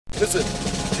Listen,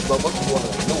 if I'm not one,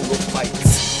 no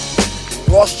fights.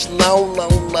 Rush now,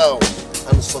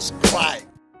 and subscribe.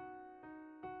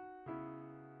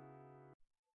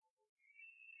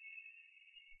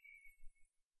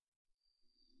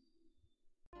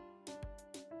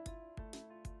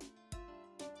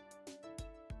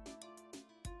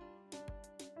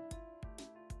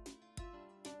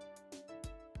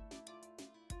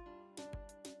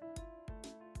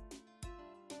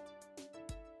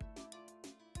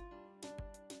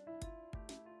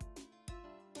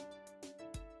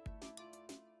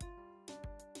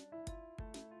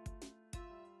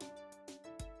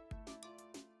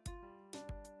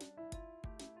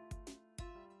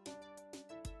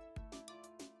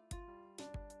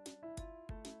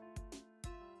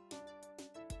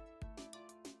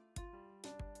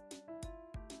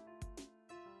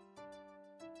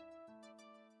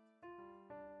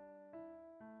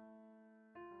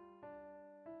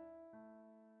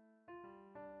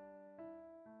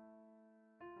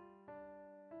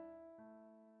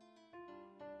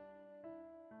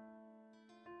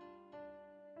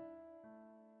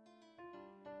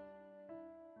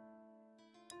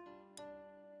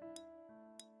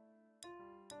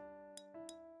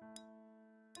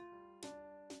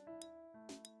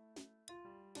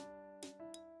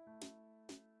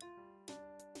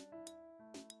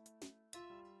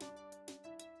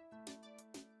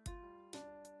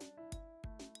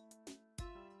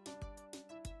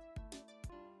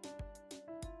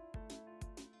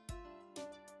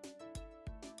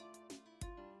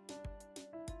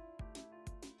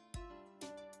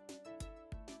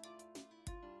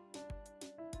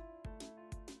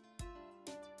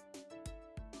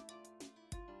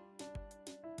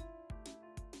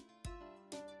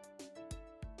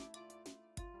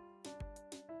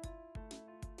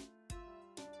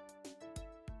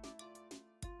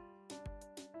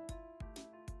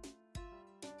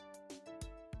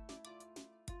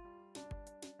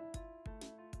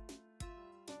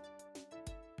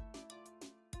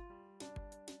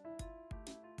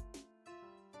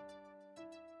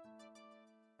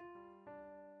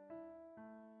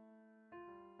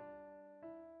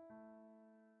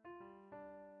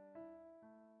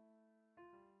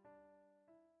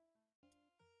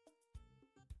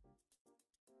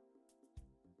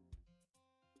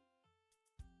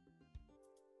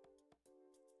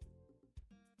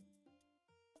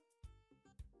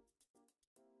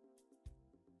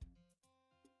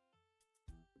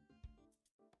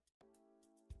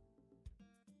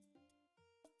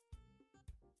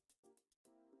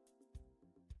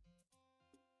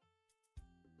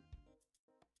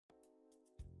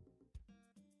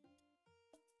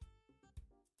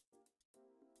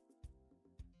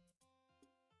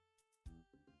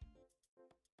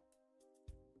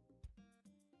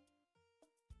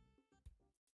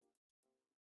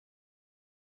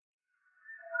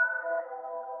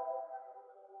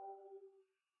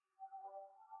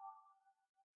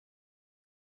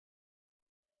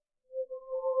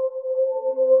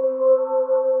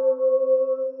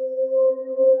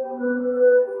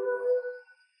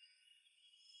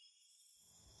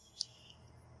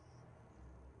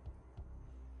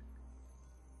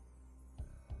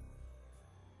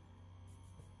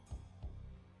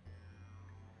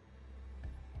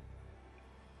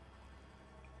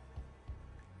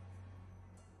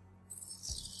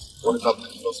 What is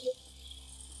happening, suspect?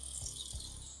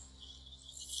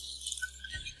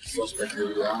 Suspect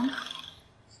area.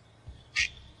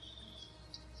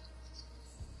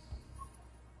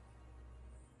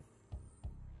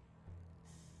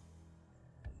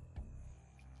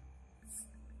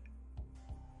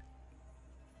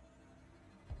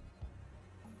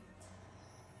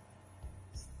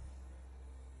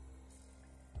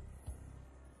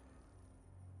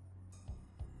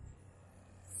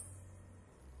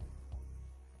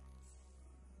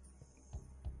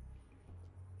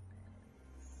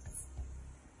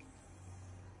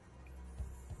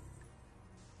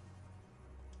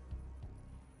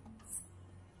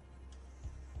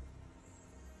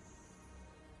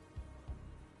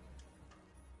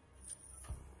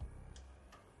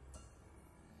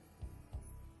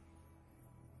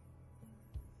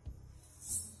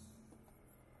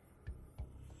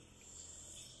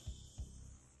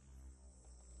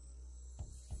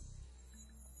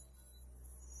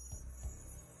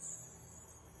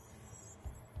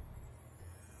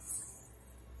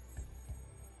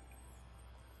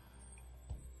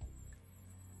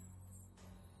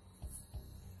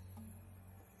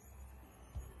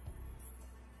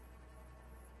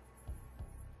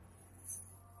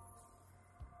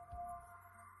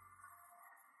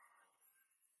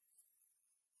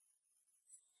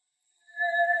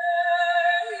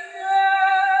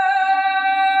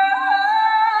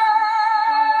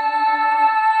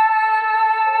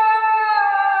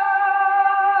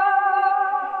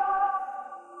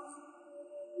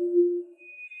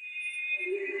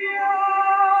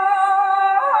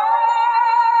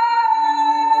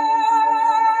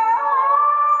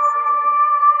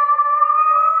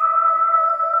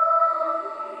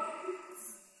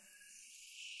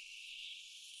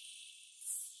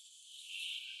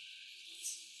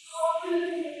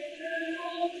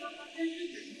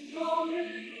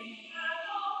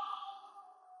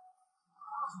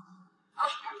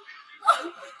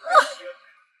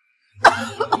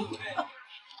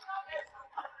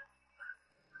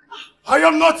 I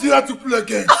am not here to play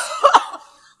games.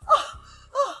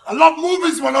 I love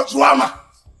movies, but not drama.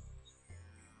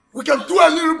 We can do a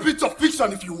little bit of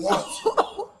fiction if you want.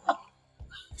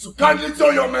 So kindly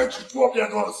tell your men to drop their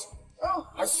guns.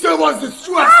 I say what's the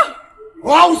stress.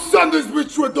 Or I will send this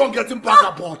bitch to a don't get him back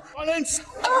aboard. Collins,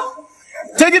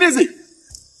 take it easy.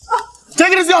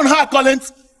 Take it easy on her,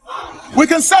 Collins. We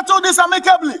can settle this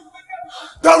amicably.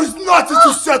 There is nothing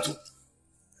to settle.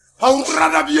 I would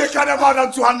rather be a cannibal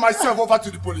than to hand myself over to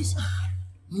the police.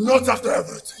 Not after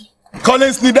everything.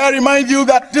 Collins, need I remind you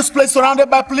that this place is surrounded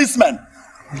by policemen?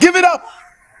 Give it up.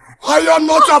 I am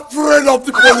not afraid of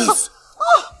the police.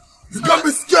 You can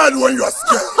be scared when you are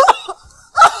scared.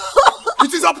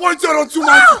 It is appointed unto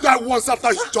man to die once after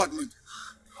his judgment.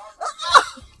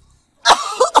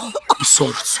 I'm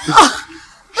sorry, sis.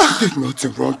 You did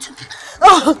nothing wrong to me.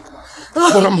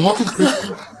 But I'm hungry.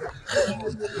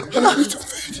 And I need to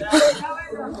feed.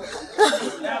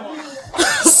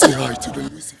 Say hi to the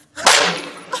music.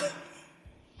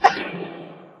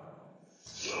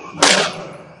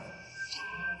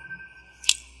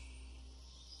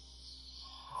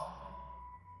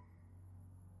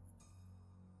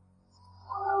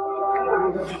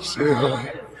 Say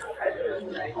hi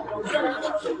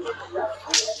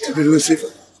to the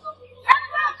Lucifer.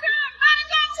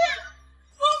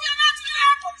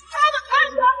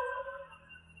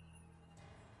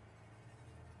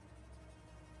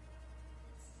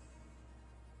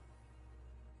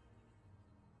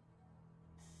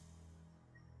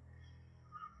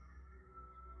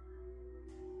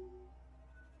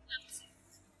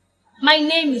 My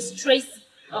name is Tracy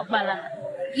Okbala.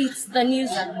 It's the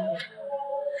news and more.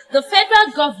 The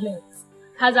federal government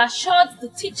has assured the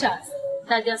teachers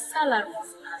that their salaries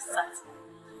are certain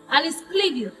and is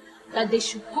pleading that they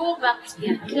should go back to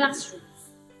their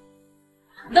classrooms.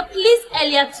 The police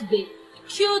earlier today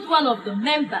killed one of the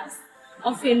members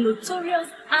of a notorious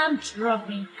armed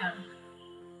robbery gang.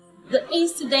 The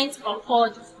incident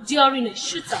occurred during a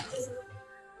shootout.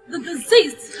 The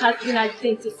deceased has been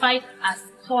identified as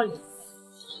Collins.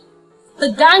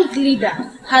 The gang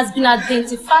leader has been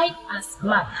identified as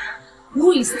Mark,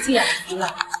 who is still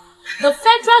alive. The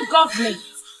federal government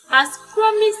has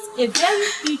promised a very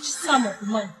huge sum of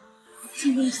money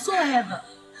to whomsoever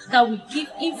that will give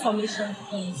information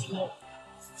on his work.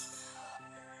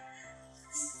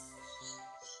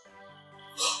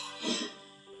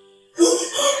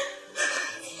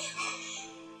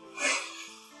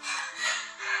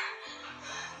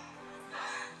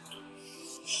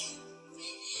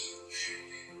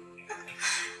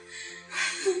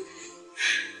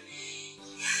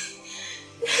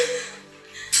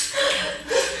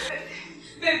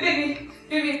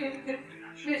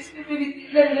 Baby,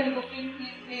 let me go,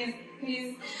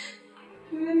 please.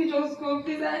 Let me just go,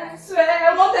 please. I swear,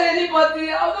 I won't tell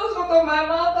anybody. I'll just go to my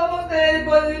mouth. I won't tell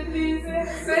anybody, please. I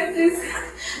swear, please.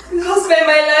 Just spare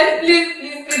my life, please,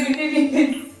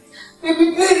 baby,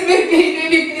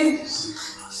 please.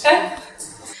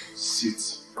 Sit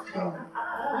down.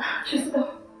 Just go.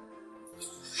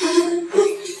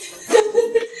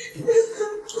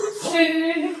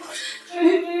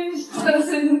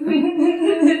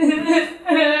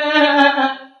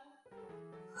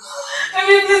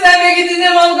 Please, I beg you, in the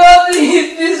name of God,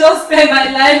 please just spare my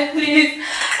life, please.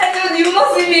 I told you, not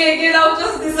see me again, I'll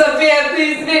just disappear,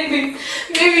 please, baby,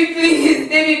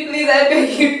 please,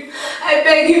 I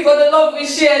beg you for the love we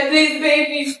share, please,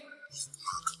 baby.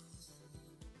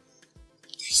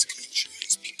 This country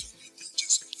has become a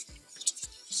dangerous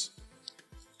place.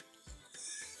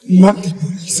 Not the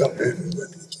police are everywhere.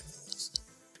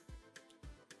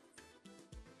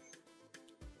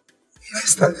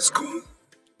 Next time is gone.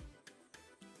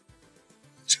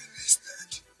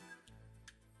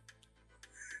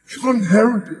 Even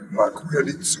Harry and Mark were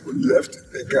the two left in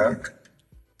the gang.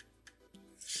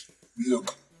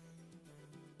 Look,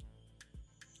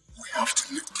 we have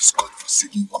to leave this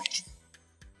godforsaken country.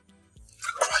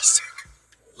 For Christ's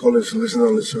sake. Collins, listen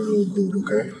real good,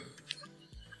 okay?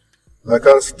 I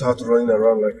can't start running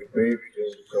around like a baby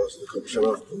just because the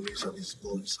commissioner of police and his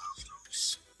boys after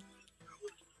us.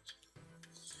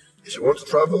 If you want to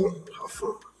travel, have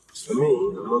fun. As for me,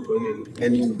 I'm not going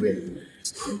anywhere.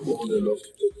 I'm old enough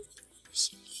to do it.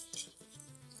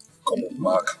 Come on,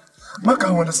 Mark. Mark,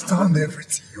 I understand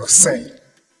everything you're saying.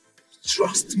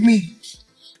 Trust me.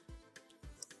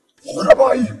 What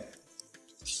about you?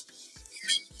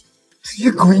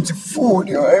 You're going to fold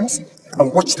your arms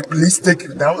and watch the police take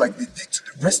you down like they did to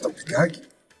the rest of the gang.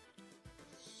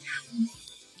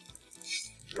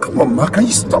 Come on, man, can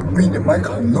you stop being the man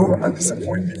can know and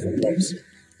disappoint me for once?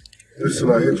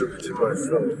 Listen, I hate repeating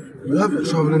myself. You have your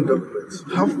traveling documents.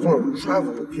 Have fun,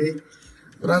 travel, okay?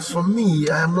 But as for me,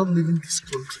 I am not leaving this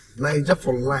country. Nigeria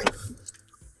for life.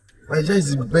 Nigeria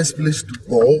is the best place to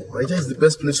ball. Nigeria is the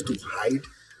best place to hide.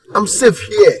 I'm safe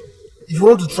here. If you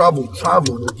want to travel,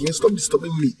 travel, okay? Stop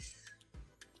disturbing me.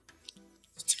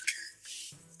 It's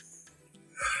okay.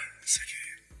 It's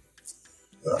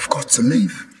okay. I've got to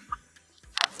leave.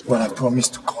 But I promise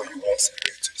to call you once I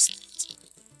get to the state.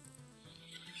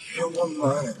 You're one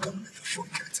man I can never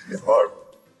forget in the heart.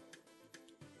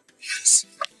 Yes.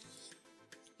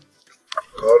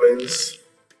 Collins,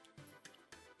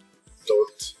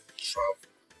 don't travel.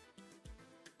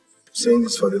 I'm saying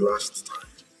this for the last time.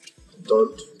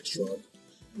 Don't travel.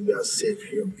 We are safe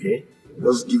here, okay?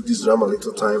 Just give this ram a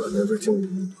little time and everything will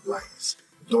normalize.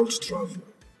 Don't travel.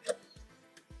 Like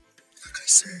I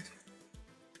said,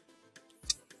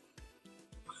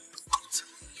 I've got to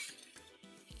leave.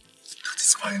 That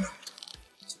is final.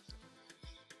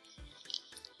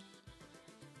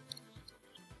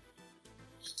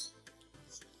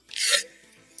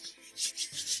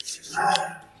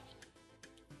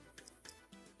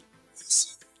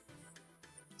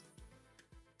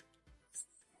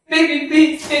 Baby,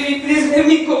 please let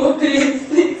me go, please.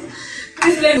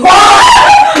 Please let me go.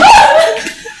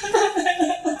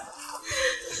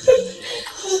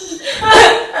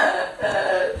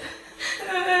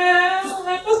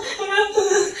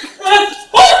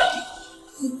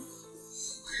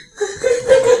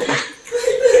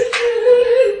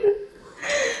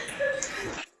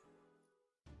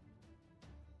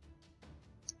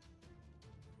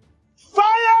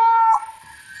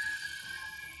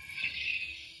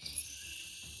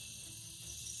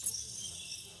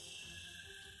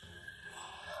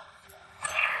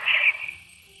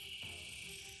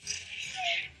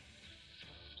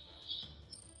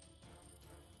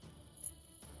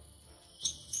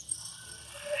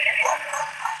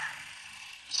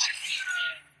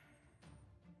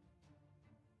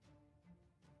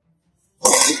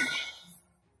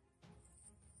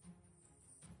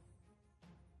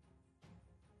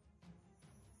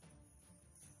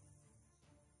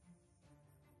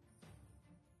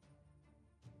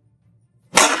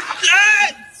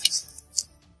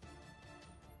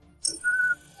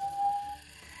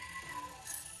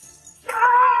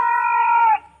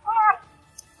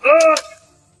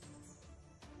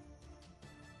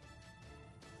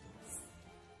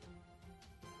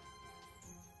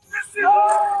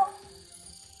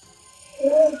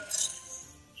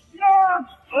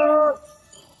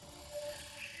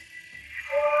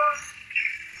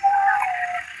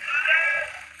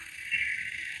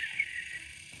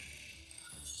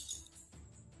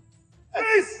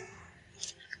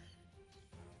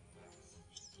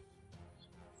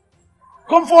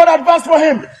 Come forward, advance for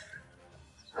him.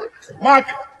 Mark,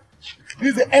 this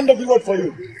is the end of the road for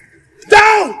you.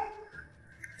 Down!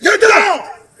 Get down!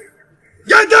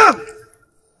 Get down!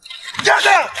 Get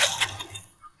down!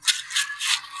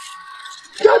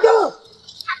 Get down!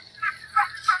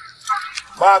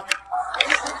 Mark.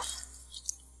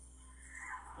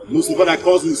 Lucifer that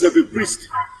calls himself a priest.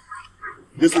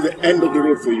 This is the end of the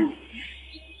road for you.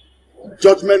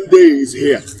 Judgment Day is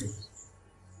here.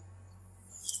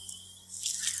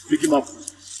 Pick him up.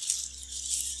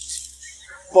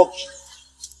 Fuck.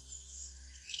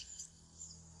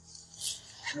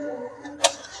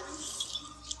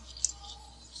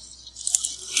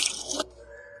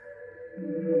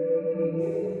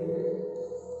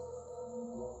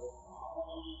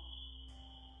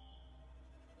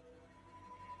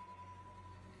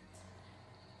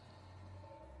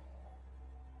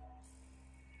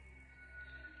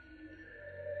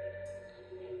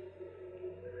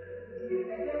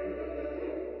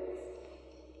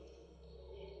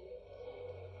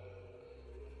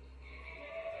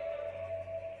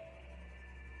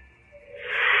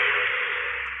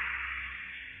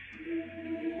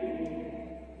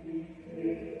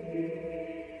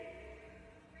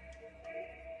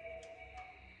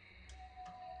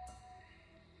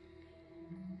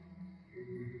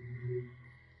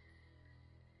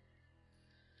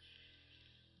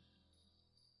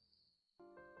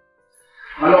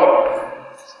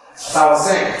 As I was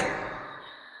saying,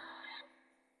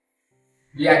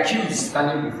 the accused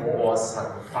standing before us has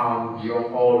been found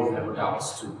beyond all reasonable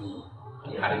doubts to be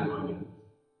the hardened criminal.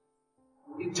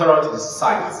 A terror to the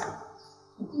society,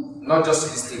 not just to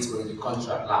the state but in the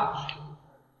country at large.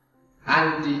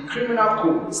 And the criminal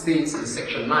code states in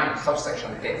section 9,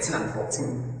 subsection 13 and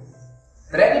 14,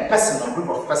 that any person or group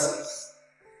of persons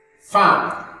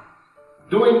found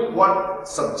doing what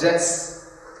subjects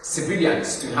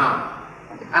civilians to harm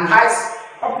and hides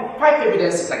up to 5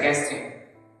 evidences against him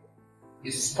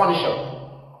is punishable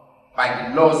by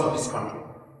the laws of this country.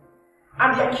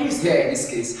 And the accused here in this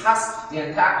case has the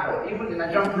entire court, even the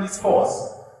Nigerian police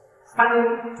force,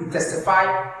 standing to testify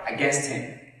against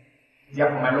him.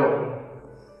 Therefore, my lord,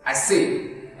 I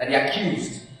say that the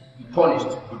accused be punished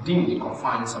within the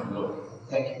confines of law.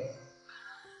 Thank you.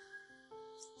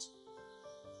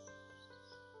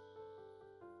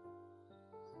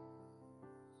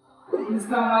 Mr.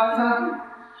 Martin,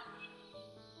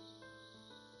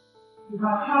 you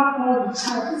have had all the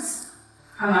charges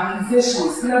and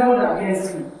accusations leveled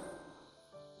against you.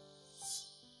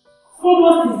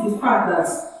 Foremost is the fact that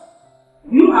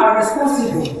you are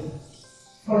responsible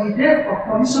for the death of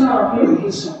Commissioner of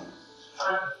Irrigation.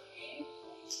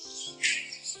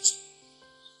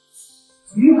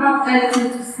 Do you have anything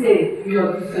to say in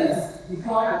your defense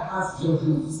before I pass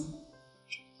judgment?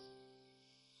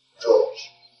 George,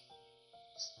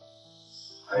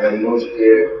 I am not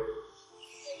here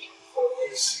for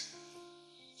this.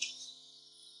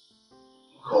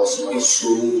 Because my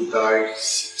soul died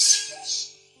 6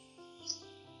 months.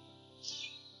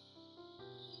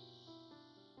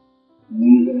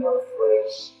 Me and my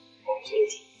friends wanted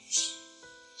to use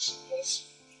this.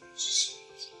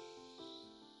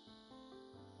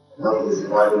 That is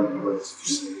why we went to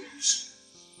say this.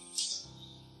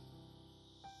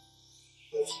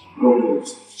 No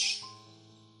message.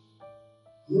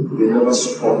 They never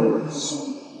supported us.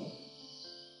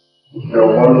 They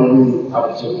were only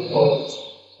up to the point.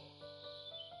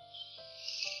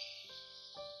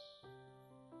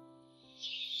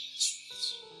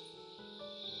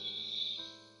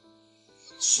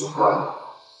 Survive.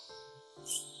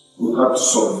 We have to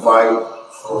survive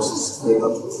because it's better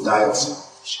to die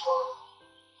to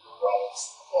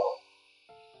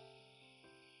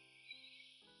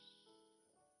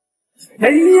I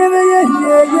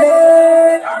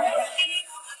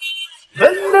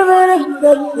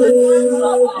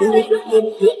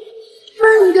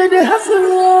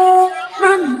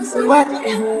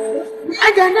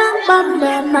got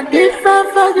my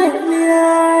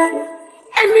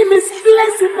any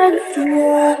misplacement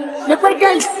the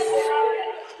guys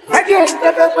again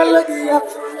the melody of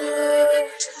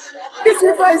this is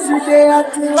why you there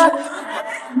to what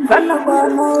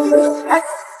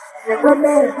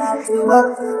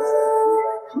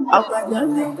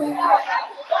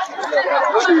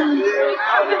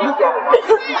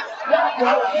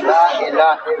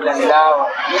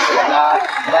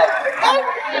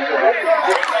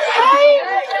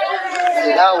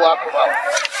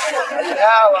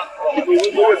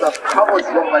how much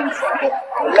money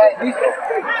like this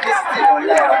thing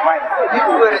online.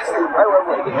 People wear it.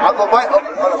 I go buy up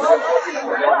all of them.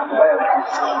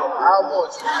 How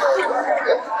much?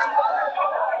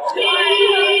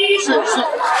 See,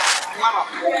 mama.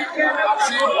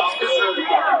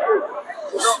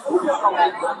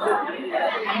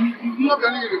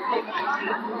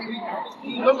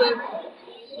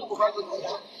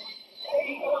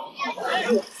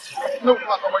 No,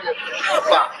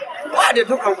 why they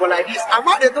talk like this? I'm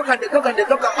not they talk and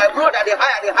my brother, they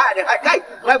hire.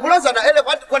 My brothers are the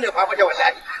elephant when you have a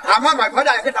life. I'm on my father,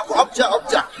 I get up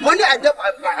object. Monday I get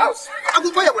my house. I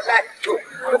go buy a life too.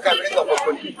 Look at me,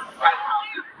 police.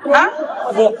 Huh?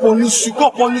 For police, you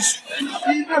got police.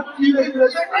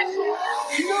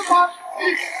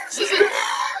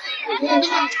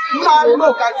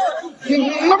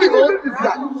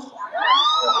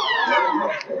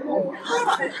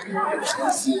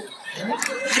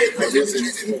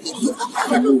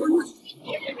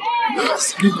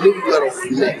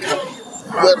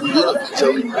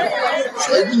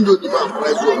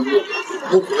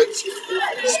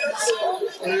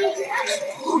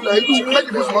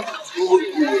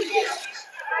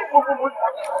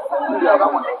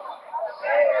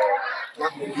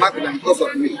 Because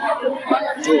of me,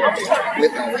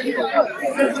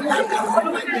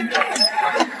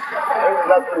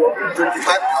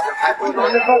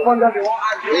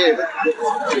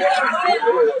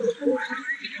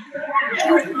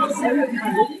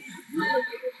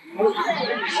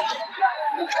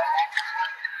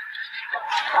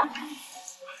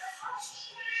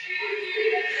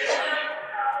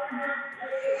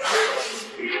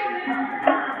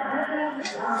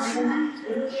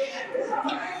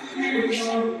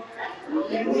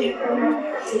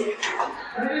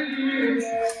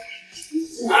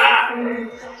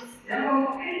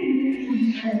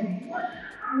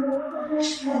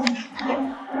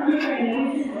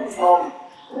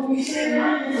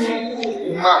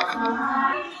 Mark,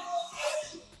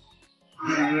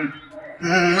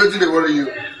 What did they worry you?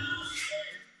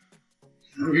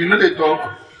 You know they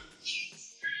talk.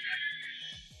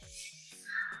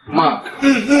 Mark,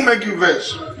 who make you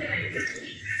vex?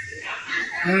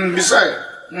 Besides,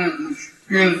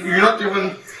 you're not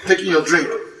even taking your drink.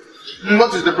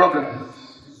 What is the problem?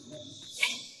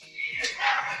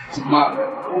 Mark.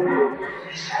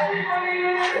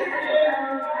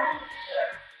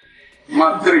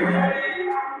 Mark 3.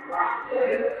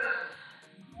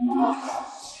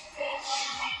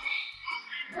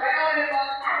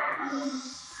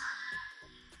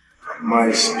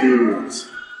 My spirit is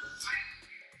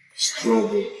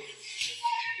troubled.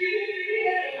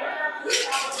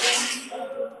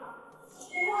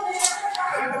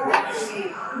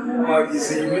 Mark, you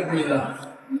say you make me laugh.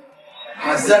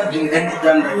 Has that been any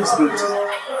time that you spirit?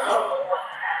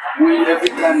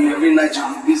 Every night you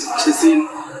be busy chasing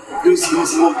those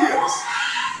small girls.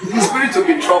 The spirit will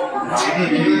be trouble.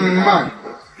 Man.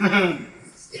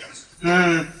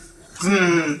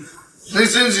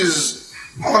 This thing is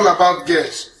all about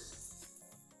girls.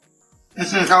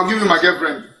 I'll give you my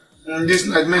girlfriend. This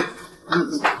night, may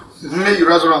you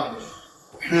rise around.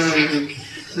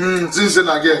 Since then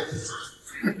again.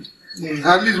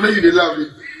 At least maybe they love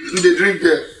it. They drink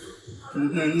there.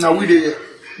 Now we there.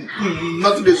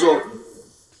 Nothing they solve.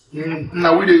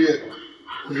 Now we there.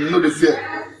 No the fear.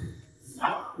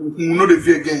 No the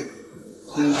fear again.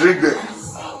 Drink there.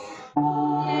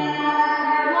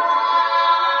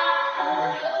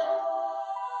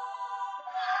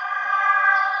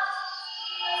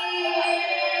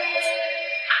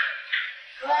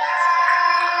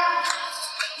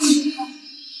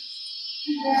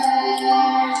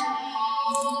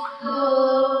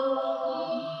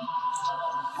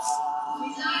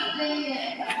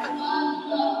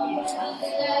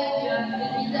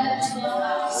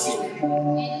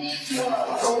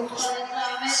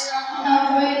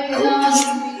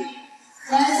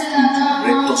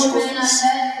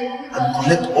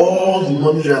 Collect all the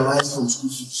money realized from school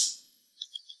fees.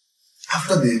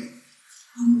 After they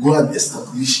go and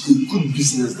establish a good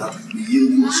business that will be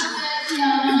yielding us.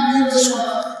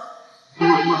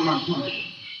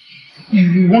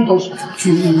 You want us to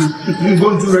go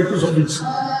into rector's office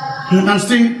and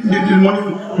steal the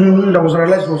money that was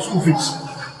realized for school fees?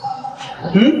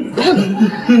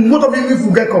 What of you if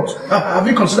we get caught? Have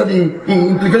you considered the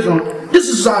implication? This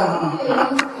is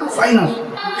finance.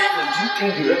 Do you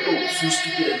think the rector will so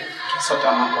stupid and get such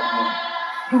amount of money?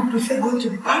 You prefer going to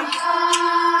the bank?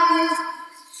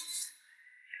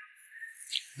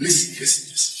 Listen.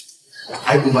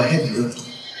 I overheard the rector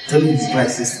telling his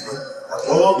prices that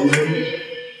all the money.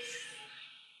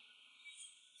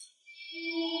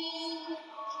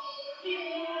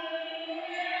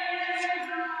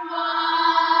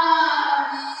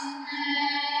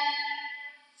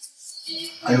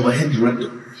 I overheard the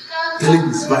rector telling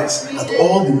his vice that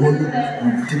all the money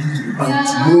will be taken to the bank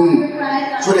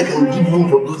tomorrow, so they can give room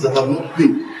for those that have not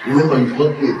paid. Remember, you've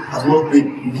not paid, have not paid,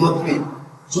 you've not paid.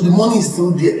 So the money is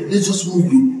still there. Let's just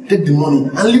move it, take the money,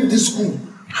 and leave this school.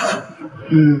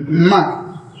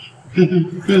 Man,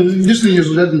 this thing you're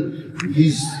suggesting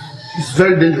is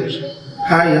very dangerous.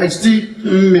 I still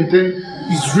maintain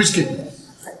it's risky.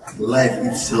 Life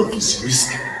itself is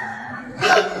risky.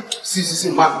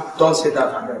 See, man, don't say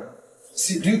that again.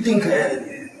 See, do you think,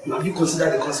 have you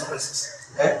considered the consequences?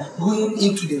 Going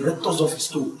into the rector's office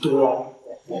to wrong?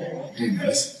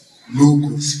 No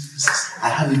consequences. I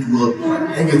have it well.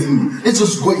 Let's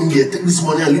just go in there, take this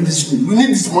money and leave this school. We need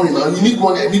this money now. You need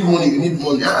money, I need money, you need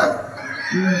money.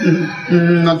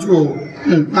 Not true.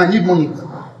 I need money.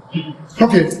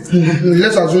 Okay,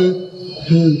 let's assume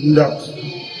that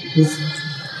we've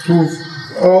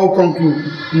all come to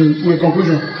a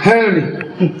conclusion.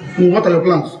 Henry, what are your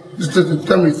plans?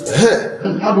 Tell me.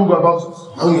 How do we go about it?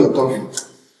 How you are talking?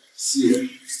 See,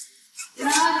 I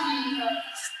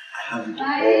have it all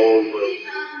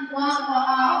well.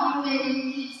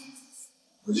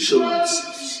 Would you show me this?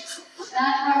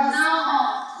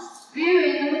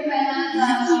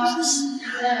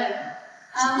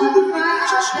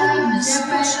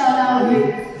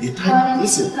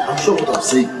 Listen, I'm sure what I'm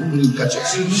saying. You will catch us.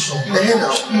 You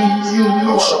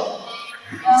know shop.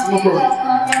 No problem.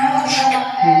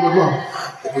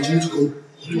 Opportunity to go.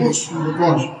 Yes, the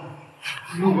branch.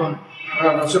 No one.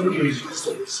 Several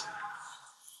places.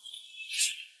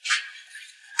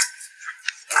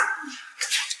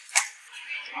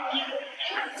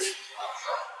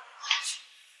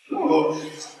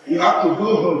 You have to go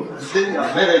home and stay in your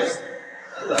parents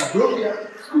that broke their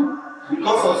school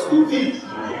because of school fees.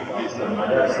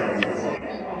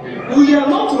 We are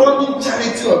not running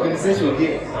charity organization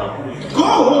here. Go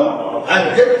home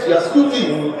and get your school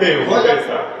fee. Okay, okay,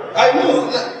 sir. I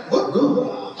know. Go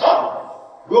home.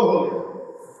 Go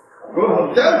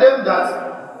home. Tell them that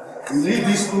you need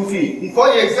this school fee before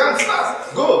your exam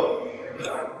starts. Go.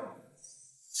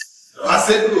 I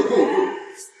said go.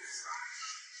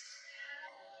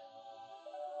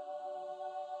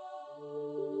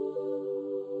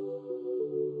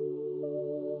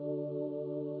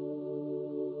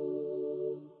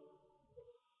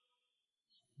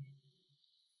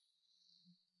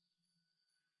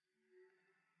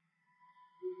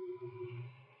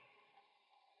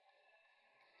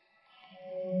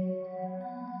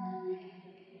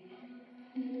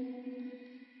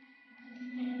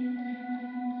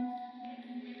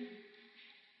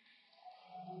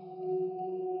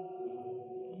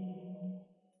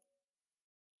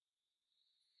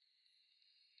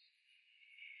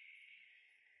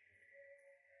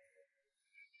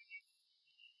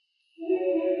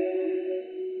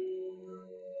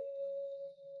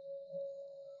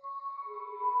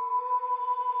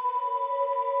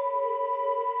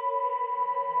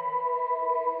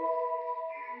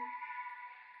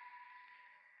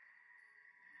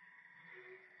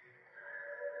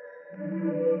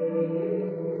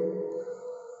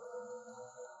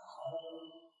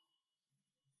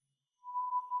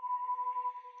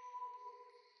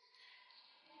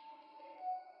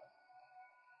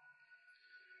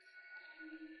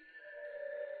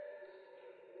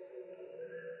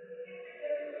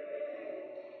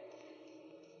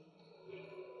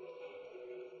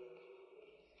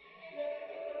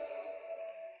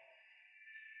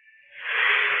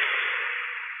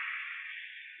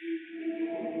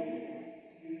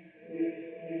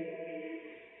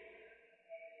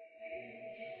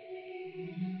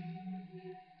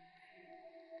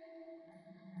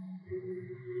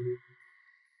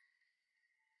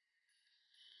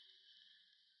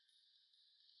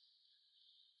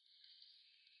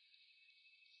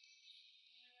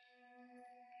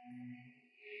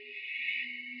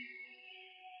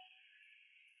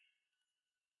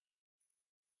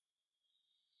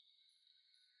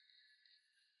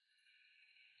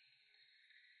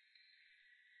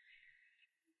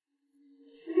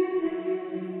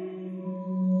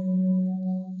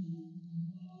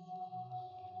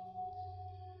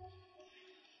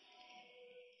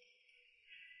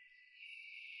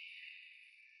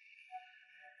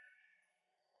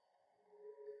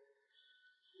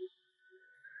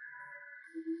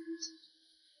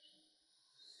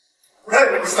 Hey,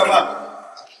 Mr. Man,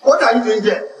 what are you doing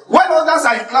there? When others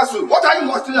are in classroom, what are you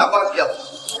muttering about here?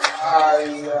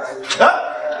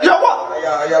 Huh? You're what?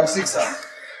 I am sick, sir.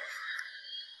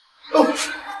 Oh,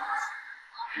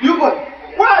 you boy,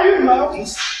 why are you in my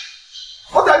office?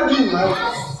 What are you doing in my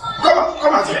office?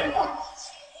 Come out here.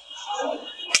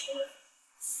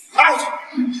 Out!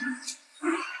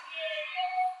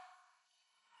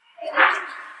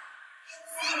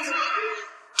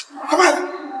 Come on!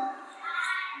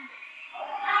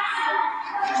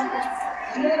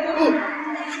 Oh,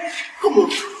 come on.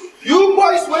 You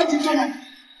boys went into my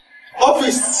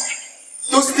office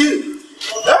to steal.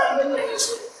 Huh?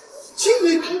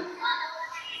 Chineke.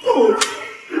 Oh.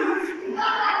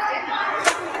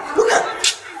 Look at it.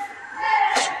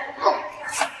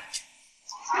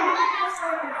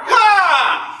 Ha!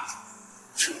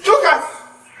 Look at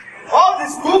all the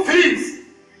school fees.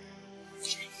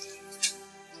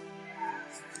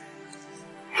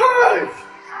 Hi.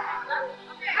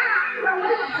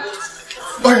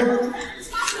 Okay.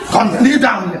 Come, kneel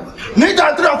down here. Kneel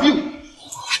down, three of you.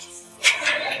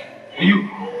 You,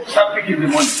 start picking the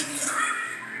money.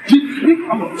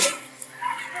 Come on.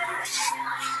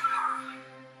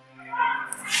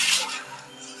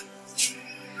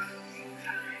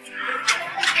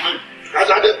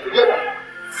 Together.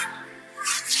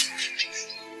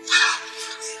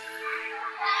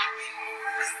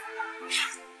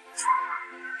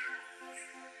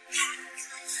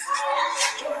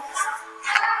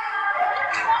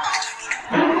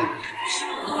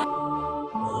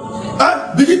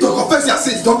 Begin to confess your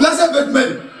sins. The blessed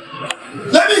men.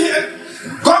 Let me hear.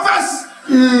 Confess.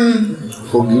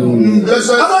 Forgive me. Confess.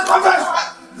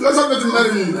 Blessed men.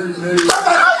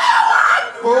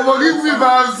 Oh, forgive me for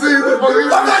our sins. Forgive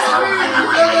me.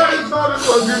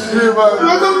 Forgive me, man.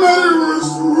 Blessed Mary,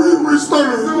 we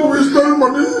stole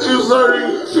money. I'm sorry.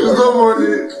 She's no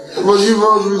money. Forgive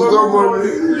us. We stole money.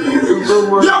 We stole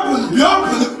money.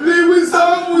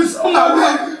 We stole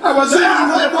money. I was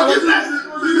saying forgiveness.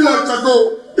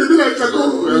 It be like Chaco.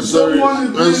 I'm sorry.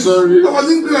 I'm sorry. I was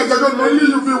thinking like Chaco. Only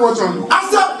you feel watch on.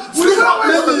 After we stop.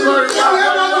 We're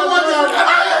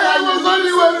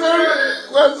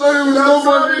sorry. We stole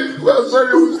money. We're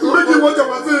sorry. We stole money. Make you watch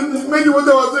our thing. many what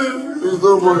I was saying. It's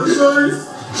no more. Sorry.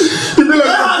 You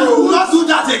will not do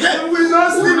that again. We will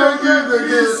not steal again.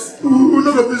 We will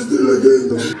not be steal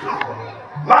again.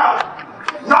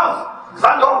 Now,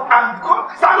 stand up and go.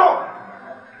 Stand up.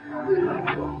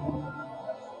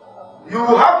 You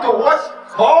have to wash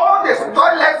all the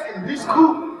toilets in this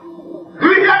school. Do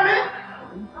you hear me?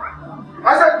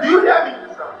 I said, do you hear me?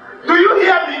 Do you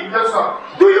hear me? Yes, sir.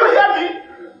 Do you hear me?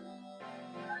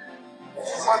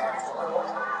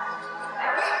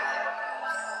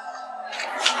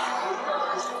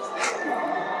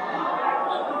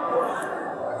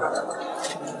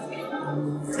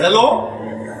 Hello?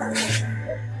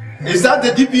 Is that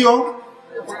the DPO?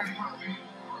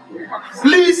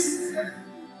 Please,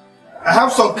 I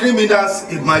have some criminals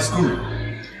in my school.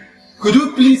 Could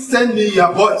you please send me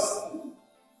your boys?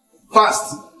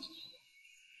 Fast.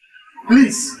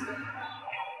 Please.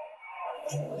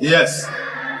 Yes.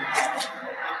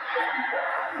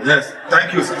 Yes,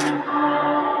 thank you, sir.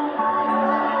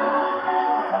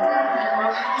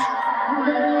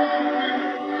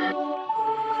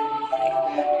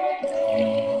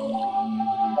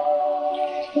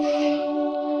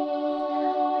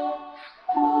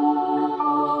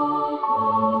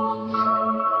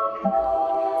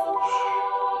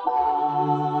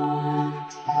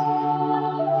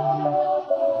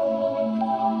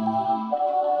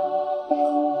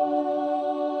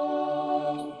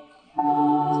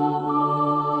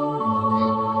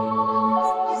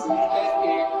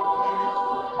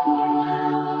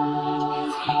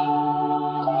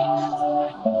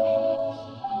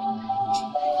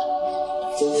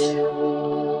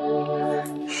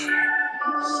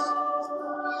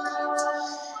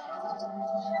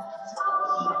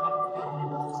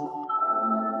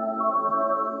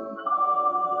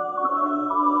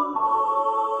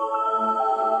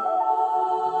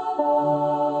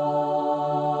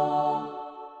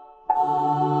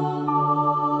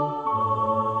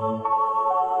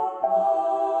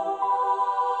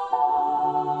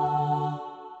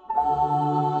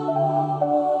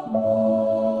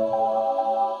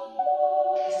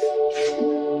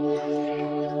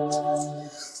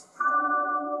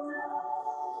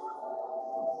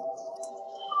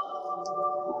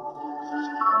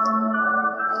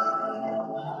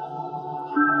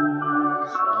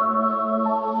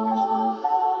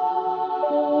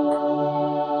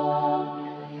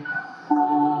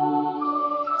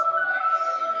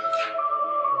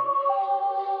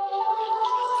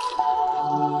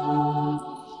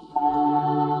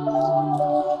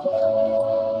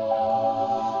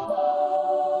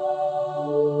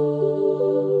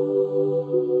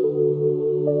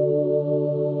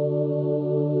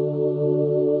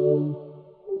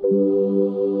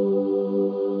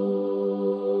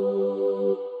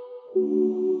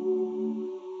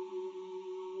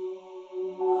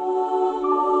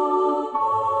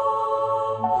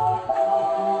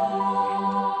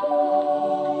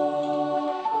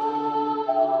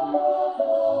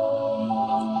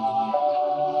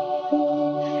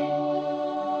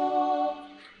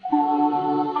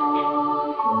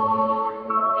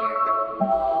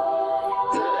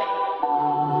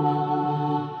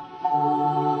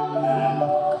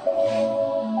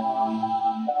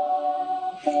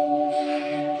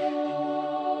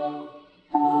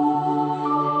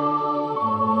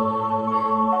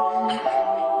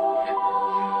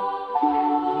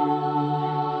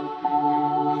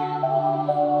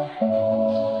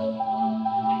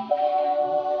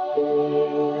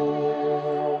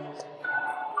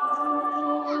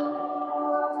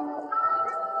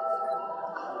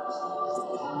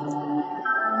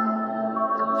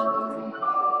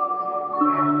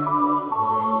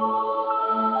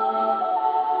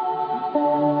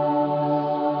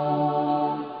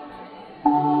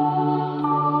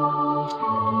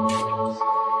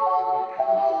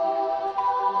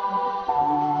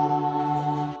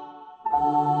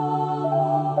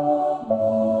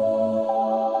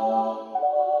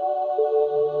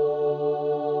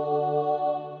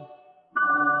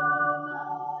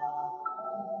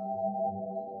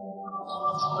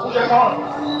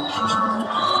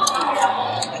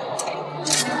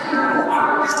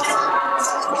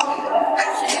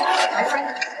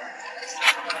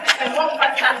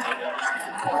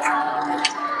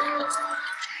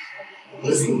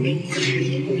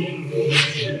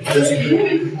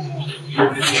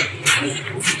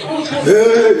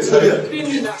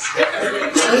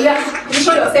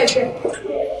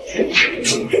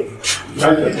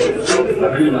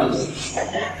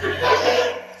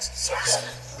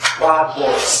 Bad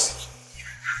boys.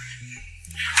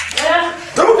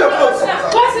 Remove your clothes.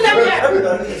 What's in there?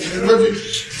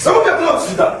 Remove your clothes,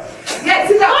 sit down. Yes,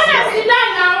 sit down. Sit down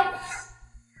now.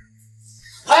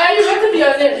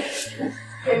 name?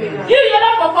 You're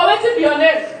not Papa, what be your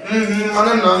name? My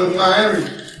name is Henry.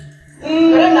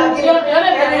 Your name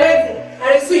is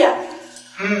Arisuya.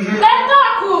 Let's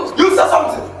talk. You said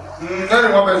something.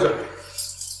 Henry, what is it?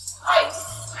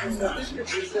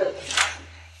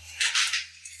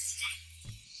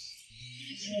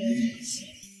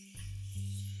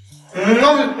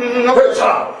 No, wait,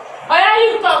 child. Oh yeah,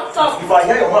 you talk. If I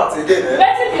hear your mouth again,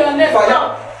 What is your name?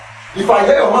 If I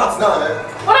hear your mouth now,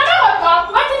 But I never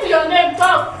talk. What is your name?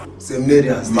 Talk.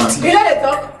 Seminarians, man. You know the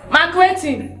talk? Mark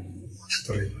waiting.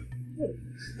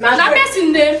 Now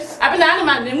person name. I've been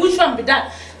animal name. Which one be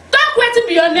that? Talk. What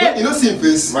be your name? You know see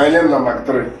face. My name is Mark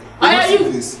 3. Oh yeah,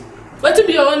 you. What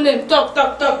be your own name? Talk.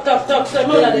 Tell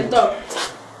me what they talk.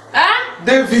 Huh?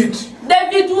 David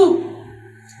who?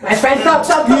 My friend, talk.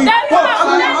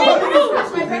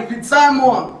 David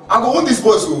Simon. I go want this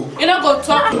boy so. You know go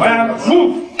talk.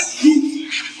 Move.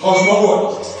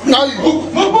 Oh, now you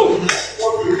move. Move.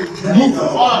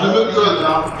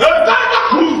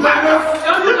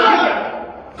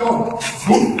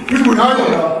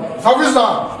 Officer,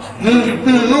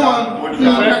 no one.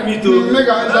 Me too. Make a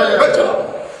answer here.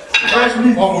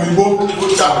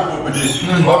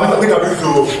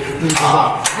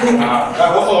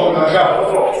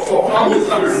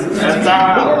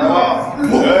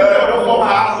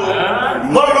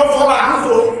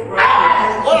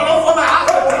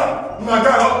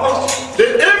 The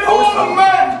evil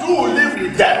men do live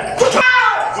with them.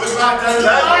 And there's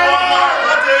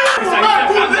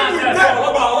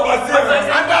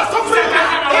something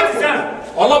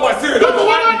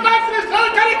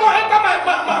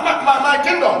my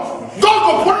kingdom. God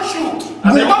will punish you.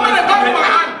 The moment they come in my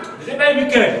hand.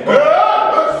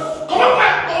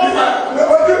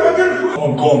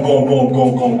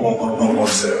 Come,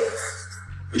 sir.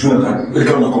 Which one can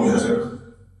come here, sir?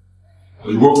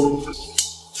 You go.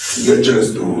 You get chance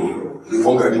to the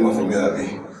funga demon from here, Abi.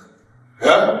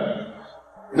 Yeah?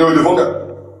 You know the funga?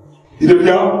 You did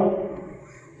here?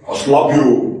 I'll slap you.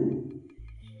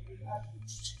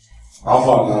 How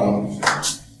far now?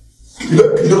 You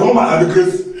don't come back and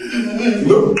because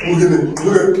look at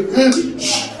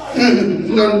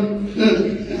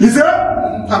you said?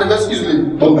 And the best easily.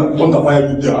 Don't fire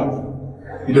you there.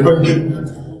 You never get.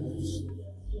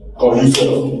 Oh, you said,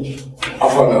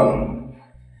 Afana.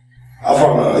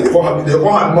 They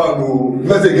want man who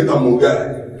let's get a more guy.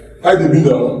 I didn't mean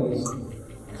that.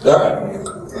 Yeah.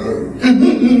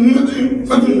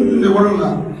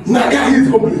 Naga is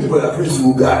completely for the first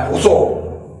guy. Also,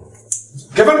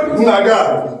 Kevin Naga.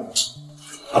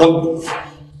 I don't.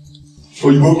 So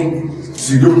you go.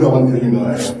 See, you don't want to tell you now.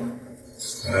 I tell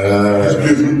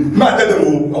them. I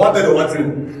want to tell them what thing.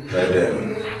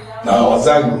 Now, I was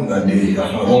saying that day, I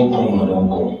don't come.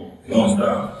 You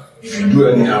understand? If you do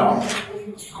anyhow,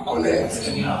 you collect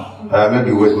anyhow.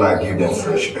 Maybe wait till I give them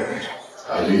fresh air.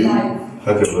 Abi,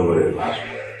 Let them know where they last.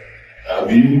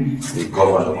 Abi, the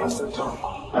governor wants to talk.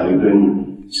 are you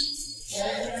doing?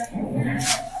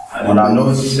 When I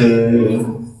know say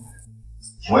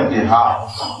when the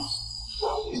house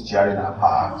is tearing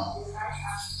apart,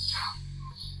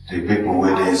 the people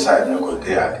where they inside no go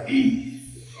there at ease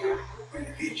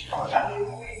with each other.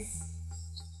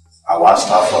 I want to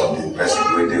start from the person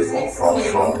where they from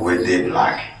front where they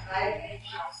black.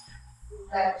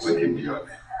 Where they be on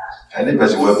them. Any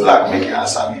person where black make you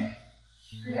answer me.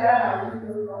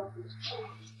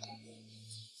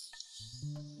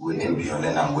 Waiting beyond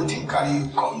and I'm waiting carry you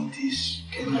come this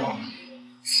kingdom.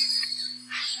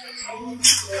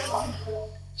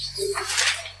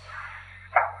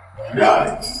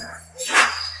 Yeah.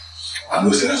 I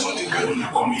know say there's something carry you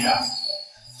come here.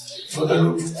 So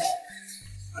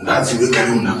and that's the way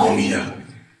carry you come here.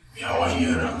 Me I want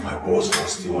hear my boss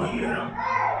was still want hear.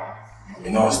 You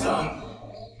know understand?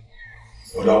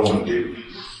 But that one day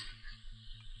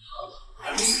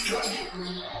I need to join you.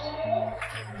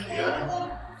 Yeah.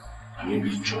 I need to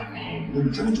join you. Maybe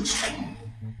join to school.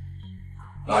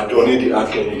 I don't need the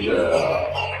academy.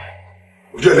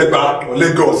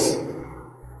 Lagos.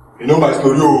 You know my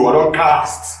story, I don't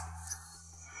cast.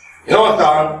 You know what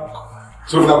I'm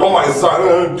so if I come my son, I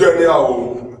don't do anyhow.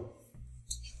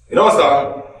 You know what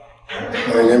I'm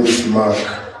My name is Mark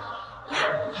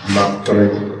 3.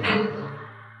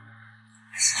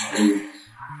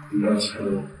 That's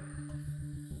true.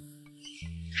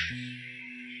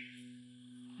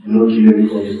 You don't kill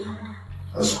anybody.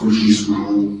 That's school fees for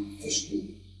you.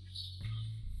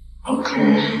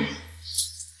 Okay.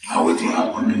 Now what thing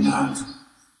happened in that?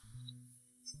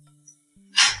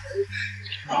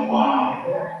 Oh wow.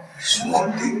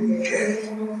 Small thing we get.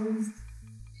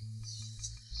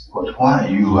 But why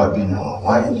you have been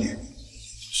why you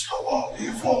stop all the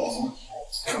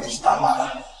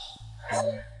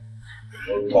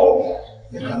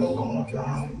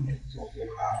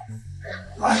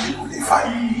My people, they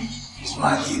find me. It's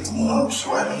my 8 months,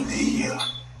 so I don't stay here.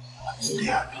 They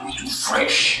are too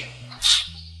fresh.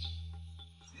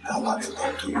 I want to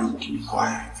talk to you, keep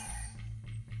quiet.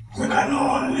 We can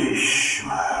unleash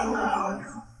my anger on you. I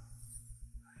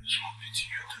just want to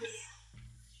you today.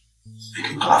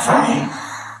 Make it clap for me.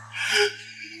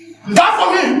 Clap for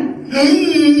me!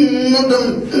 Not them.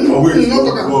 Wait.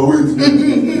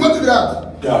 What is that?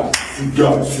 Yeah,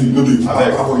 see, no do. I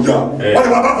like for yeah. What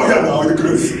about for yeah now? The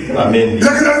grace. I mean,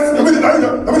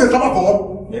 the summer for.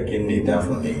 Making it down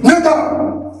for me. Neta.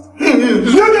 Get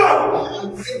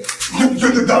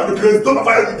it down, the grace. Don't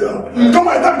fire it down. Come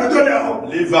on, down the door now.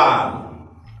 Leave am.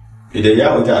 If they hear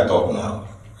what I talk now,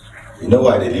 you know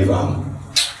why they leave am?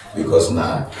 Because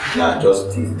now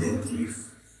just thief.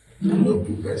 No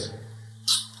good person.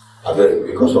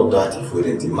 Because of that, if we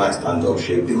didn't might stand up,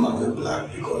 shake the man with black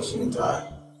because in time.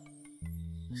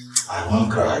 I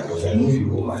won't cry because I know you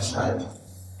go my side.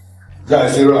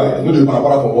 Guys, you're right. You know the man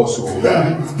for us. But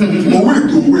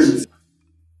wait.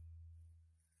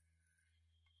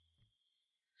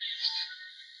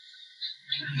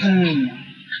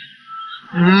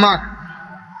 Mark.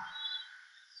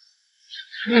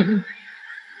 If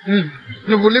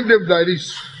we leave them like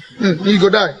this, he go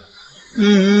die.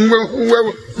 Where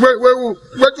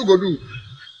to go do?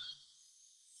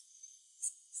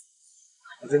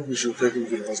 I think we should take him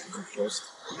to the hospital first.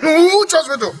 Which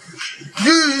hospital?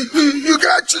 You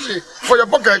get chili for your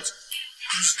pocket.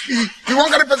 You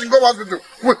won't get a person go to hospital.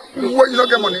 Where you don't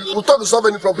get money? We'll try to solve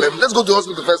any problem. Let's go to the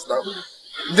hospital first now.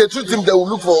 If they treat him, they will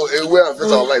look for a way and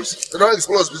face our lives. They don't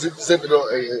explore us, they don't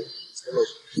explore us.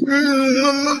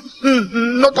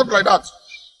 Not talk like that.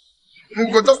 We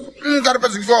go just get a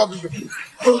person go out.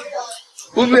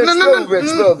 We'll be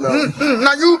expelled now.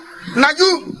 Now you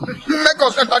make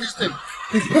us enter this thing.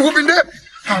 We've been there.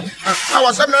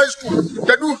 Our seminary school,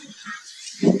 they do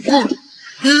good.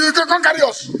 You can't carry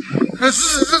us.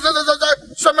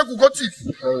 Some people go thief.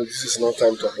 This is not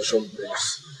time to apportion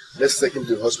blames. Let's take him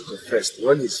to the hospital first.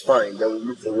 When he's fine, then we'll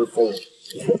look for a way forward.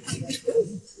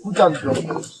 Who can do?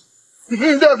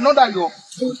 There's no that you.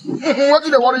 What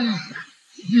did they worry you?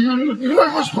 You're not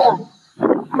even strong.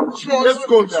 Let's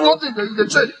go down. Small thing they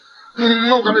say.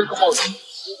 No, can they come out?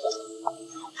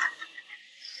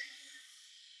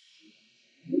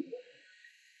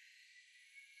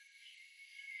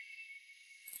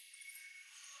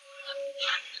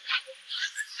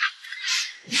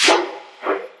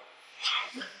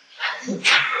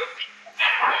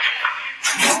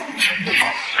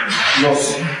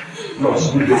 No,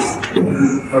 good day.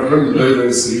 My friend is very,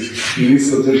 very sick. He needs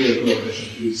to take care of attention,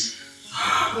 please.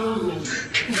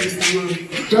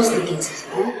 Just look at it.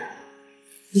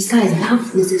 Besides, we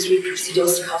have necessary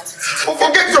procedures you have to take.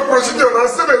 Forget your procedure and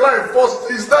save a life first.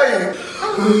 He's dying.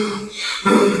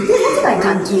 There's nothing I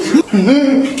can do.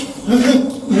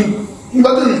 Nothing. You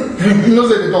know,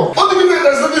 say the talk. What do you mean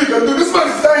there's nothing you can do? This man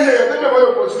is dying here. Tell me about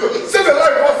your procedure. Save a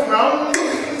life first now.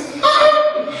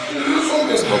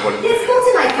 There's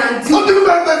nothing I can do. What do you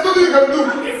mean there's nothing you can do?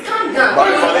 Please calm down.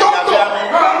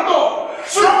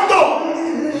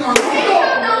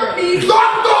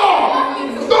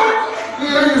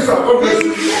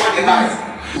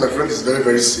 My friend is very,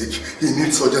 very sick. He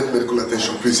needs urgent medical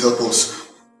attention. Please help us.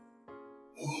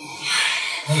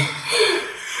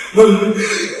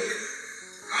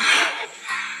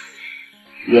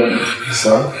 Yeah.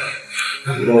 Sir?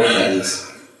 You don't find this.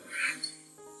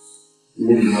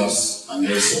 Maybe nurse and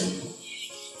medicine.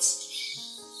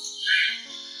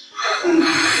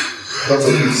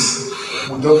 Doctor, please.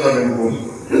 We don't have any money.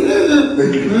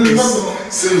 Thank you. Please.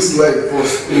 Save his life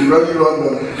first. We'll rally around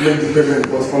and make the payment.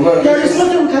 But for now, there is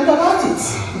nothing we can do about it.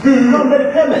 Not make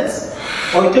the payments.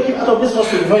 Or we take him out of this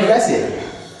hospital before he dies here.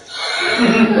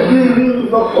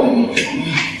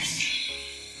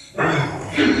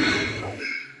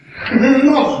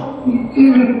 No.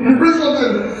 Bring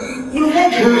something. You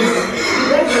heard it.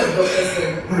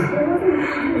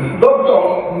 Doctor.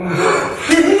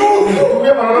 No. We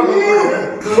have another problem.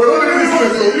 We're not in this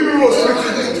place. You people must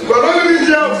treat it. We're not in this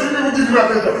jail. You people give me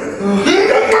attention.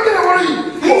 There's nothing about you.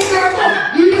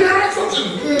 You can't something.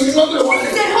 It's not the one.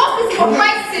 It's a hospital for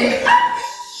Christ's sake.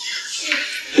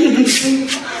 See?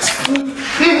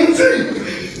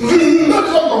 Not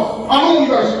doctor. I know you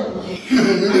guys.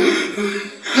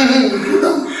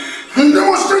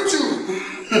 Demonstrate you.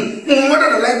 Whether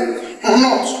they like it or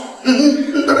not.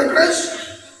 The regrets.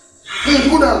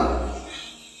 Go down.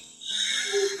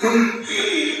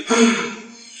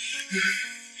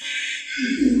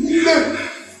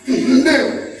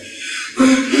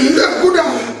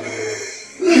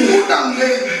 Go down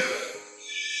there.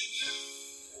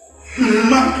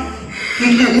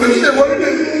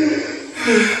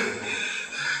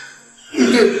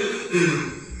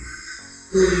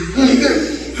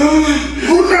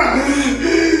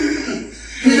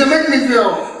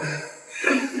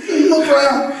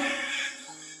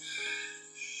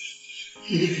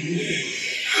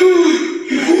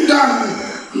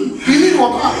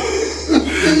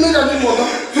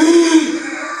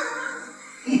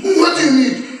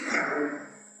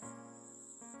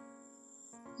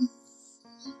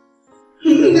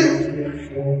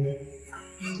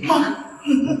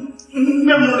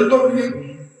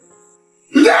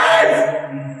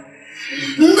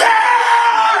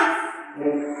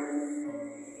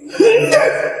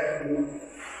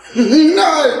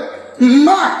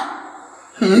 Mark!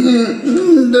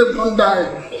 They're gonna die.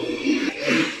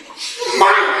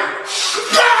 Mark!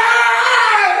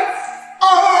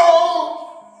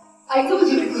 Oh! I told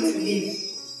you people to leave,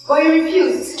 but you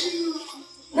refused.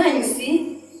 Now you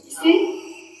see?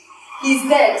 He's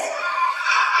dead.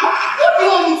 What do you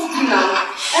want me to do now?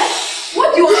 Eh? What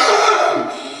do you want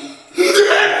me to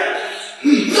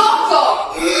do? Doctor!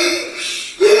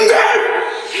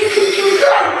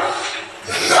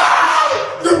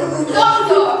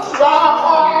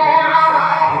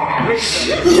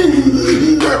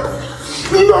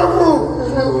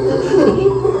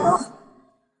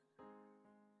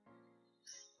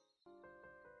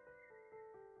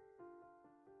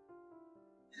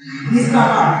 Mr.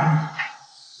 Man,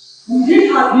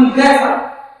 it has been better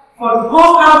for the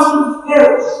whole country to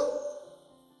perish.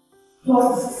 Just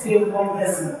to save one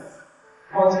person,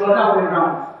 or the other way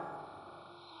around.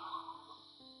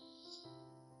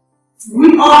 We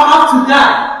all have to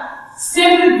die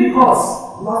simply because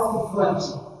lost of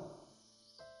friendship.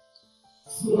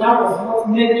 So that was what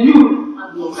made you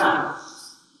and your man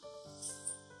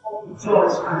of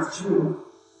George and June.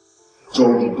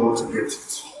 George, you don't get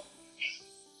it.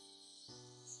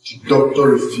 The doctor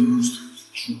refused to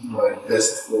treat my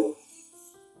best friend.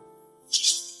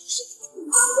 Just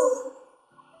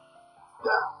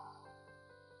yeah.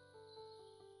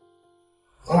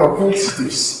 Our point is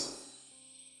this.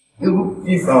 Even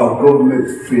if our government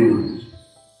failed,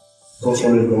 because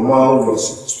on a normal we're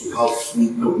supposed to have free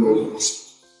government hospital.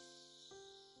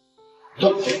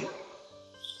 Doctor,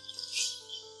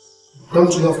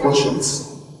 don't you have conscience?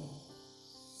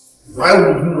 Why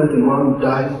would you let a man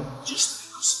die just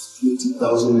because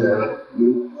 20,000 naira?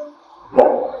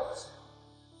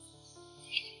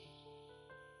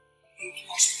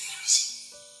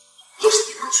 Just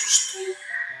because you stole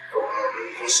from our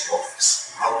post office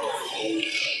out of home.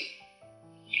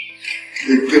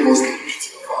 They gave us the beauty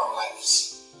of our lives.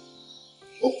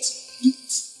 What to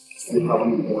eat if they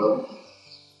haven't well.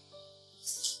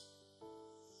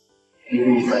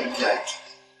 Even if I died,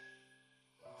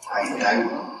 I die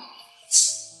now.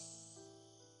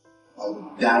 I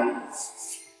will die.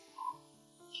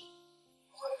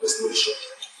 There's no shot.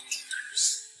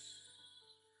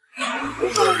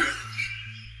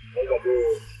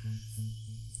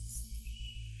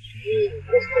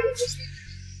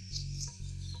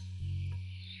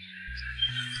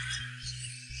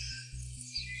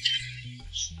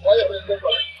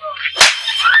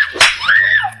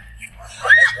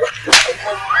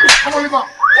 Come on, Emeka.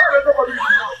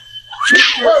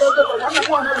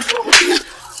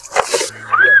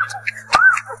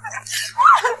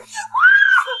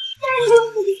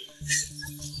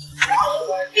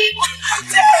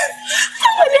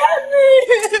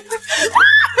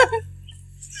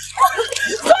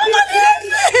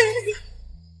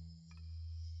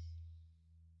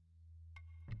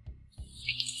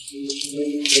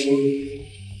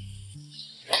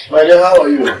 My dear, how are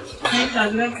you?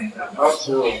 Up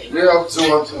to, we're up to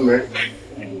what to make.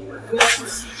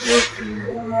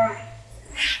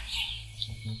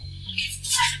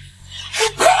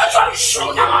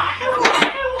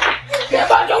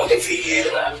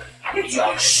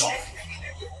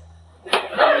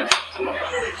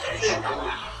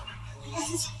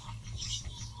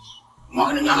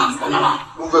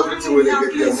 Move everything when they get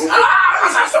there. Move.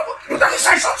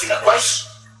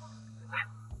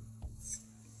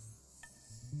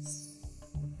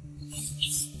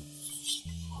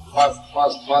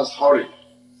 Fast, hurry.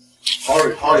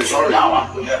 Hurry. Hurry.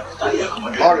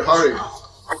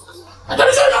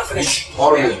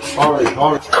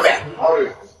 Come here. Hurry.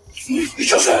 You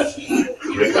just said, you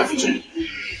break everything.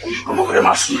 Come over the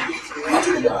mask. You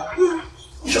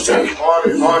just said,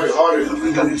 hurry. Come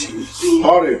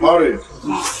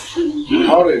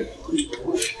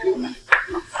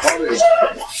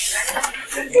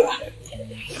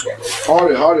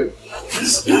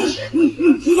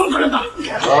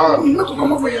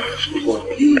over here.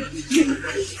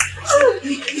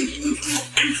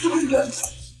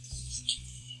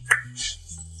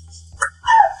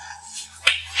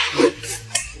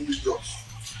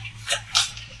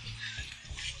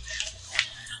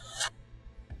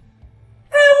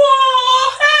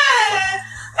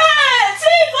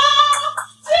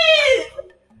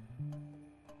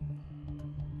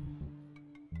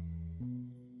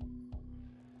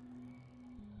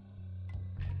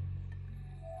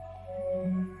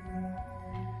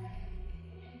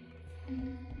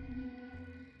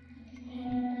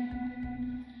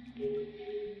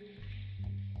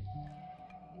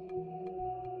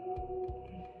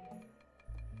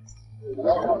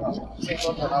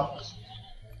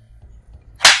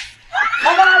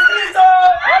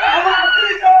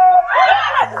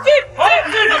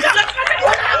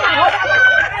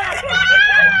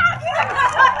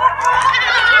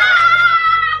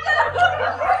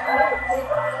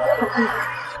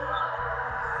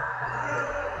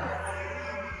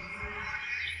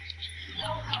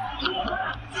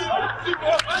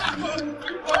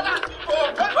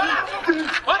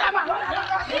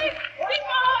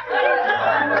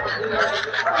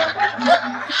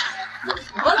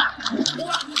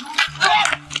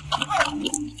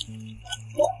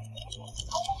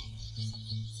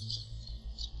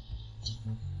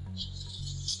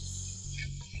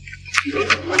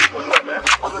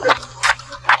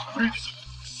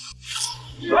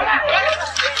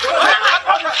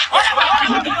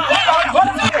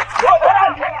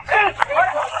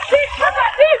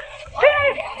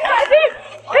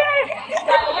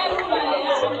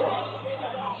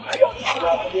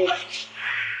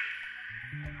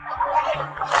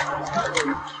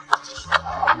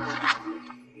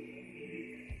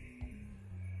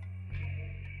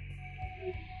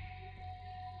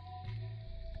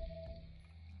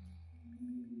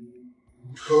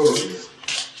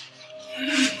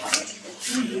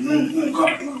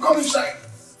 Come inside.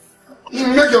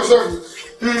 Make yourself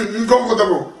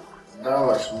comfortable.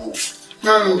 Now I smoke.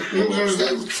 Stop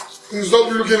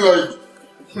looking like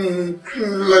Mumu.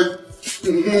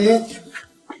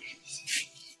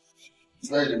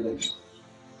 Wait a minute.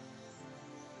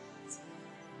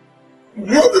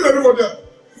 What did everybody there?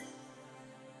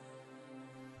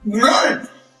 Right.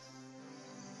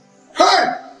 Hey!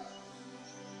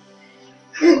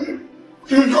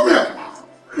 Come here.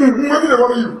 What did I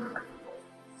bother you?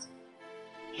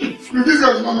 This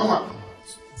guy is not normal.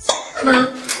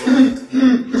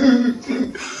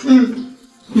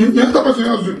 The other person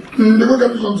else, they go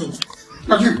get you something.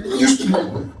 Like you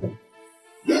stupid.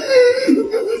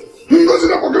 Go sit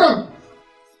down for ground.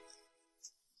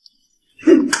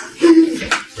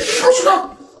 Go sit down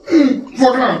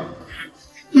for ground.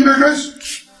 You know guys,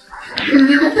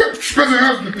 you go person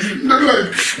else, they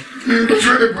like, that's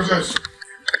where they possess.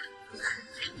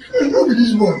 Look at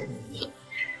this boy.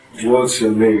 What's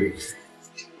your name?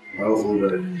 How old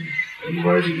are you? And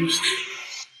why did you steal?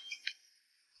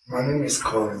 My name is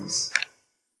Collins.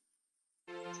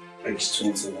 Age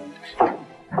 21.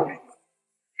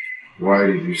 Why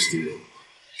did you steal?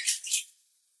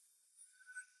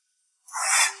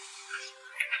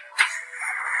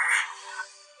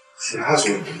 She has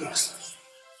what belongs to her.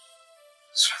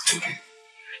 So I took it.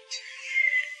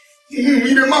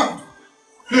 You're the man.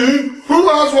 Who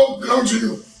has what belongs to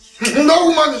you? That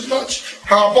woman is not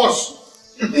her boss.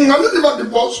 Now you give her the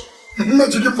boss,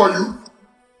 not to give for you.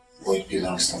 What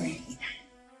belongs to me?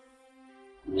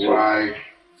 Why did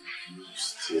you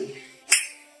steal?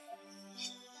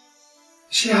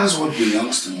 She has what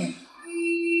belongs to me.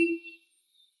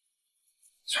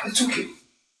 So I took it.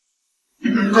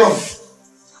 Go.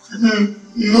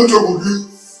 No trouble with you.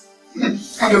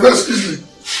 And the best is me.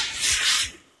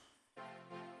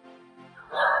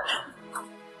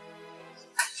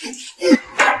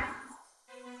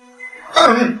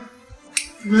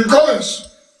 Collins,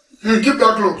 keep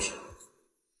that close.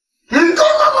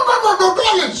 Go,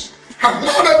 Collins.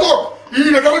 Now they talk. You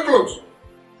need to close.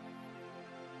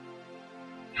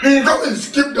 Collins,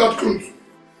 keep that close.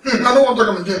 I don't want to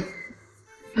come again.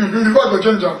 Before I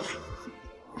change that.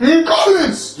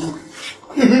 Collins,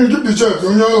 keep the chair.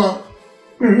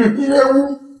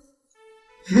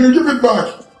 Give it back.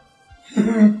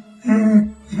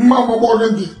 Mama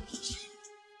Morgan.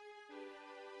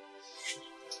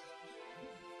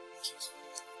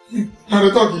 Now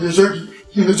they talk, they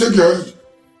check your head.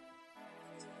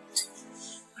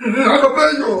 I don't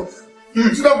pay you.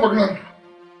 Sit down for ground.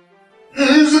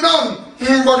 Sit down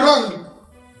for ground.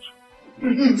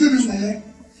 See this one.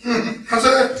 I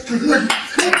said,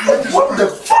 what the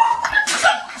fuck?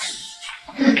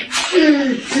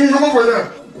 Come over here.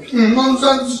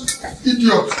 Nonsense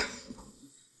idiot.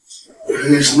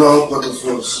 He's now part of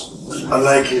us. I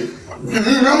like him. I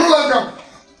don't like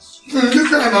him. This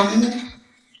guy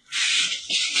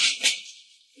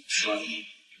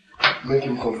Make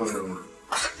him comfortable.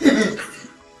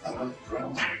 I'm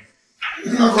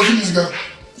not going to this guy.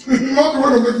 Not the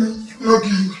one to make me knock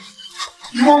you.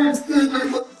 You want me?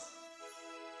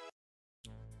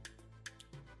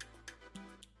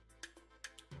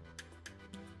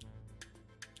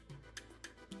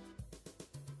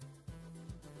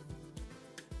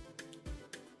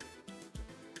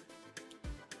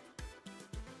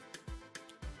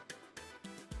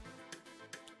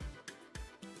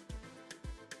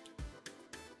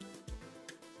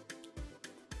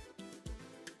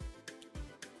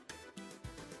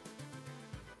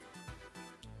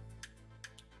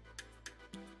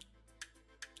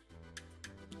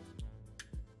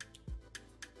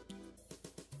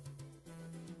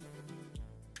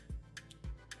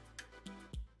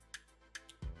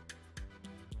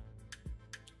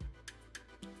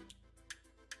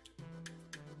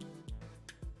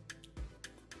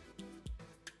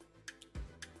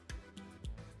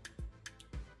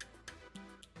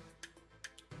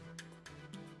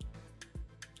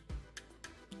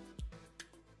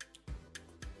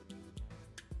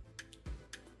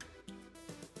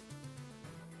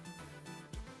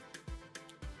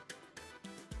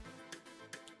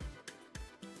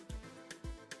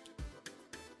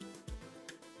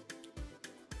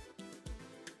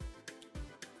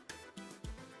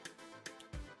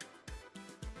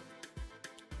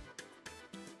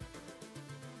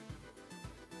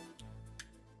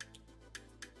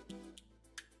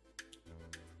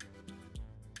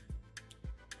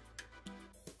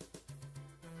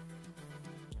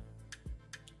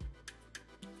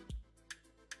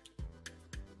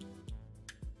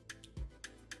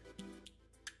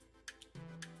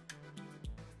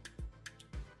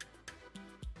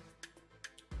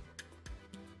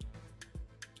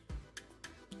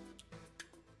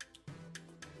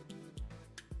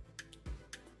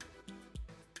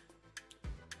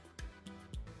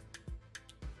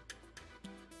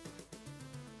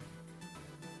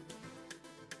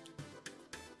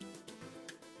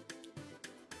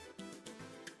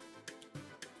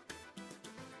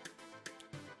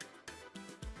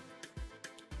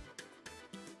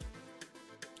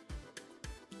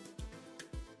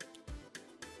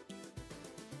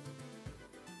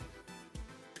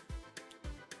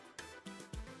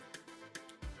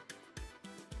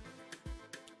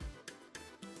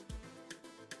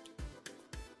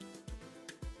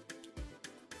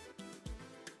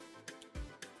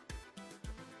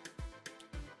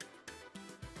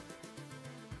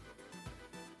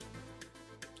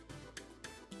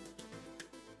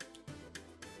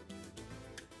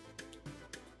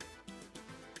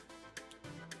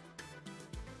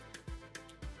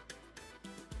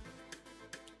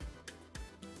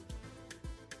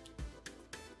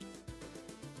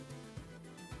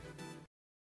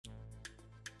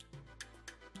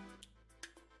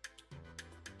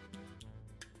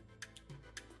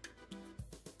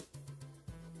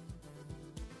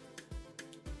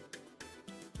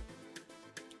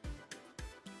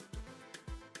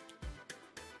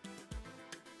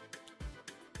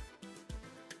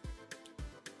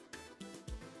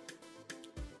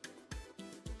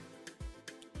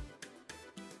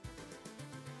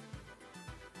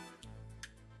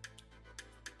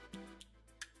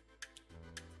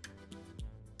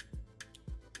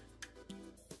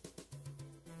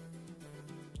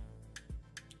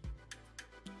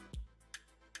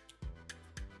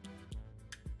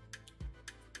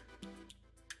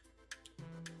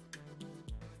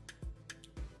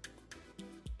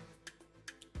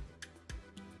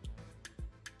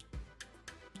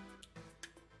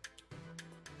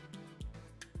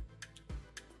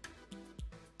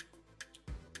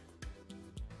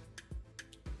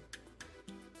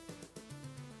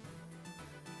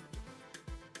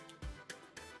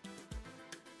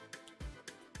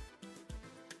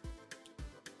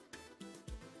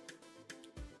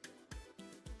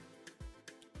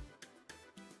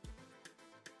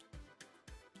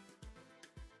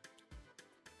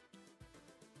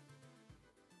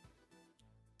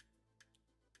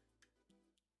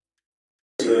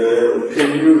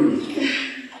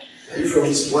 Are you from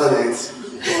this planet?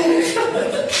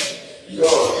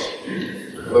 God.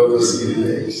 Love to see the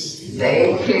legs.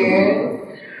 Thank you.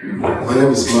 My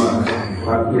name is Mark.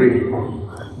 Mark 3.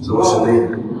 So what's your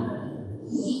name?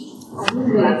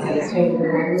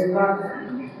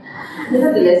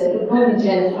 Nevertheless, you call me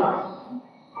Jennifer.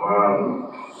 Wow.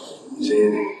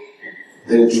 Jenny.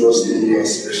 Then trust in you,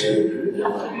 especially if you're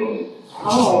my God.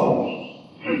 Oh.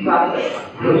 Exactly.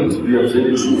 You don't need to be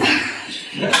offended.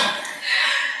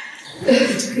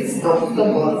 Please stop the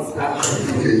boss.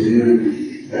 Okay, you.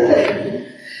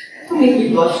 Don't make me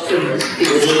blush too much. I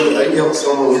yelled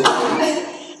someone.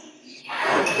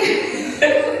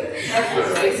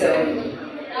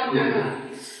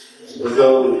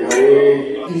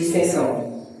 You say so.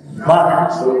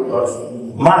 Mark.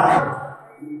 Mark.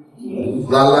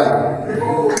 Not lie.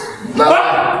 Not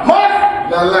lie. Mark.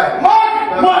 Not lie.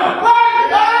 Mark. Mark.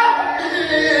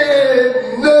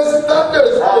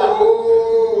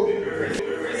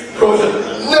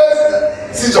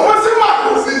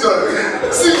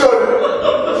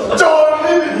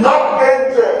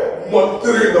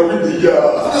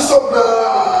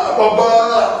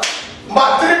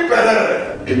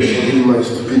 My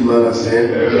stupid man,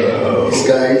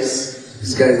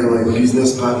 these guys are my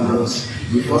business partners.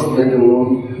 We first met them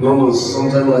almost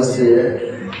sometime last year.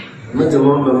 Met them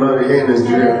on the night here in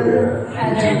Nigeria.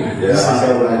 This is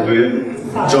how I do it.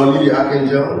 Johnny the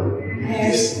Archangel.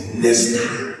 This Nesta.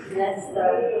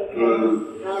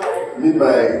 Meet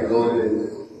my golden.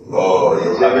 Oh,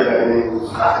 you're my name.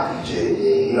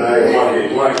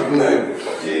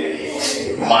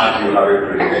 Mark, you have a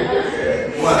great name.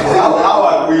 How I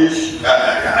wish I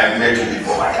met you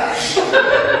before my gosh.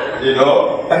 You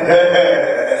know?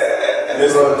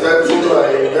 It's not that to my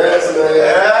investment.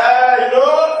 Yeah, you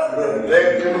know?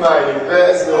 Thank you, my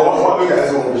investment.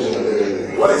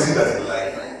 What is it that you like?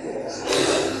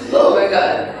 Oh my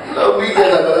God. No, we get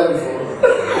that before.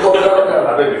 I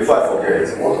bet before I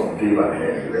forget, what of Dave and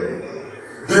Henry,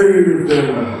 really?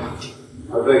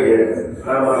 I beg you.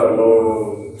 I'm not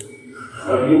alone.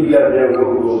 I've been glad there go.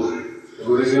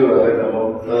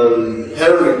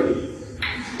 Henry,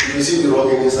 you see the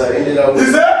rocking inside.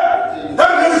 Is that?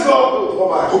 Henry, let's go!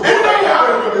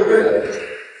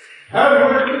 Henry!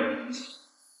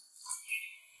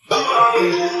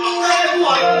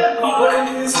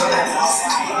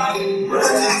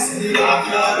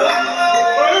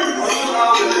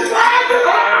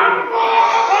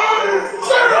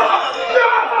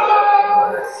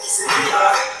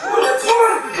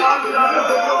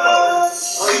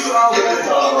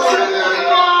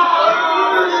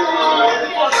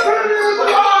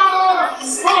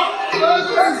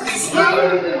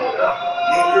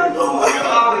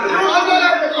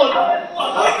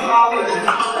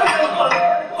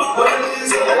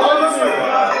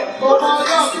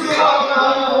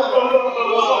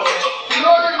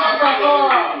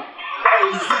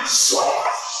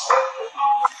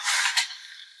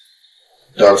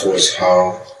 That was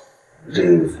how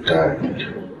Dave died. He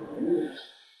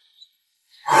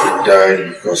died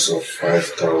because of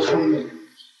 5,000.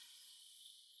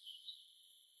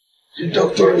 The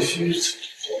doctor refused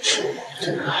to take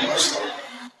the plaster.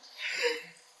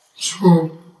 So,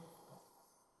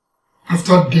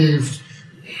 after Dave's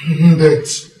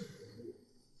death,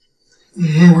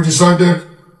 we decided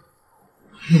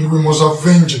we must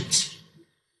avenge it.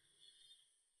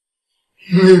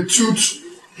 A tooth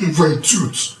for a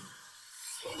tooth.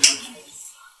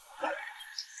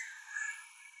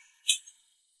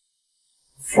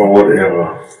 For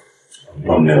whatever,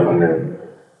 but never.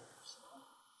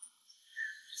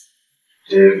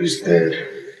 Dave is dead.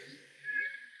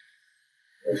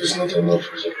 It is not enough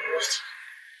for the rest.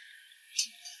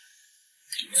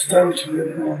 It's time to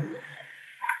let go.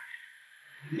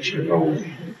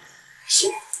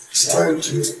 It's time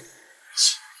to.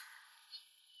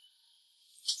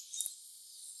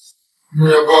 We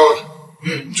are about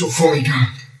to form a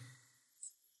gang.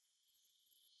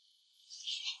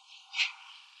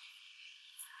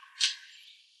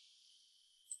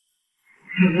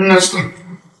 Nesta.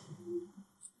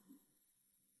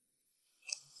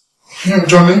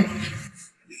 Johnny.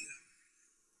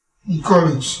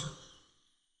 Collins.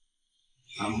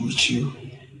 I'm with you.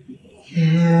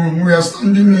 We are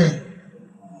standing here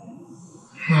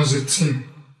as a team.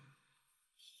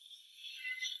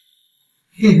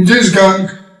 In this gang,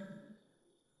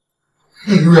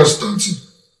 we are starting.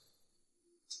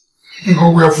 We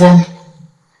are formed.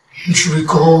 It should be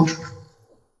called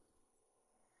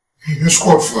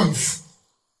Squad 5.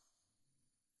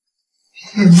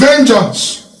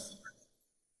 Vengeance!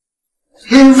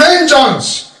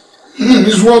 Vengeance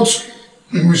is what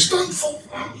we stand for.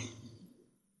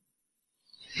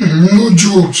 No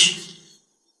jokes.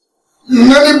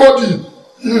 Anybody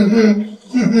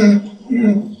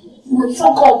will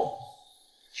fuck up.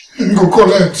 Go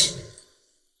collect.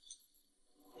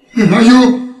 Are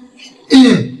you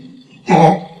in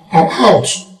or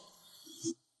out?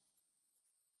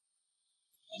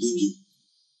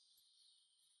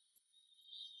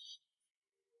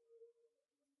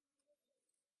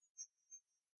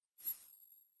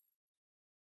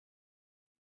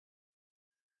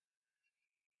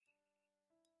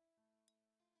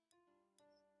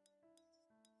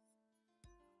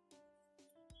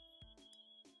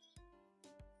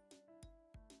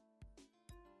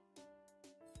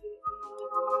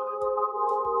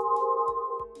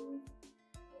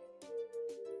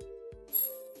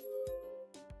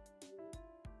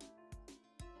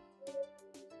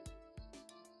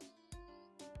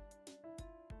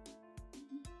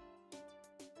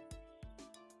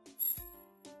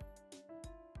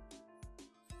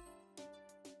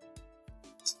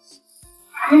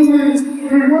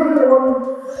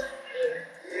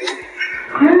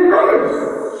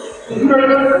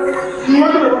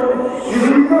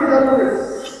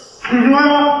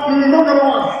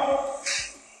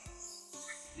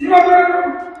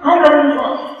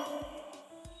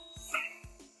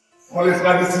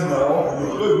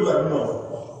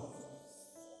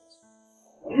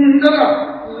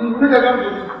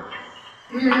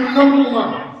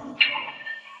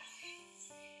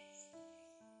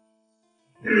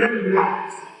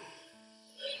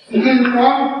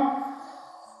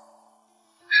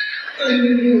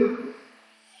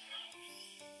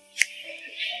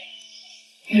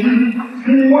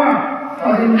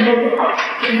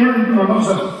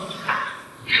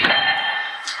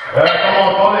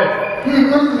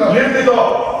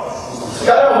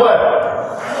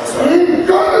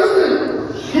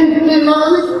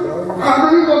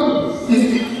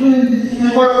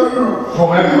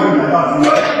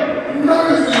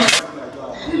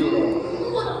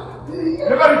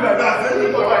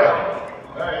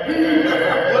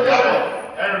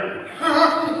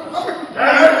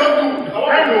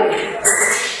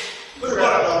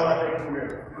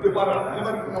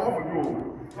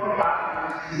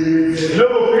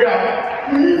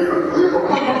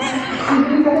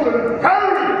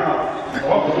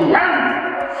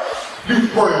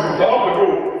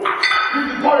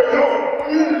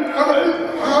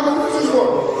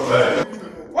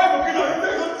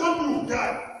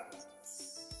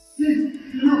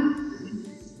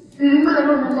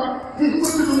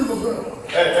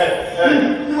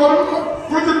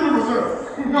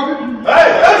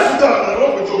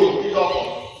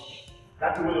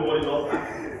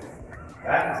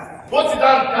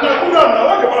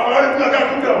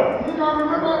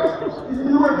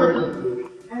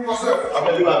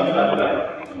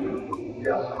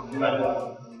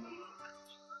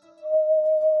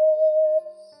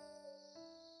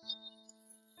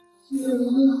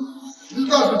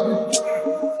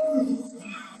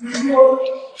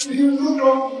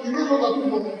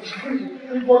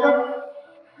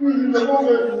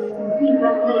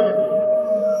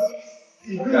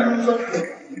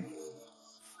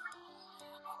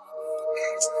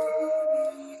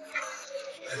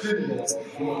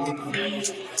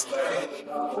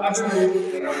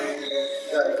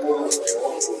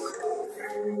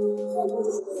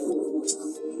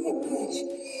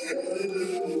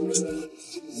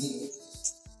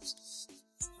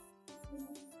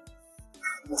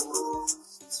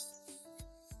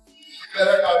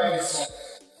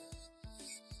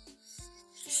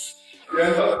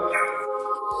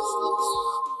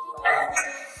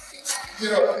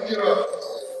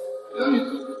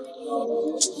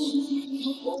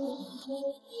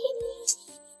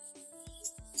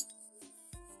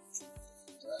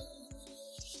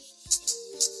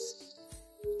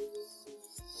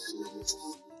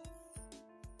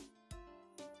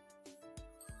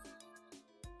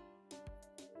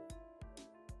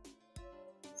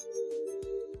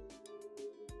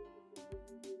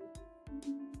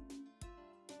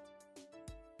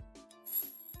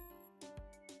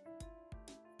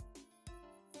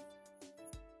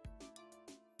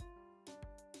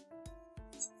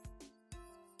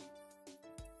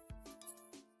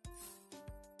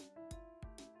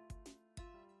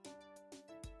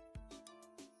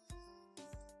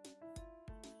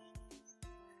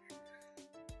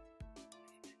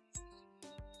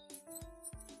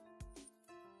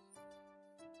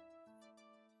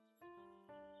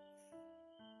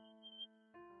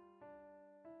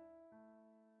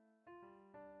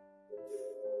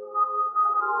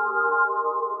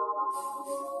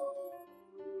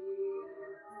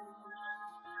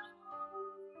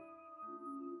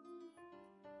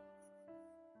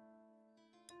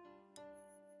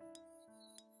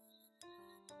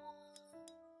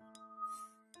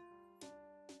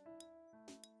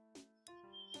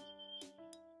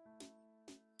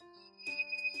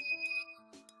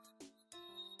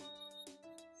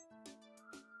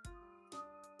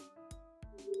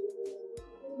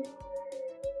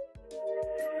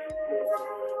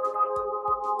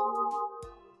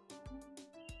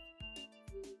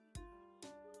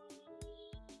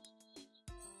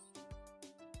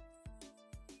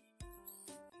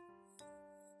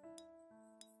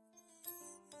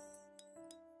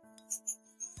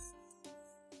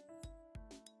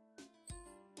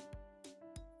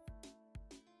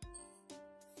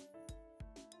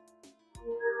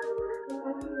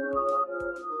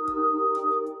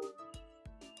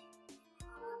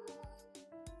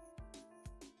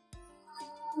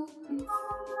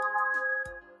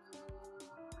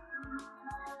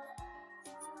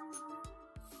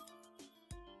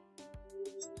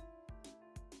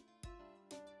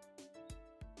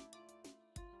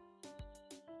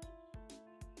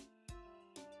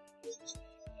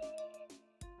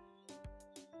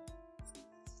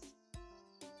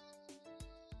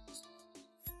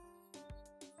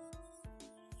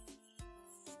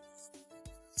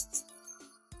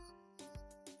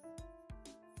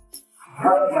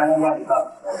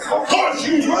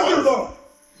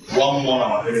 One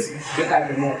more. Get out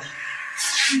the more.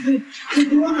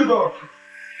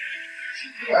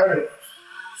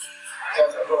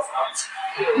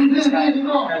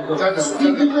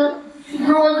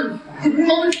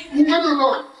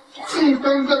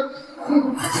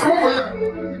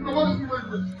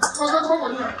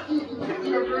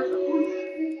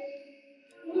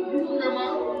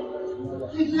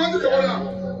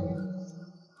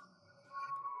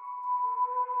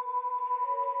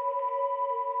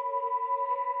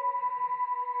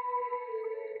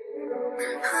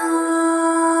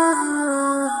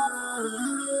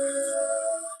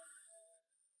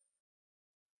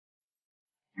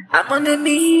 I'm on a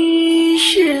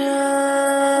mission.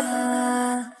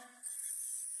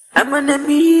 I'm on a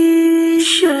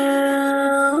mission.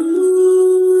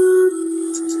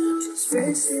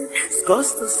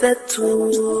 Scores to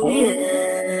settle,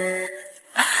 yeah.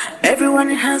 Everyone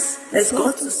has a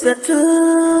score to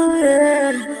settle,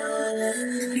 yeah.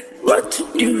 What to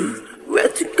do, where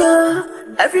to go?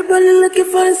 Everybody looking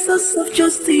for a source of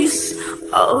justice.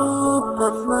 Oh,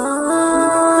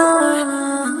 mama.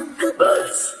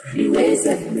 But the ways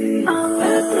of me,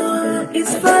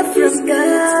 it's far from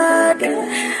God.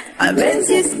 Revenge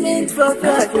is meant for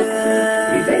God.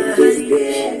 Revenge is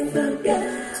meant for God.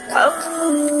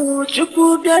 Oh,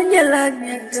 Chuku Daniela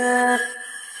Nyaga.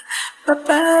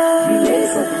 Papa, the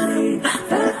ways of me,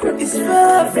 it's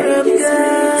far from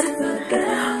God.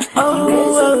 Oh,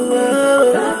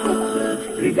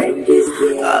 revenge is meant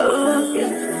for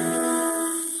God.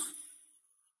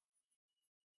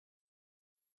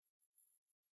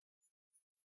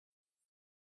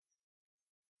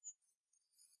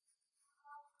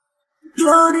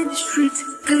 Blood in the street,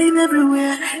 clean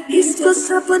everywhere. It's just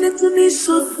happening to me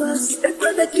so fast. A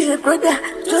brother kill a brother,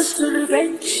 just to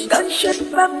revenge. Gunshot,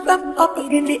 bam, bam, up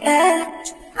in the air.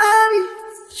 I'm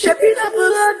shaping up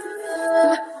blood.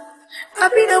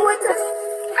 I've been a wonder.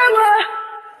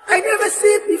 I never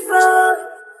seen before.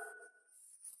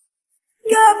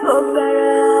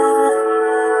 Yabobara.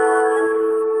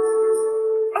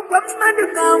 What's my new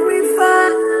now we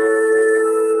find?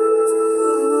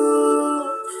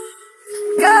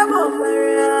 Come on,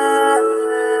 Maria.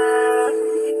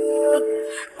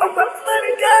 I'm not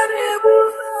funny, got it.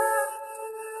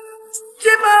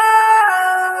 Jimmy.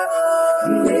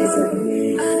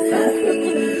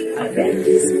 Revenge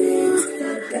is meant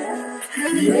for God.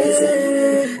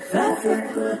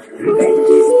 Revenge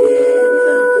is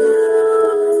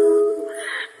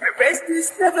revenge is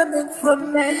never meant for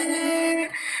me.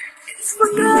 It's for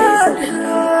God.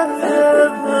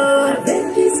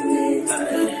 Revenge is meant for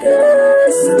God.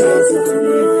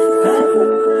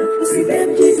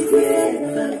 Revenge is meant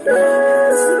for God.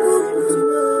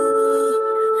 Revenge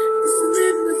is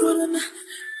meant for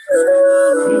God.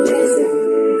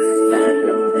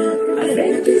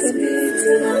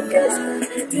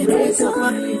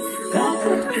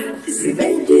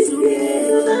 Revenge is meant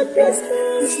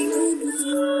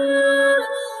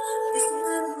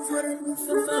for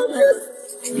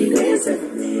the ways of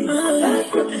me,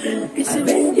 it's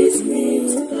revenge is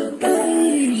meant for God.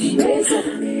 The ways of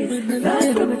me,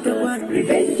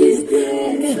 revenge is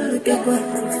meant for God.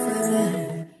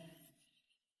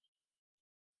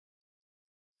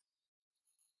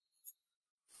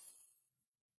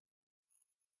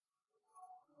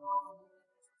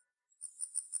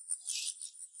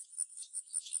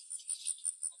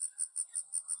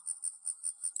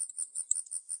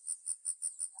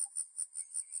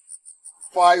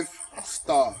 Five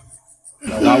star.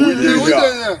 Now we did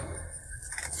here.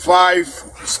 5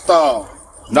 star.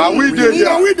 Now we did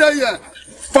here.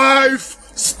 5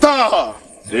 star.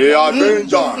 The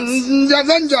Avengers. The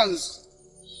Avengers.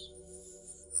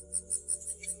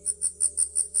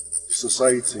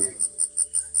 Society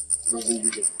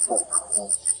doesn't give a fuck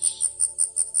about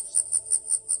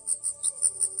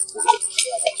what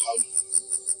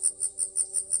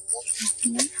we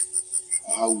do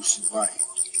or how we survive.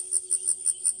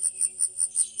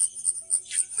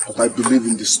 But I believe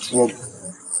in the struggle.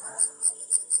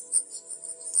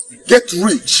 Get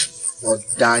rich or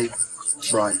die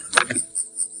trying.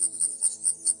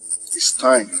 It's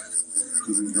time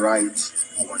to rewrite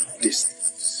our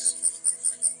destinies.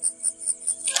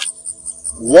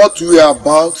 What we are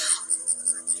about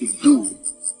to do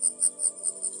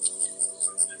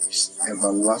is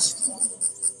everlasting.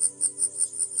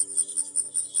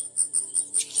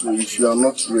 So if you are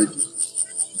not ready,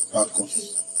 back off.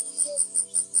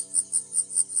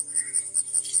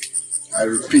 I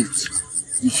repeat,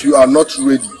 if you are not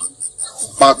ready,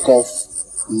 back off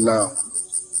now.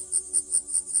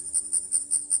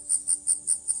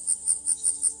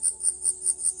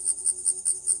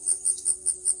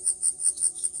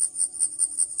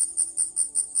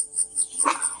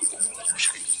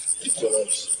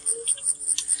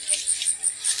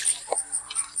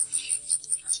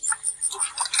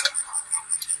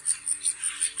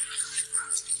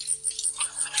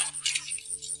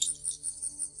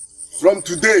 From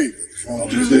today. From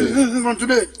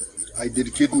today. I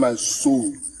dedicate my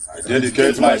soul.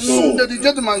 Dedicate my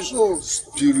soul.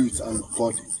 Spirit and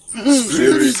body.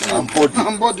 Spirit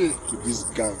and body. To this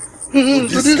gang. To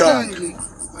this gang.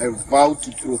 I vow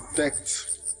to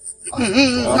protect.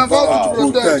 I vow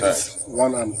to protect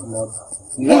one another.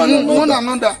 One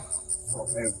another.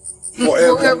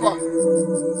 Forever.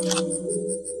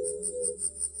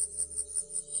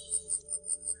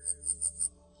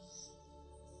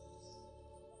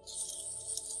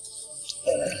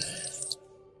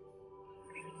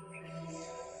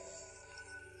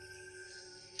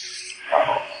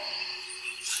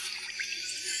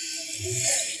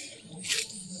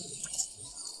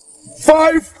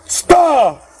 Five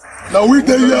star. Now we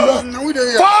there.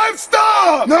 5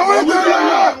 star. Now we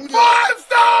there. 5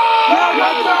 star.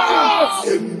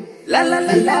 La la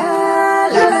la la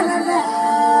la la la la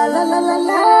la la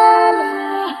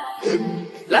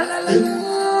la la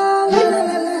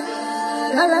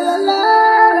la la la.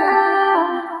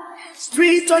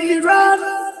 Street on the run,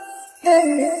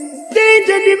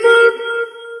 danger the moon,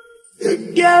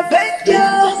 yeah,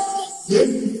 vengeance.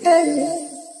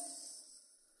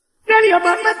 Tell your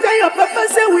mama, tell your papa,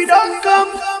 say we don't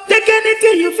come. Take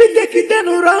anything you feel, take it then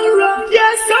run.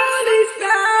 Your soul is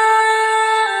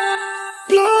down,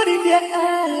 blood in their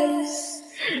eyes.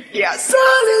 Your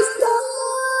soul is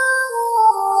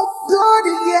down, blood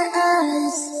in their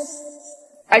eyes.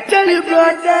 I tell you,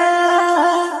 brother,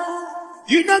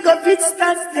 you not gonna fit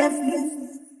stand them.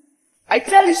 I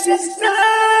tell you, sister,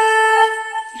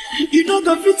 you not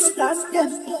gonna fit stand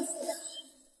them.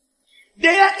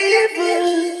 They are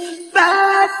evil,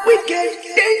 bad, wicked,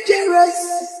 dangerous.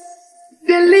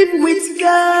 They live with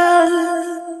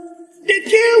guns. They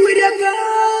kill with their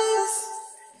guns.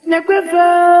 Never.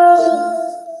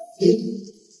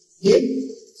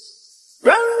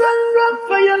 Run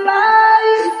for your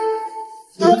life.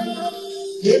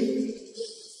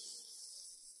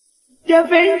 The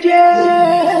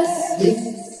vengeance.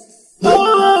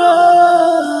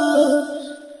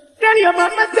 Tell your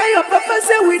mama, tell your papa,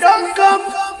 say we don't come.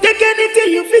 Take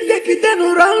anything you feel, take it then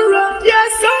run. Your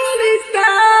soul is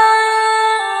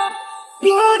down,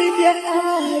 blood in their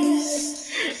eyes.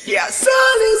 Your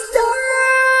soul is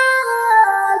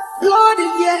down, blood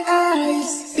in their eyes.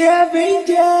 They're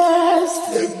vengeance.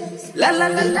 La la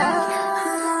la la.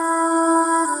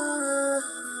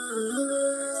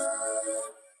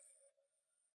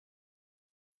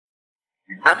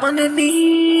 I'm on a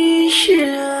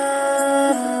mission.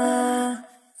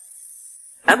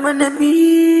 I'm on a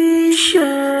mission.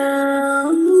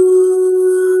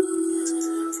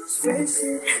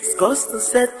 Scores to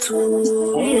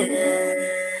settle, yeah.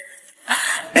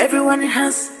 Everyone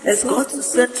has a score to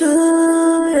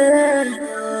settle, yeah.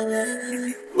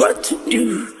 What to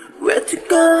do, where to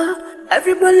go.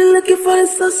 Everybody looking for a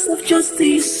source of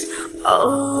justice.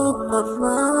 Oh,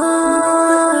 mama.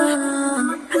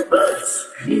 But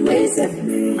the ways of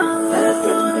me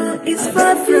is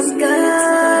far from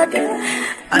God.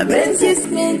 Revenge is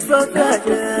meant for God.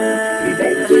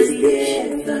 Revenge is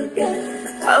meant for God.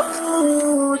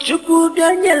 Oh, Chuku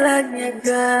Daniela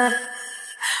Nyaga.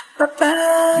 Papa,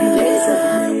 the ways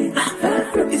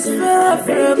of me is far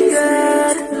from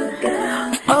God.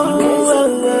 Oh,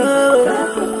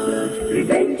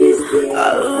 revenge is meant for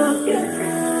God.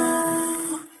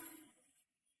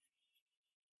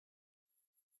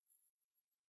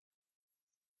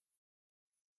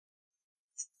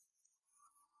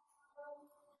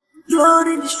 Blood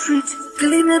in the street,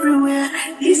 killing everywhere.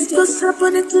 This just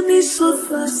happening to me so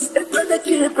fast. A brother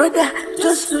kill a brother,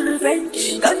 just to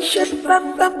revenge. Gunshot,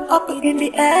 bam bam, up in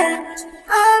the air.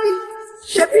 I'm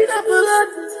shedding a blood.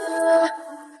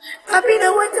 I've been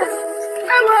a winter,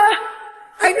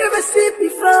 I never see it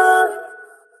before.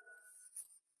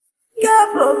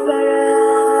 Gabobara,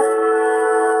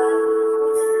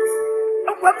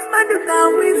 what man do now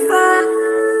we find?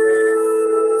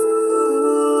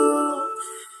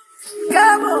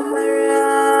 Come on, Maria.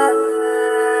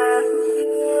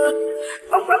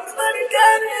 Oh, what's money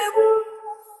got him?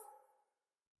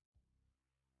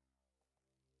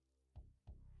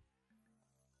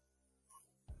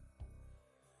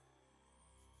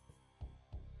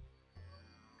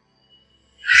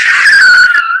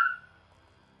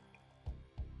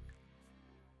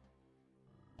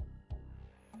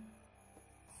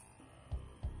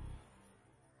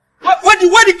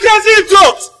 What the crazy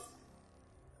talks?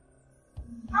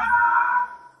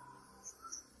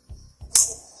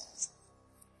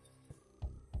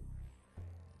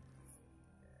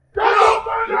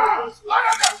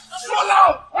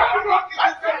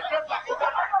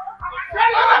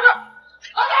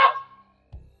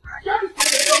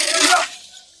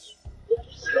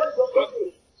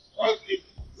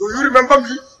 remember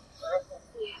me?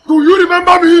 Do you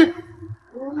remember me?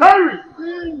 Henry!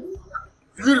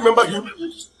 Do you remember him?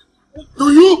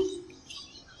 Do you?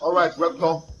 Alright,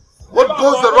 welcome. What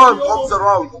goes around comes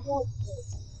around.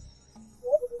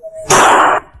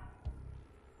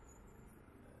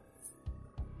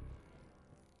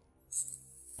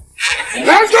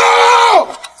 Let's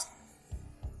go!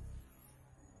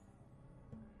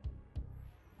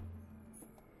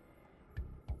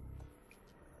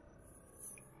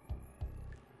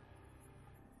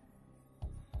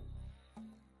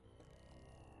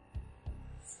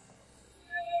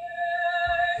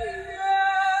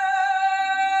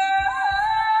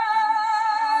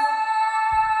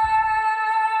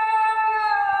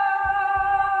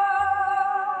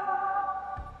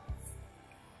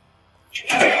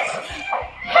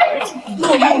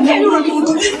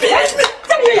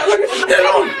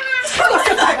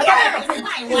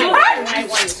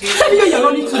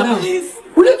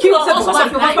 Will you kill yourself because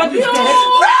your husband is dead?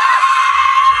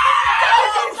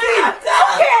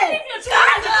 Okay.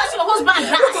 Your husband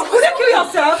died. Will you kill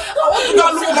yourself? I want to go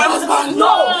look at my husband.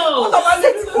 No. What about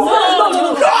it? No.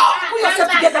 Put yourself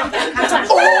together.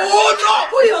 Oh no.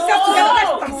 Put yourself together.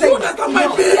 That's what I'm saying. That's not my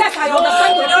bed. Yes, I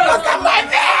understand. That's not my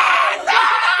bed.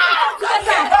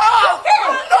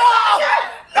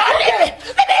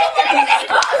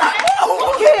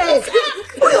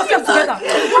 Put yourself together.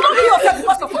 Don't kill yourself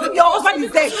because your husband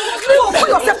is dead. No, put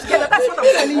yourself together. That's what I'm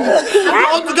telling you. I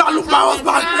want to go look my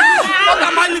husband. What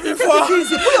am I living for?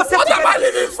 Put yourself what together. am I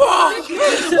living for?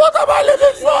 What am I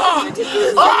living for?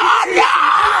 Oh no!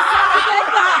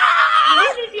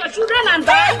 Leave your children and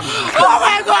die. Oh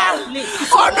my God!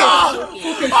 Oh no!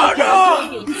 Oh no!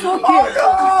 It's okay.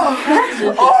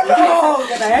 Oh no!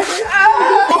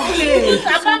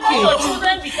 Abandon your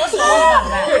children because your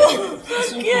husband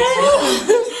died.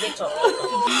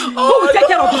 Who will take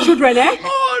care of the children, eh?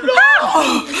 Oh no!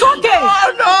 It's okay. Oh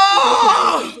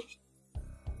no!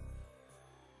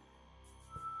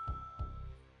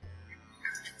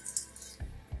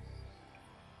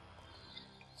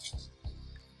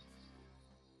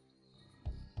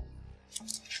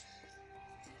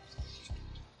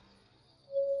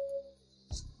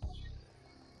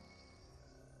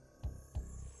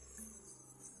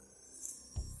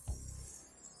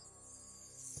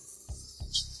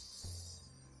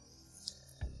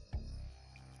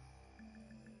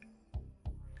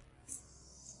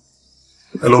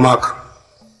 Hello, Mark.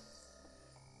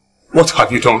 What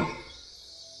have you done?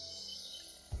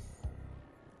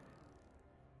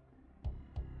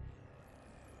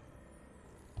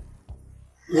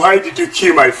 Why did you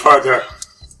kill my father?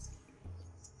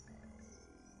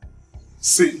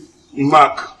 See,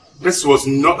 Mark, this was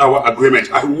not our agreement.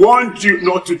 I warned you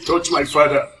not to touch my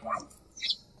father.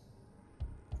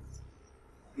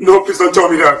 No, please don't tell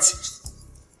me that.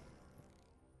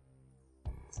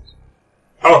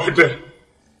 Oh, there.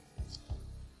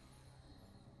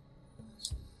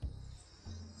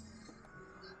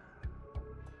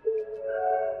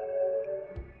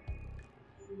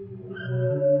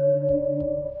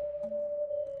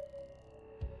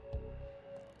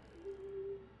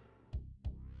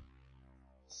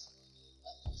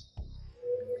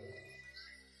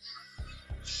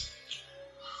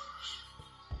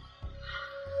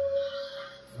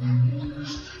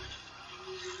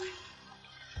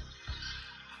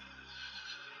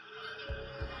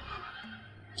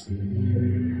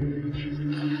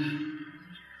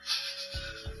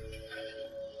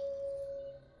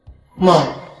 Mom.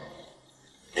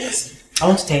 Yes. I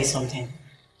want to tell you something.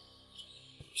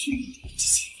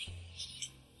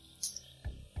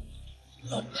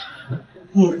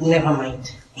 Never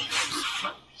mind.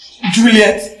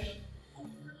 Juliet.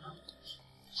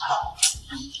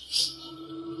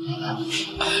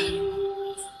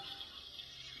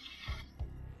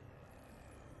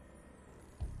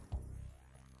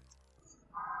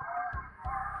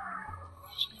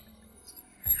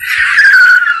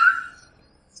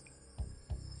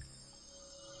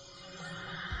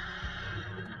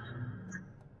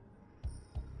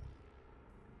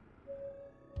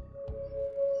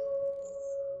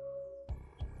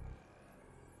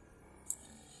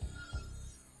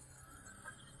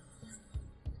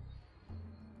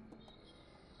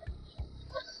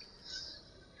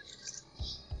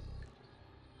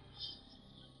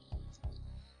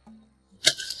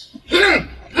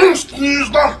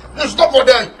 Stop for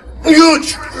them.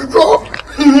 Huge.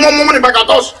 More money back at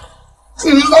us.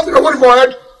 Stop your money for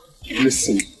head.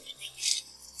 Listen,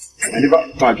 I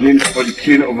never bargained for the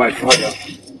killing of my father.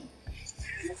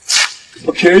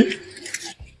 Okay?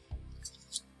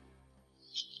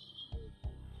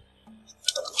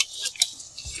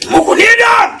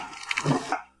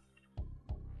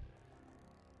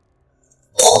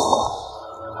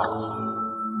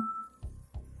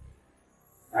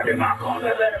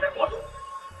 everybody.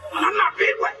 I'm not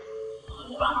big way.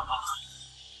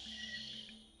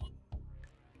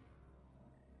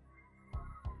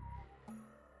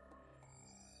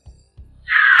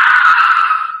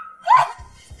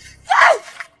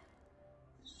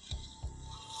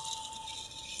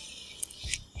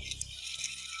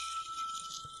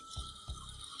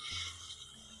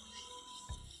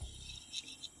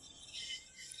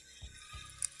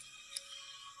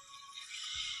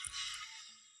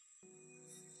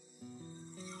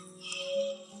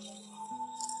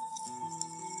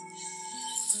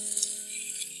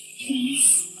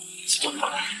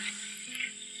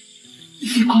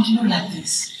 If you continue like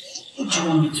this, what do you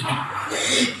want me to do?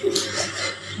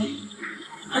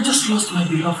 I just lost my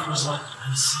beloved Rosa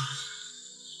and see.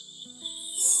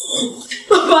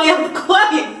 Papa, I am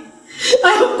crying.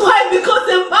 I am crying because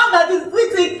the man that is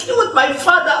beating killed my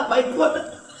father and my brother.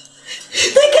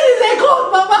 They killed their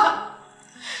God, Mama.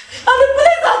 And the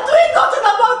police are doing nothing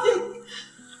about it.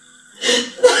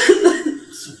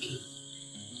 It's okay.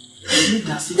 I need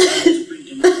that to bring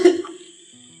them back.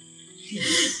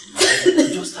 Please, you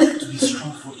just have to be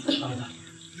strong for each other.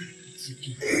 It's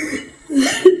okay.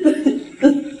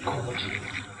 God,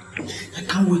 I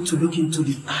can't wait to look into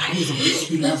the eyes of the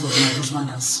killers of my husband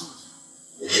and son.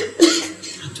 I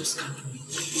just can't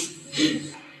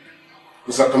wait.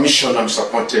 Mr. Commissioner, I'm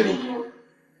disappointed in you.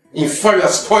 In fact, you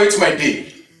have spoiled my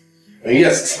day. And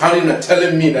yes, standing and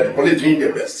telling me that the police are doing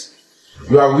their best.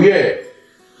 You are aware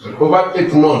that over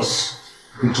 8 months,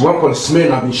 21 policemen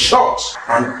have been shot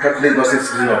and Catholic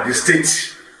citizens of the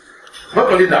state.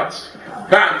 Not only that,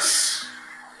 banks,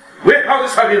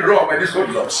 warehouses have been robbed by these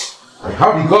hoodlums. I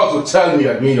have the God to tell me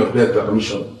again of death, the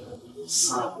Commissioner.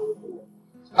 Sir,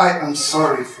 I am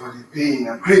sorry for the pain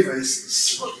and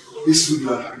grievances this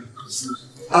hoodlum has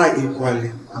caused. I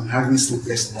equally am having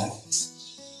sleepless nights.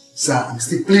 Sir, I'm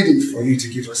still pleading for you to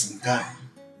give us some time.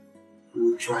 We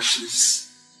will trash this.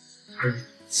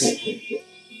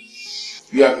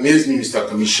 You amaze me, Mr.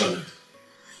 Commissioner.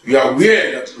 You are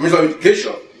aware that the Minister of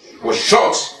Education was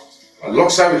shot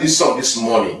alongside with his son this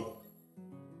morning.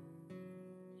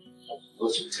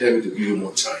 But you tell me to give you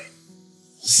more time.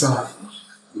 Sir,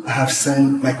 I have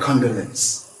sent my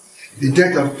condolence. The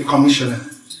death of the Commissioner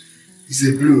is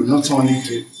a blow not only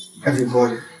to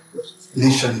everybody, but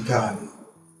nation entirely.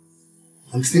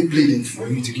 I'm still pleading for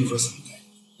you to give us some time.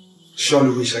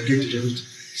 Surely we shall get to the root of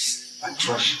this and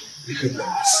trash the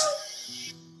hoodlums.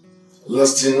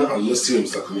 Listening,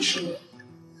 Mr. Commissioner.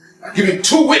 I give you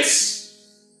 2 weeks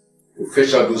to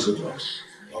fetch out those hoodlums.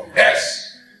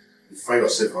 Yes, you find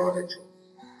yourself another job.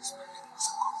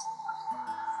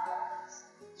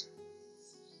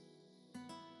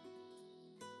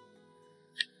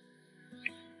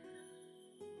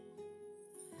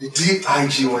 The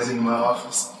DIG was in my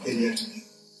office earlier today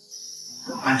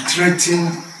and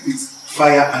threatened with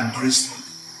fire and brimstone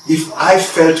if I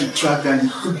fail to track down the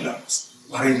hoodlums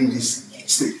parading this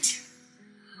state.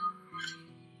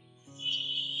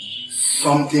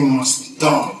 Something must be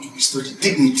done to restore the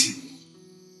dignity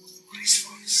of this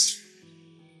force.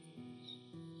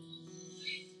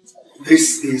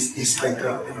 This is Inspector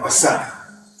Osa.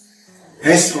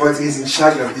 Henceforth, he is in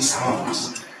charge of this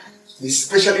house. He is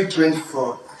specially trained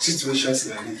for situations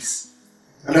like this.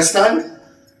 Understand?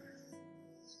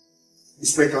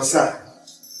 Inspector Osa.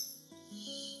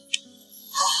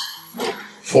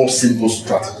 4 simple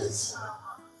strategies.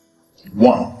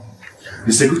 1.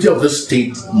 The security of the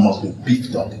state must be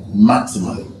beefed up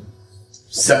maximally.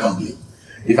 Secondly,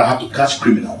 if I have to catch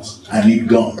criminals, I need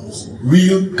guns,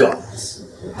 real guns.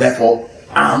 Therefore,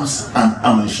 arms and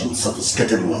ammunition,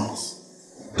 sophisticated ones.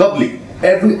 Thirdly,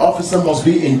 every officer must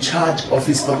be in charge of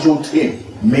his patrol team,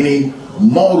 meaning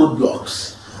more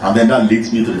roadblocks. And then that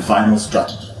leads me to the final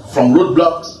strategy. From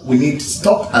roadblocks, we need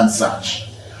stop and search.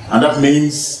 And that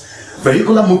means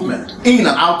vehicular movement in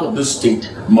and out of the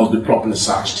state must be properly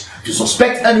searched. If you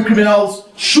suspect any criminals,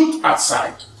 shoot at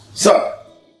sight. Sir,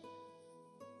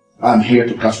 I'm here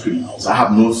to catch criminals. I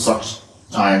have no such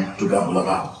time to gamble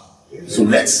about. So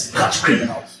let's catch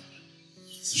criminals.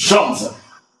 Sean, sir.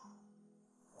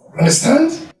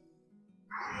 Understand?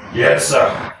 Yes,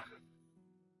 sir.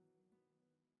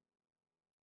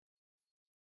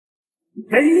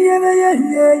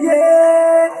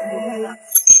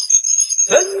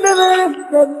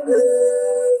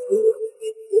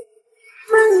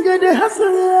 Man got the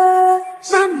hustle,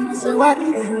 man is a what?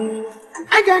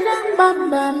 I got a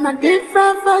bamba, my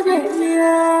different for the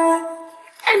year.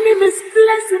 Enemies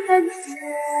blessing,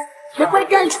 the way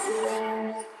guys.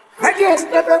 I get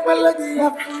the melody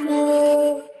of me.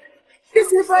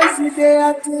 This is why I see they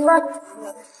have to what?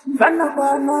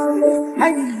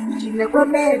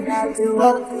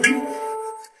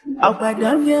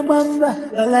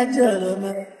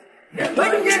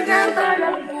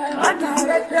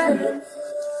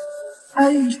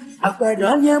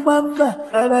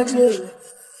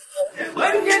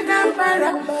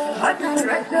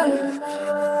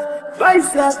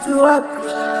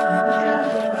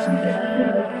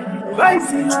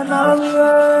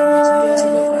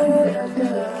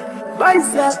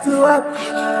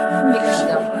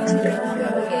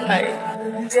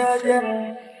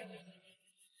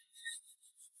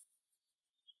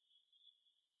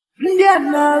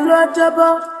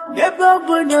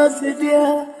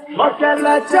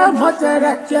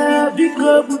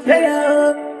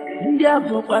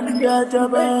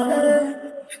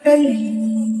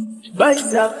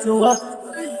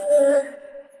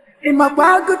 In my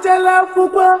pocket, I love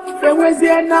football. There was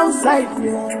an outside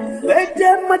here. Let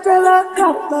them matala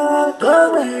kappa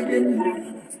go ahead.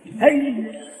 Hey,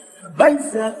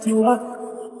 Baisa to work.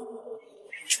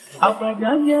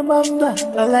 Abadanya Mamba,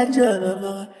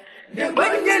 Alajama. The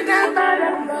Banjana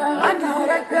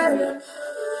Anaraka.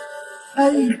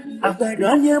 Hey,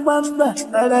 Abadanya Mamba,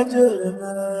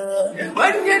 Alajama. The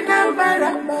Banjana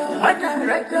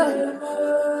Anaraka.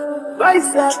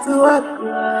 Baisa to work.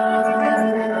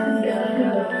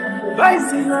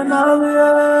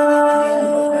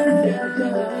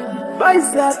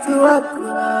 Baisa to work.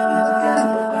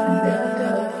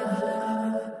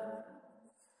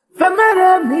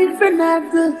 Famara mi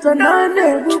fenatu tanane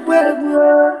bubebu.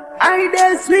 I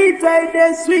dey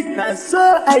sweet, na so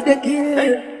I dey kill.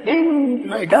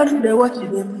 I done dey watch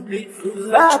them.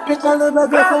 La petalo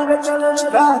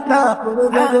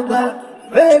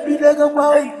baby, they go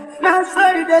boy. Na so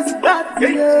I dey start.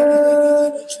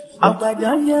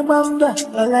 Abadanya Mamba,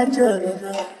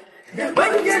 Alajama.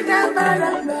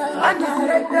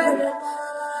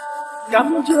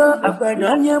 Kamjo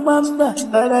Abadanya Mamba,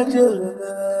 Alajama.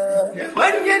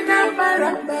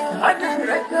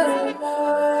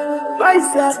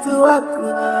 Baisa to work.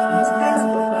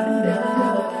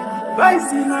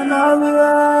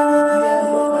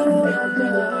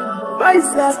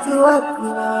 Baisa to work.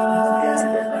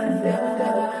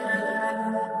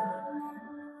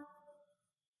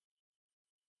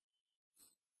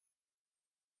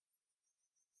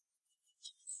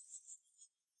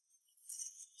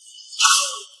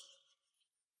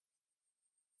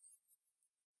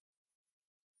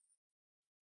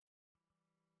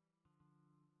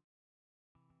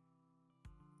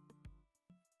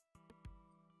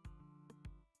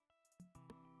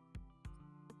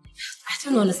 I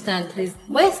don't understand, please.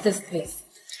 Where's this place?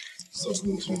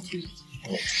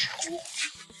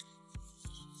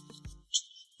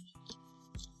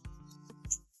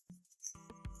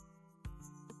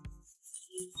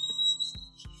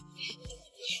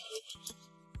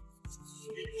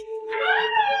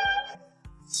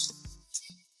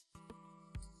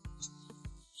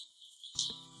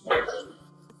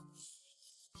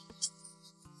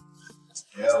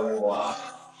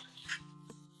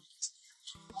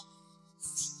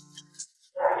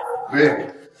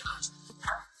 Baby,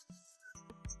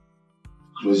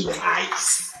 close your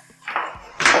eyes.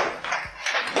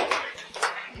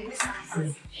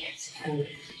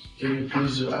 Can you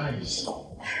close your eyes?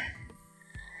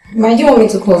 Why do you want me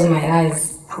to close my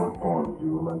eyes? Come on, be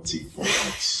romantic for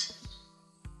once.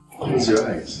 Close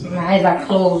your eyes. My eyes are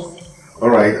closed.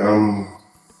 Alright,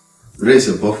 today is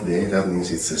your birthday. That means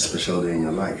it's a special day in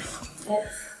your life. Yes.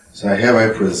 So I hereby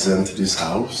present this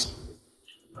house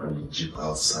and the jeep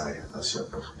outside as your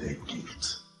birthday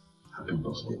gift. Happy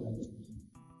birthday.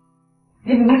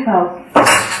 In my house.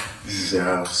 This is your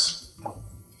house.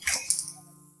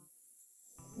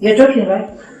 You're joking, right?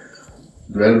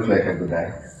 Do I look like I could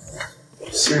die?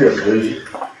 Serious, baby.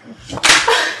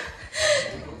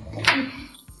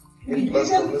 Baby,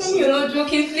 tell me you're not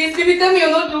joking, please. Baby, tell me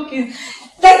you're not joking.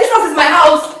 Like, this house is my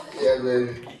house. Yeah,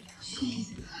 baby.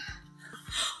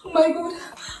 Oh my God.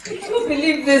 I cannot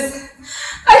believe this.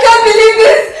 I can't believe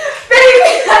this. Baby,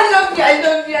 I love you. I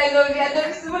love you. I love you. I love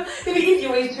you so much. Baby, if you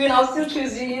were a twin, I'll still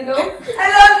choose you, you know? I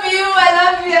love you. I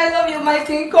love you. I love you. My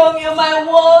King Kong. You're my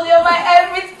wall. You're my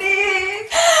everything.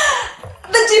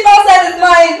 The jeep outside is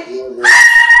mine.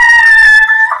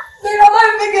 Baby, I'm not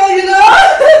a big girl, you know?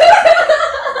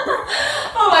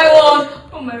 Oh my God.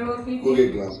 Oh my God. Go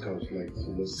get glass couch, like, so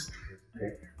let's...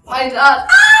 Okay. My God.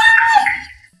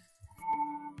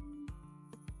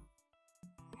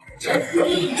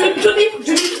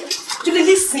 Julie,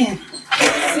 listen.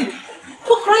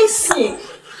 For Christ's sake,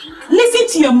 listen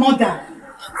to your mother.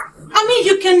 I mean,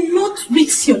 you cannot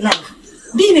risk your life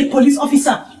being a police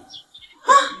officer.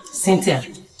 Cynthia,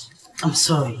 I'm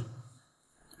sorry.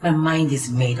 My mind is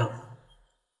made up.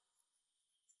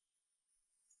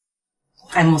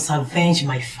 I must avenge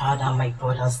my father and my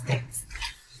brother's death.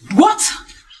 What?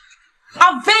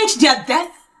 Avenge their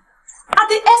death? At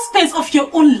the expense of your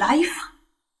own life?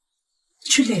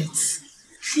 Juliet,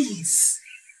 please.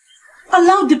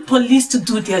 Allow the police to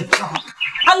do their job.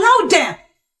 Allow them.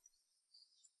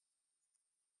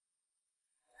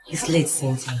 It's late,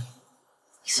 Cynthia.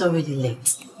 It's already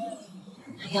late.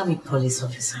 I am a police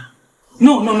officer.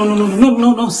 No,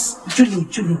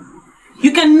 Julie.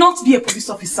 You cannot be a police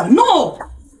officer. No!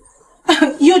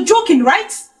 You're joking,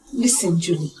 right? Listen,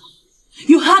 Julie.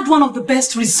 You had one of the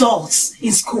best results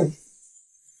in school.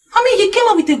 I mean, you came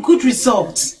up with a good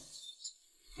result.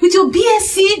 With your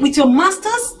BSc, with your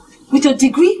master's, with your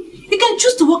degree, you can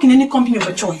choose to work in any company of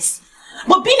your choice.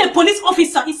 But being a police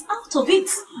officer is out of it.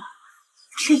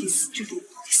 Please, Julie,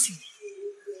 listen.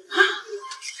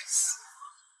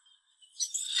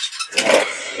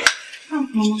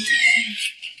 Please.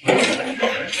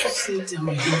 Cynthia,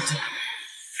 my daughter.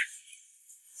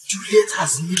 Juliet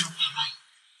has made up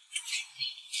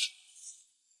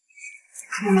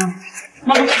her mind.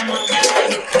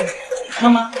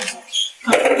 Mama,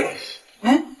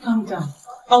 calm down.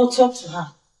 I will talk to her.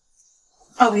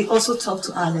 I will also talk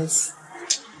to Alice.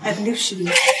 I believe she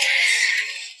will.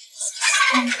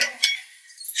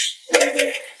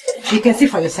 You can see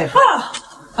for yourself.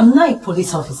 I'm not a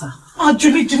police officer.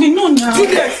 Julie, no, now.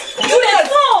 Juliet,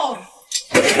 no!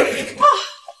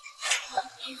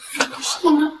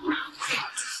 Mama.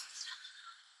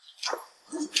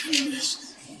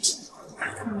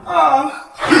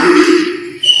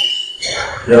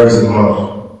 There is a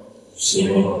man,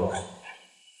 so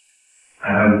I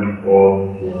have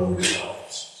all your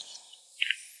results.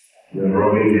 You're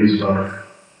robbing this bank,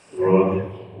 road,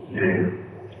 day,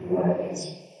 night.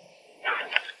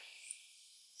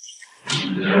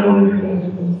 There's only one.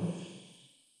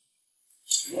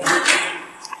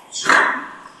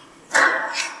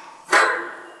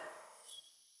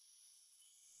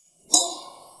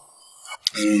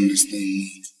 I don't understand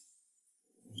that.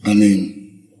 I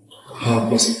mean, how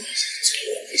possible is it to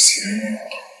officer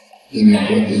in a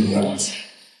body that?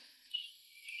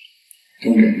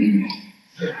 Don't get me wrong.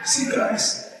 See, guys,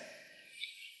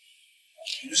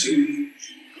 you see,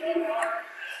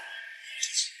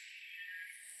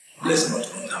 let's not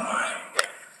undermine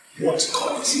what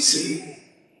God is saying.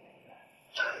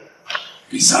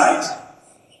 Besides,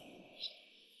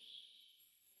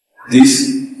 this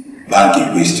bank in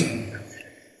question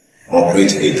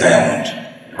operates a diamond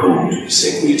gold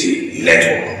security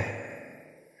network.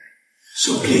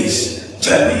 So please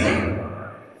tell me,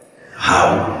 how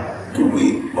do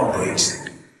we operate?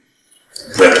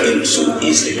 Break in so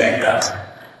easily like that?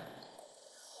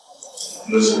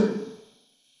 Listen,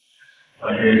 I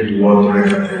hear what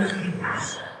record.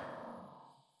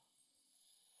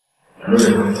 I know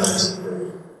the contacts.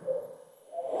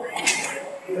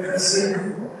 Like I said,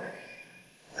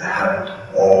 I had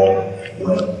all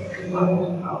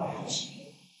one hours.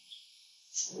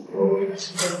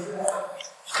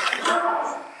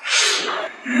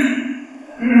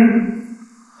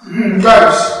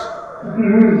 Guys,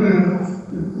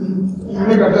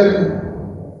 make a tell you.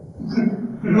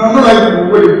 I'm not like people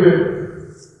wait here.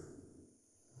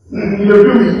 You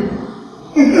feel me?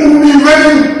 We've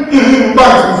been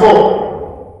back before.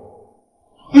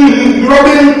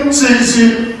 Robbing CEC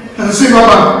and Singapore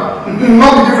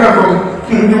not be different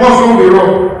from the ones who they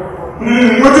rob.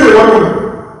 What did they want?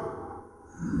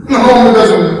 No,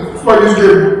 that's why this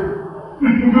game.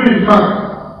 Do it, man.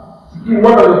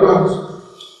 What are the plans?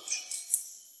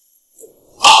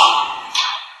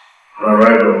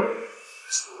 Alright, though.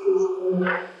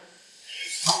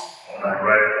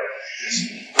 Alright.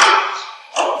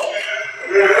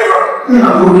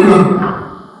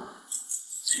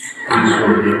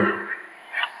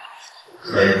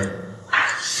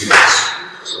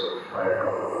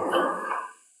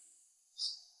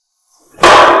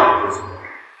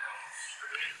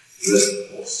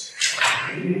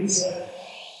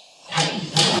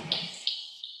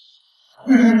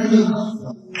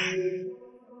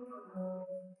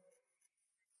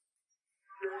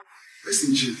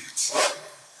 Listen, Juliet,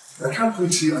 I can't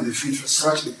put you on the feet for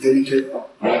such a delicate.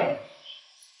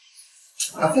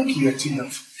 I think you are too young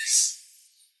for this.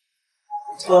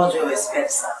 With all due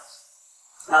respect, sir,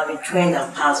 I've been trained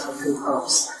and passed for good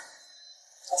cause.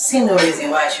 I see no reason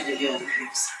why I should be on the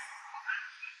fields.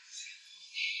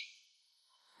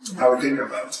 I will think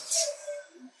about it.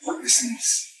 Listen.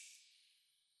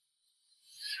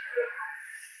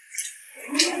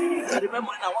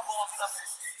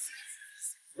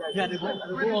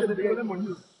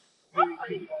 Mama,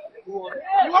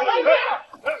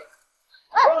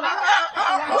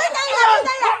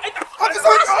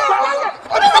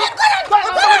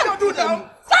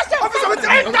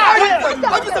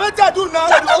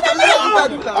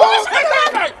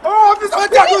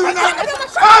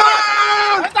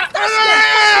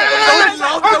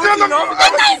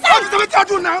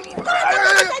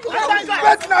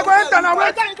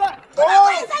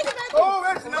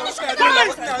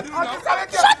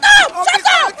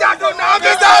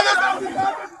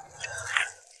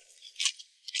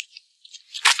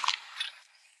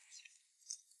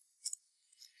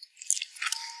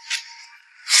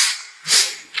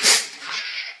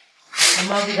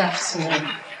 good afternoon.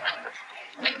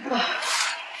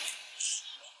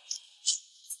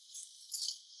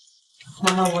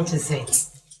 Mama, what is it?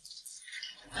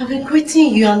 I've been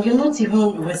greeting you and you're not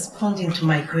even responding to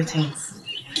my greetings.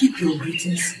 Keep your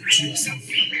greetings to yourself.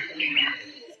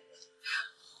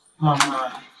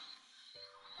 Mama,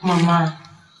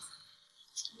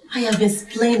 I have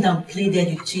explained and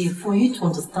pleaded with you for you to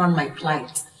understand my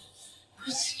plight.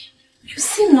 But you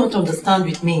seem not to understand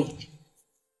with me.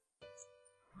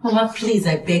 Mama, please,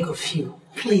 I beg of you.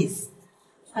 Please.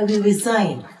 I will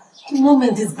resign the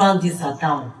moment these bandits are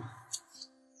down.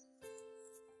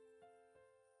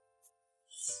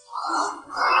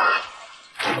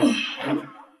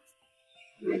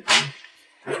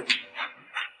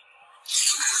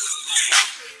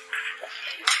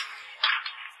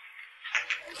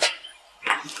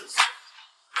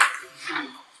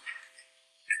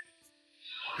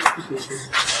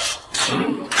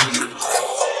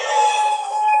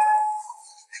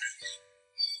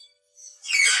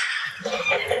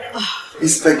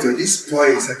 Inspector, these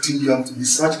boys are too young to be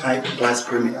such high-class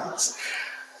criminals.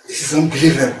 This is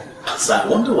unbelievable. So I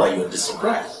wonder why you're this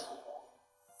surprised.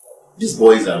 These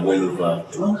boys are well over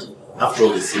 20. After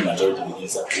all, the same majority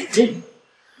begins at 18.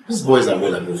 These boys are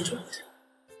well above 20.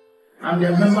 And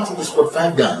they're members of the Squad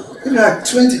 5 gang. When they're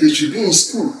 20, they should be in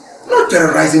school, not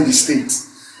terrorizing the state.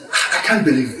 I can't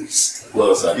believe this.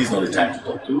 Well, sir, this is not the time to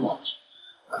talk too much.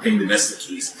 I think the next thing to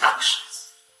do is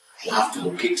actions. We have to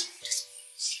locate this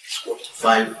Squad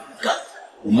 5 gang.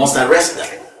 We must arrest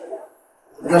them.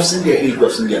 We have seen their age, we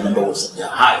have seen their number, we have seen their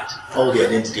height, all their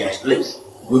identity and place.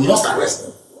 We must arrest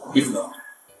them. If not,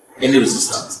 any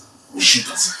resistance, we shoot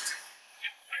aside.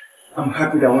 I'm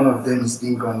happy that one of them is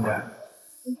being gunned down.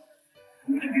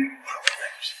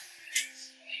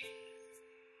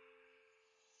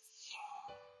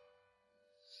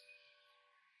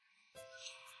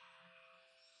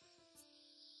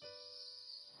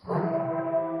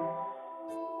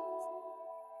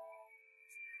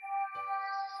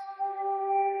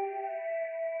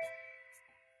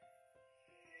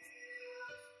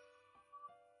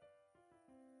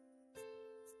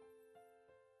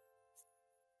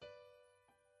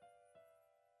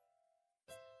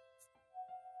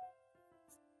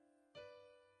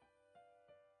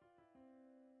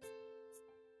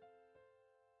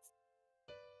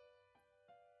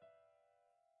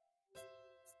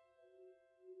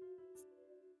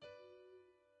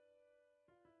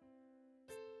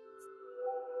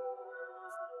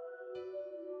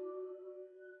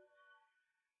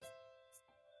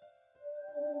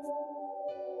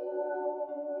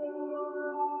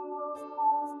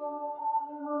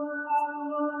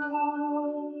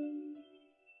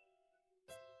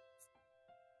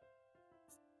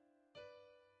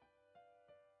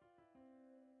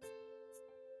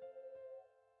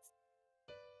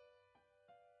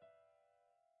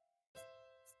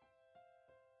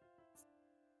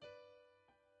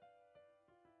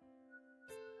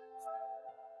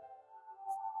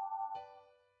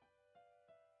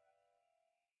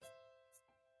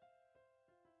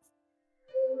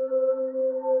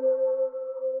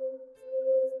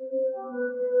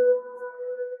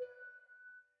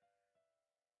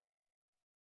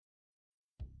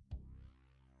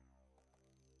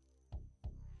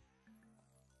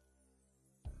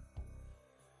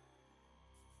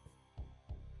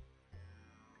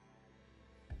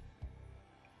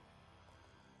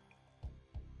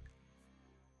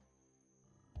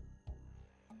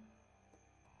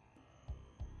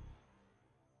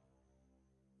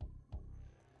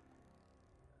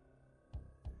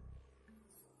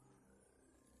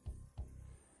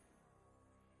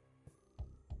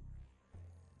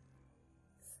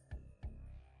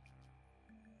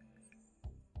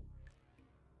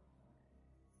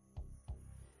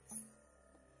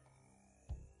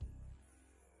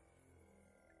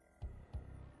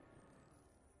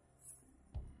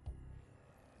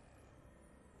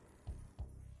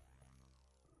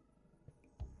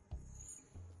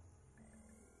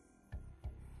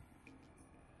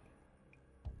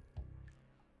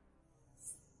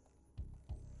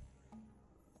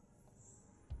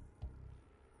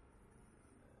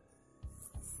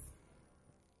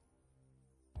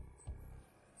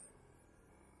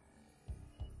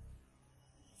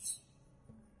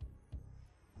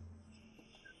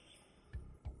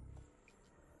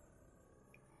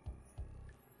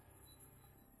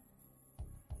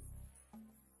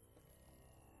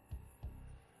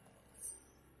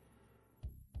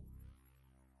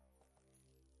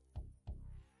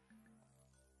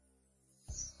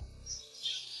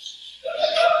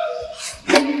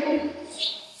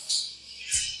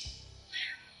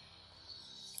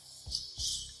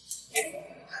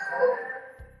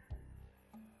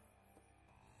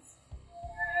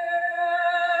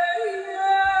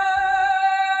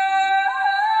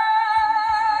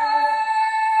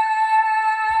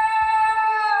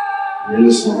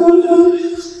 listen.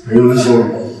 You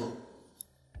listen.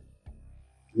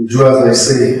 You do as I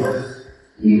say.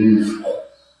 You live.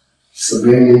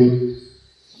 Disobey me.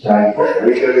 Die.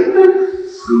 Good.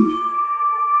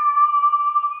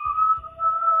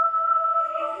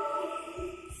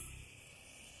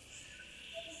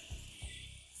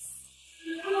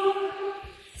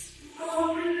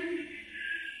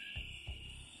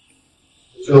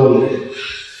 So,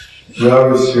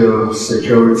 where is your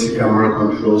security camera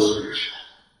control switch?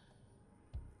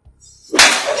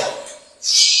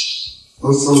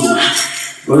 Also,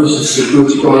 where is the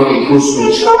security camera control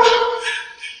switch?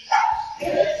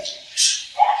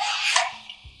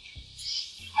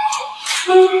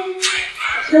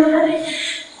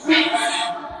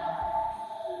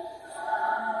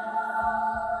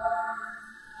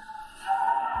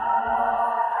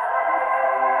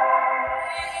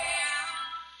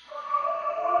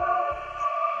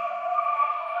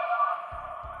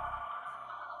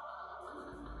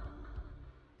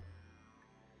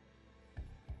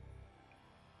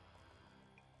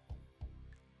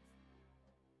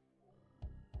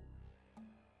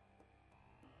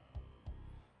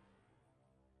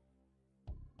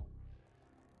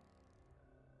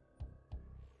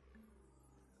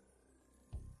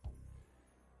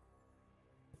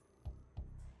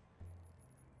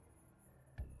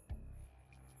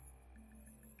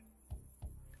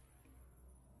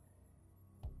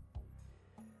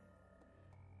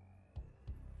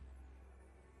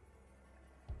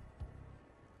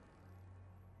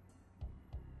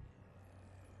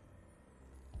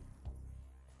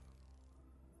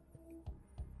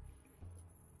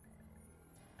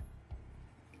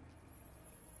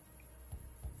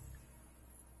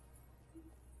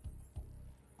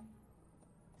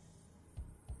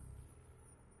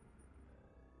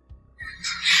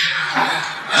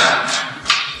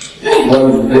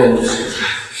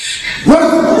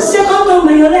 Second down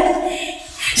by your left.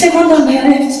 Second down by your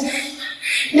left.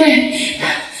 There.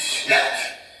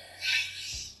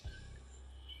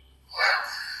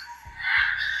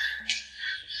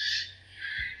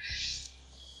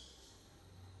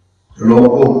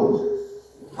 Lobo,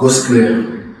 coast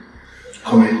clear.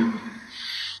 Come in.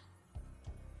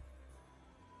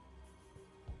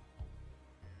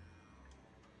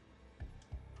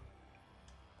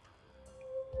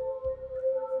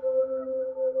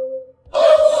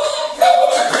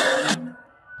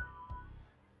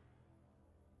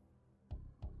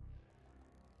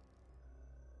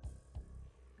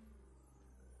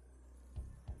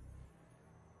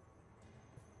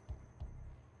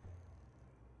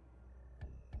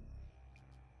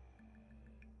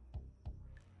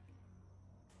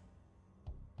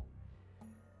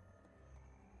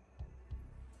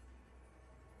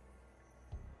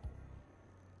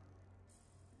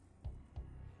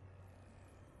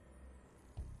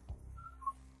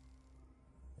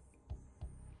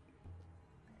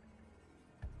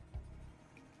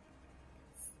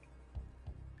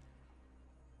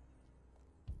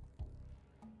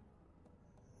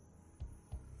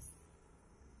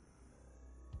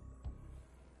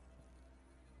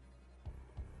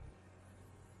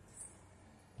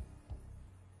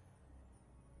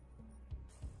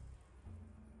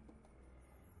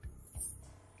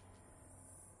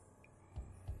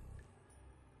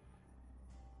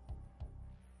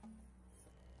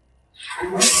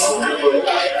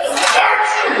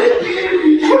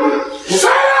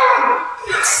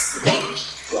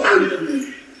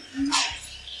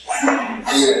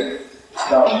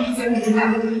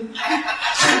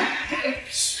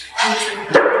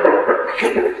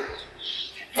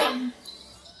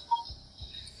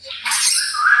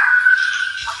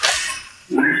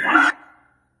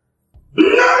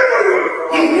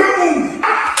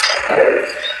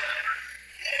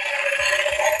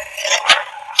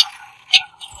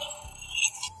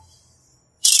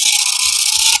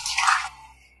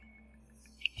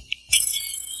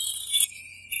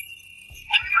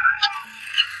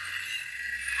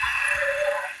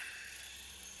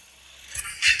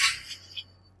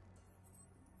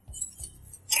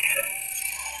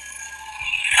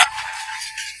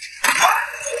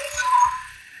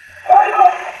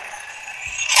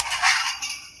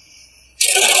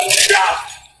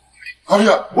 Come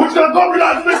here. Which can come with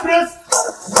us, mistress?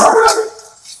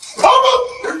 Come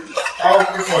on. I'll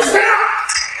wait for you.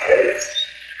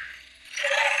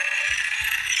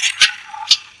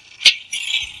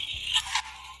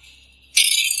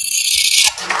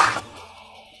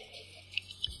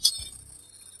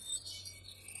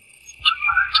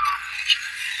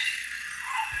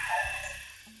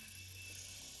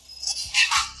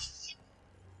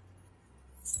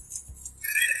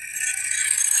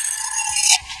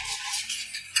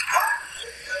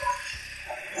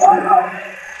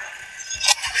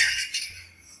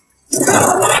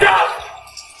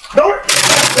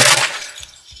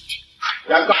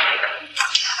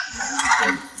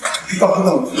 Pick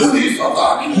up, please,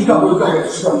 attack. Pick up, look at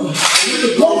it.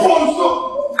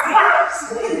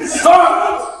 Stop!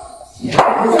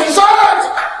 Silence!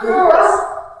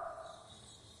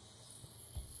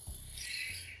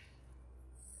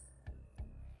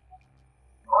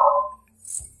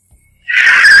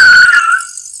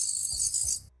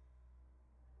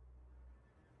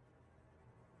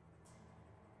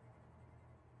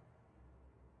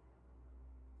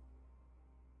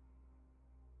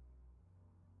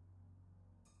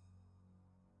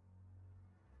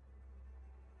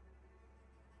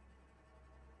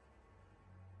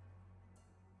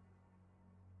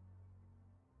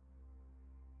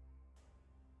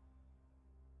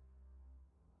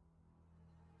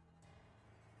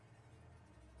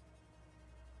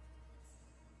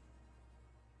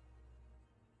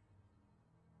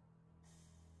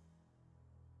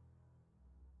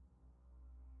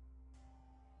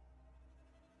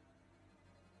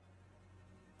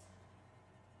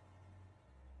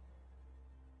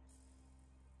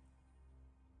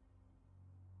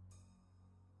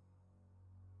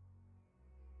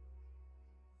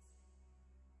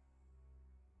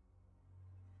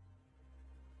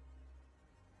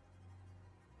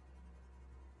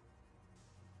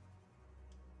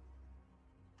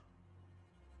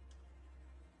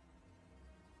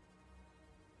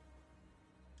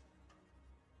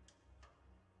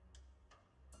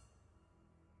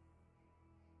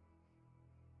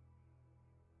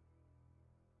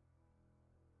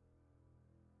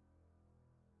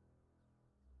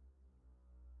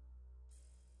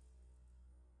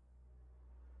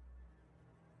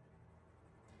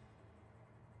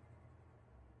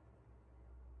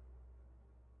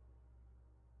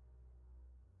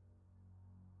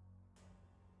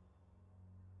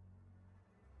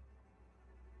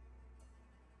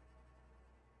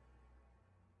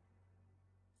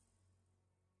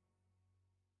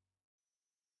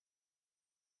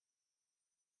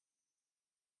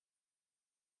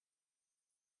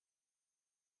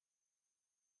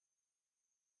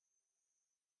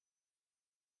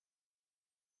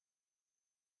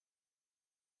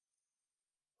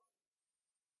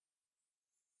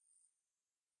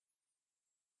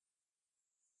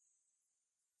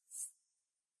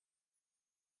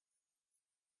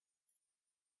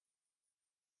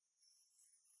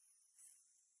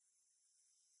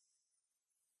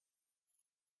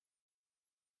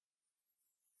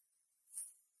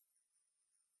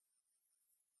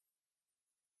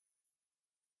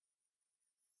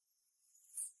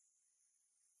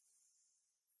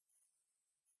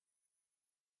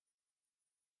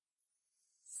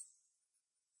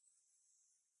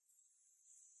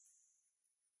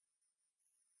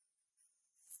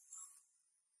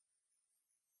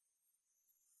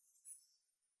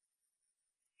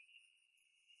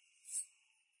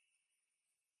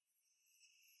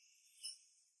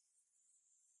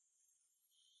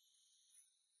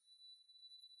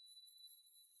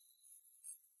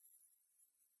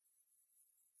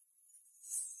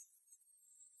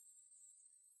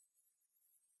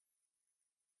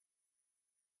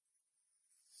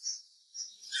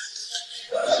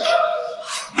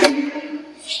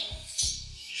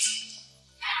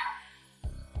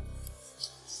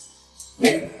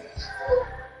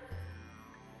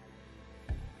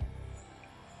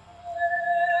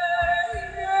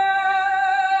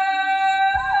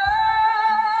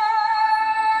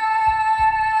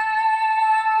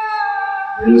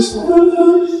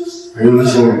 Are you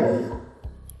listening?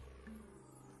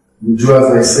 You do as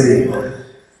I say.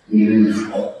 You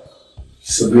live.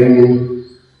 Disobey me,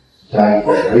 die.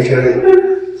 Are you hearing?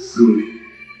 Good.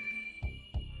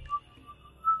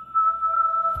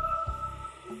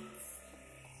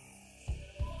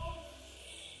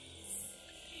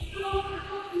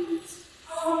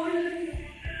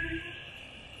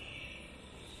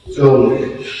 So,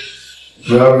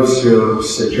 where is your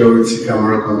security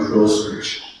camera control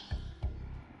switch?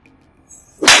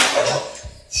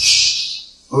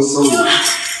 Also,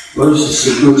 where is the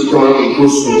security camera control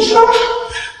switch?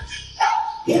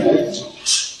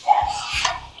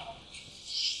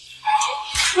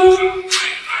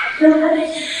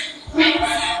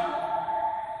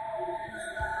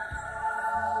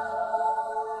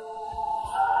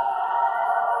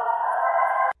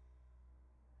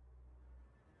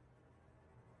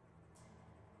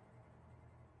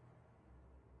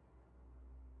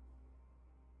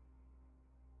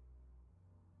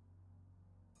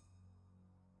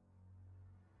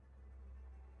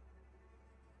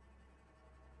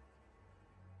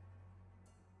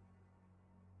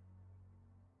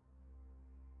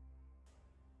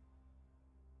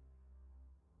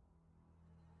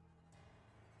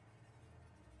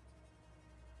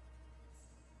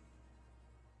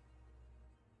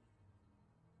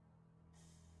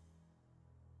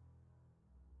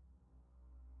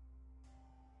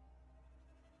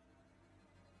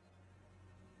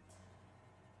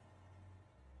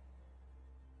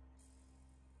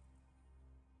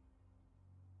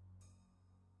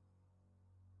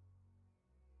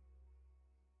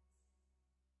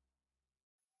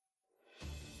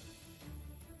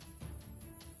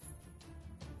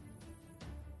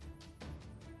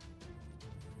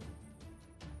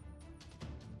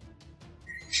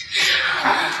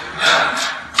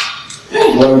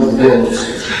 Second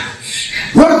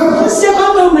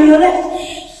down by your left.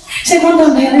 Second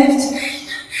down by your left.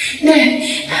 There.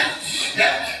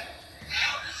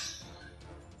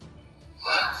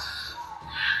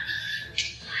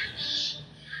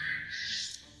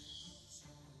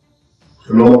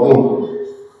 No,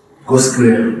 go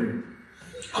clear.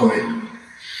 Come in.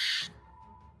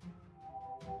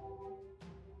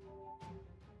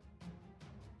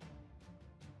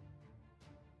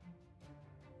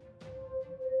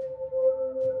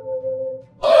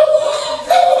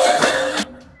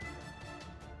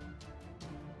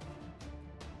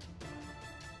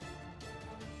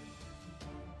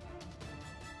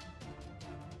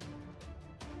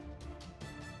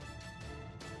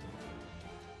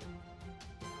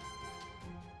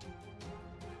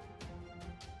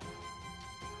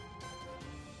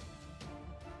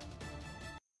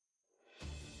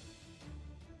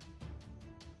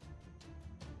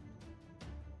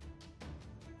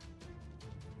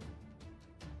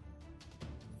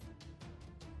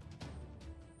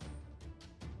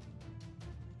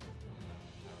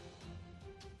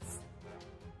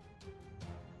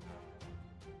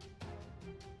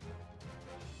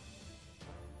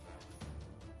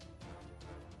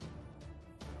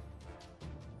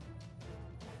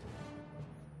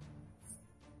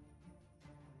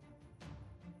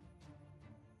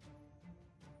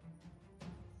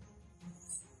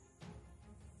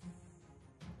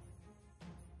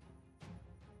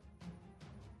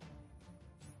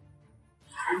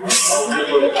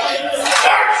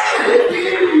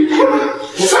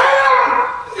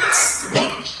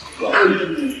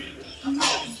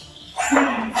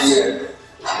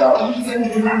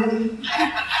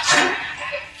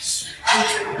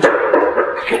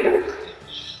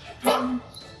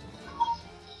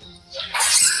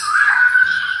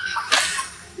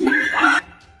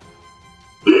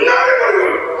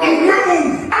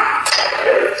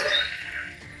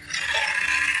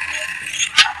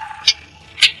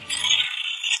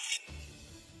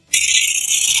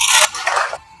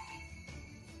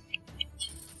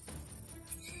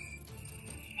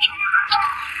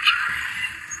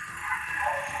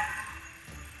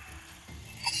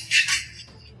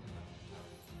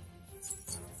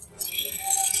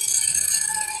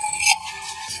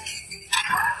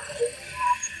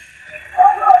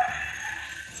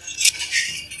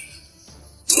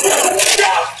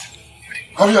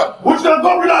 Javier, which can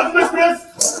go with us, business?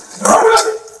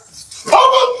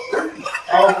 Open!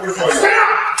 I'll pay for you.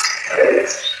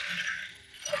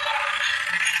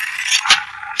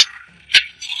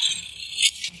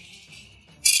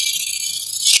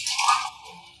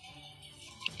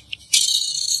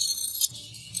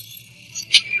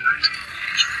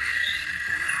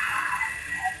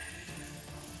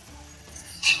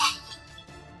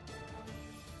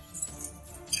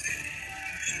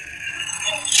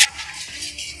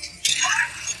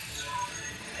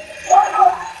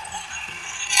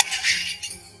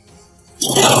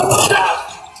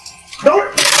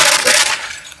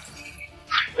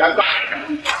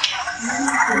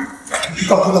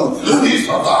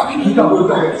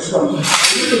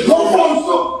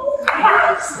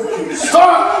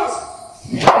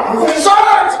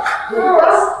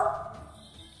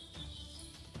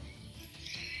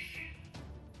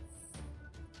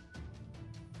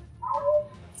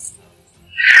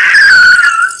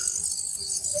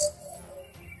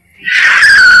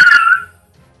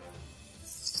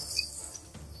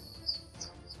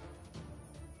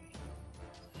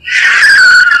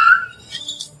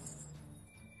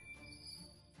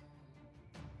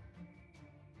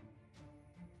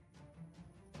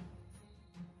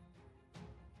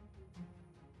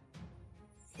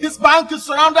 This bank is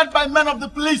surrounded by men of the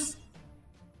police.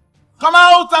 Come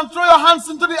out and throw your hands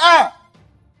into the air.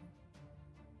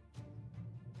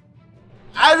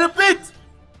 I repeat,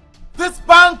 this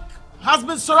bank has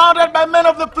been surrounded by men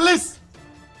of the police.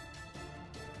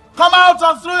 Come out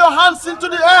and throw your hands into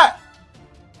the air.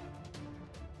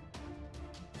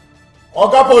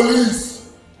 Oga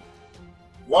Police,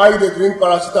 why they drink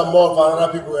paracetamol for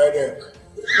other people's headache?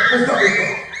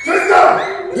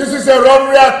 This is a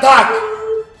robbery attack.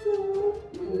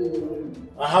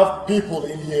 I have people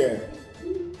in here.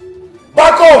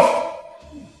 Back off!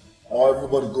 Or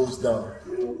everybody goes down.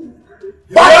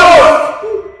 Back off!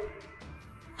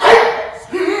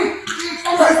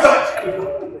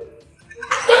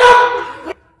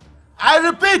 I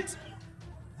repeat,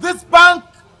 this bank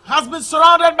has been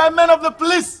surrounded by men of the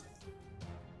police.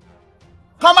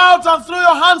 Come out and throw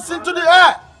your hands into the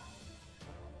air.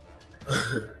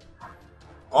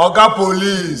 Oga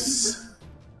Police.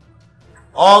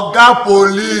 Oga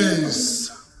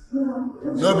Police.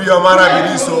 No be your man be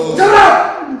this,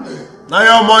 oh. Now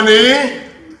your money.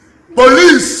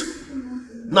 Police.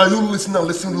 Now you listen and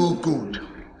listen real good.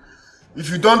 If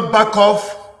you don't back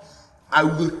off, I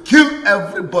will kill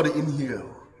everybody in here.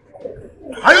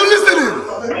 Are you listening?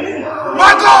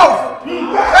 Back off!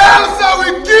 Else I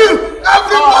will kill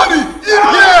everybody in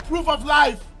here! Proof of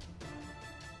life!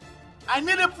 I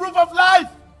need a proof of life!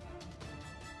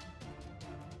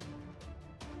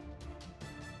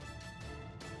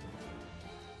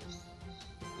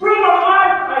 Proof of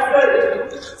life, I said!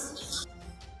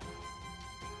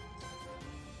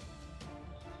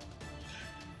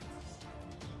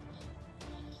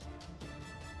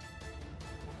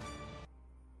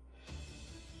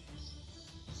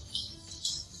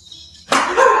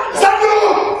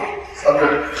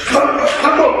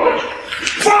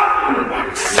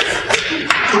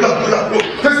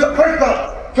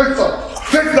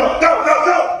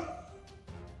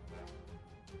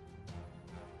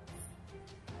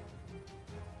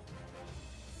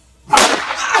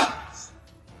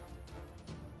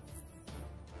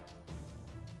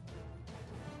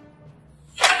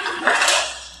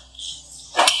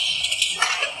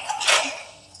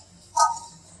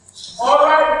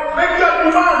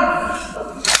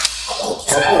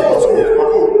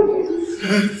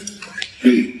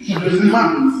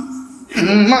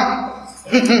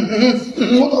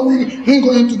 What are we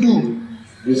going to do?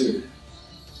 Listen,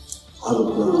 I have a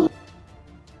plan.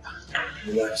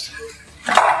 Relax.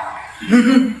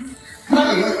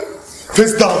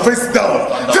 Face down, face down,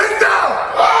 face down!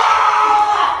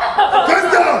 Face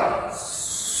down!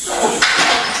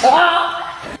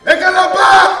 Ekalaba!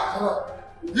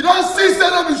 You don't see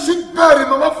stand up and shoot bird in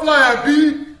Mama Fly, B.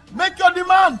 Make your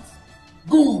demand!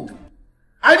 Good.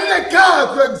 I need a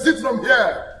car to exit from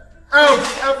here.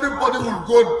 Else everybody will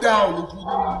go down, including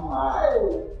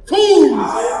you.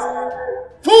 Fools!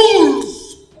 Fools!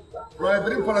 No, I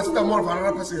bring paracetamol for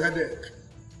another person's headache.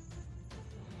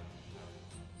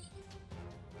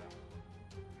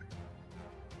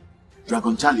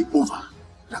 Dragon Charlie over.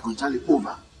 Dragon Charlie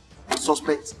over.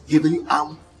 Suspect heavily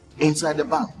armed inside the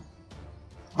bank.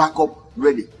 Backup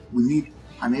ready. We need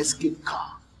an escape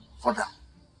car for them.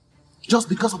 Just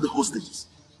because of the hostages.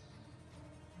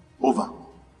 Over.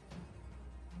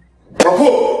 Come.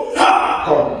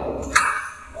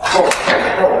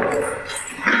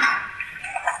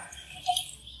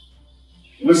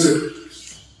 Listen,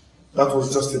 that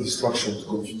was just a distraction to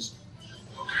confuse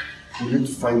me. We need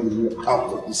to find a way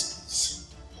out of this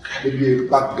place. Maybe a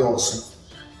back door or something.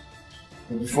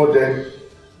 But before then,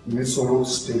 we need someone to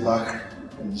stay back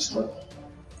and distract.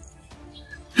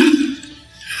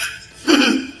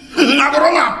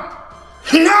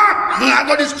 I'm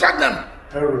going to distract them.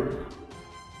 Harry.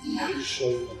 Are you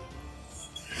sure you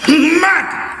Mark!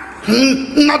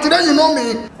 Now today you know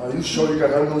me. Are you sure you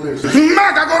can handle this?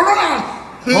 Mark, I go run am.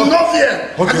 No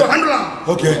fear. Okay. I go handle am.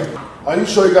 Okay. Are you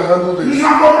sure you can handle this? I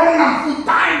go run am full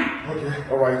time. Okay,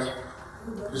 alright.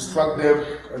 Distract them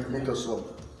and meet us up.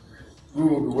 We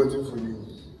will be waiting for you.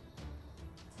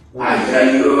 I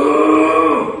tell you.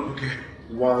 Okay.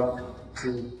 1,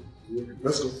 2, 3.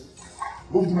 Let's go.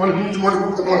 Move the money, move the money,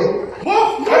 move the money.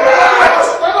 Move!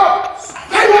 Stand up!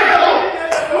 Stand up!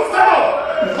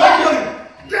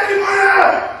 Get the money!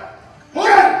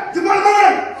 Get the money!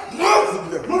 Move!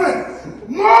 Move it!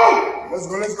 Move! Let's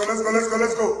go, let's go, let's go, let's go,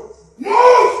 let's go.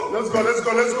 Move! Let's go, let's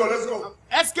go, let's go, let's go.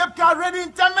 Escape car ready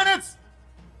in 10 minutes.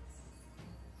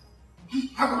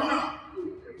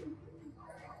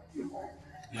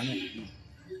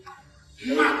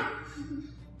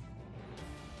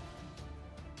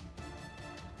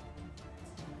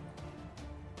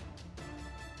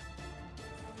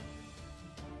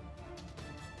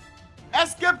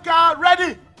 Escape car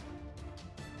ready.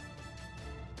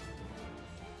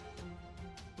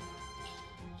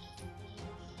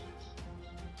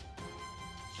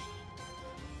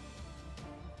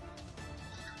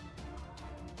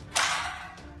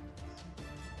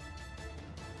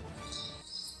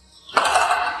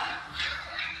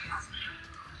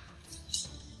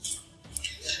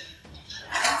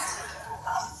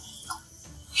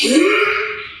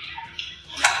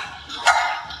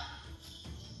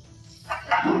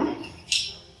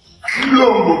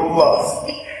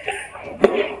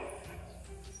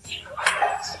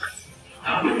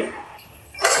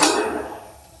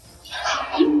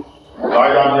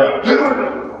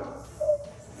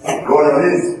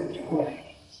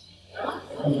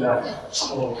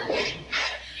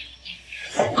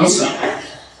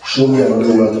 Show me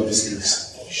another way out of this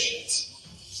place. Oh shit.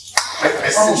 I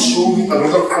said show me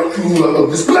another fucking way out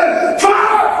of this place.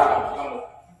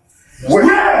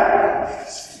 Where?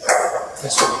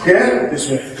 This way. Here? This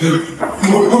way.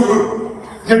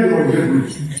 Get me.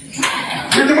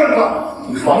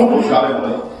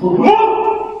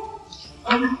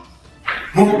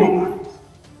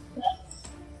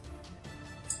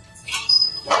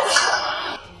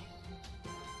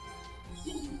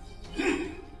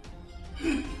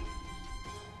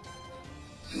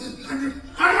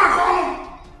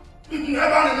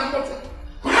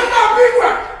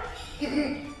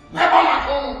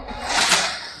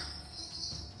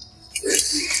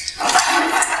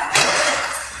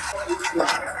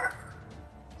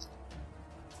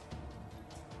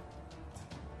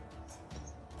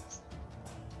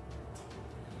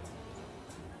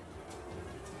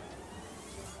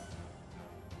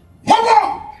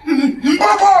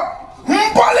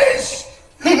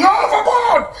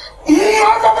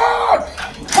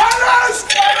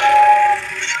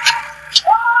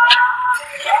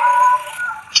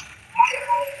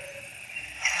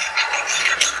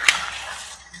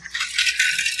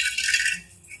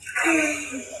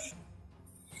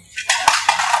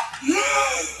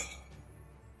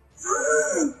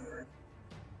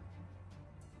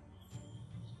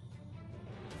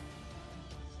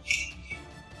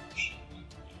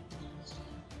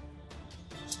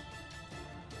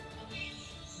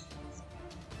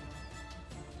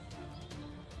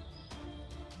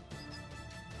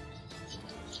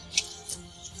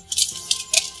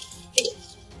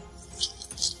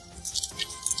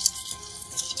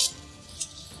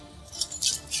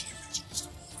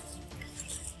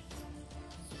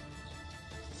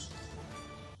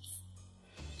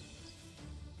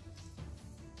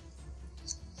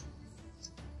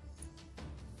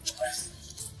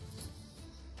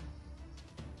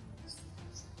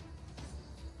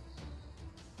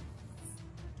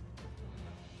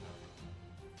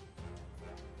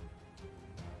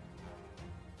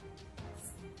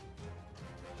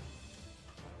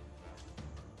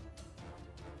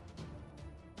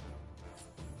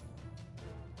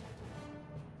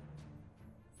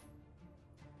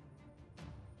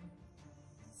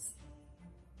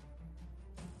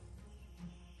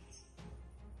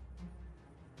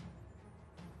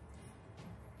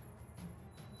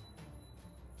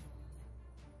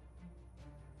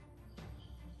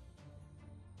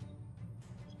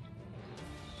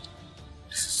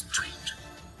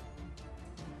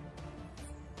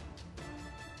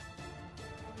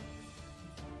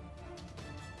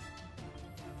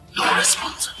 No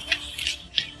response.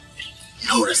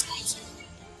 No response.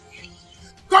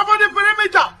 Cover the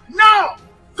perimeter! Now!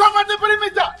 Cover the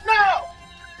perimeter! Now!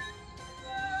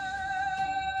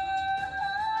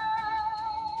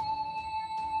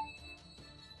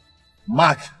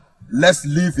 Mark, let's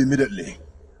leave immediately.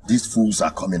 These fools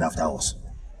are coming after us.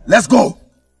 Let's go!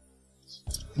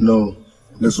 No,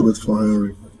 let's wait for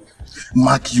Henry.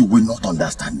 Mark, you will not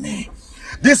understand me.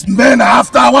 These men are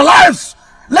after our lives!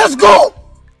 Let's go!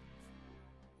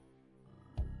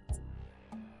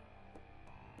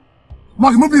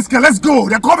 Mark, move this car, let's go!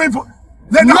 They're coming for...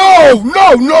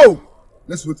 No!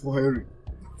 Let's wait for Henry.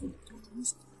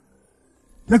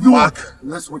 Mark,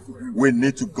 let's wait for Henry. We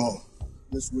need to go.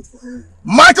 Let's wait for Henry.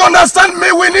 Mike, understand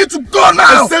me! We need to go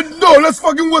now! I said no! Let's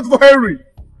fucking wait for Henry!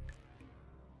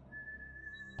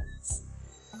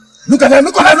 Look at them!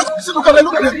 Look at them! Look at them!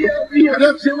 Look at them!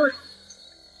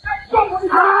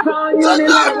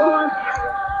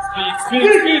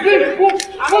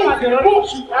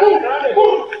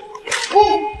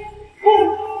 Go!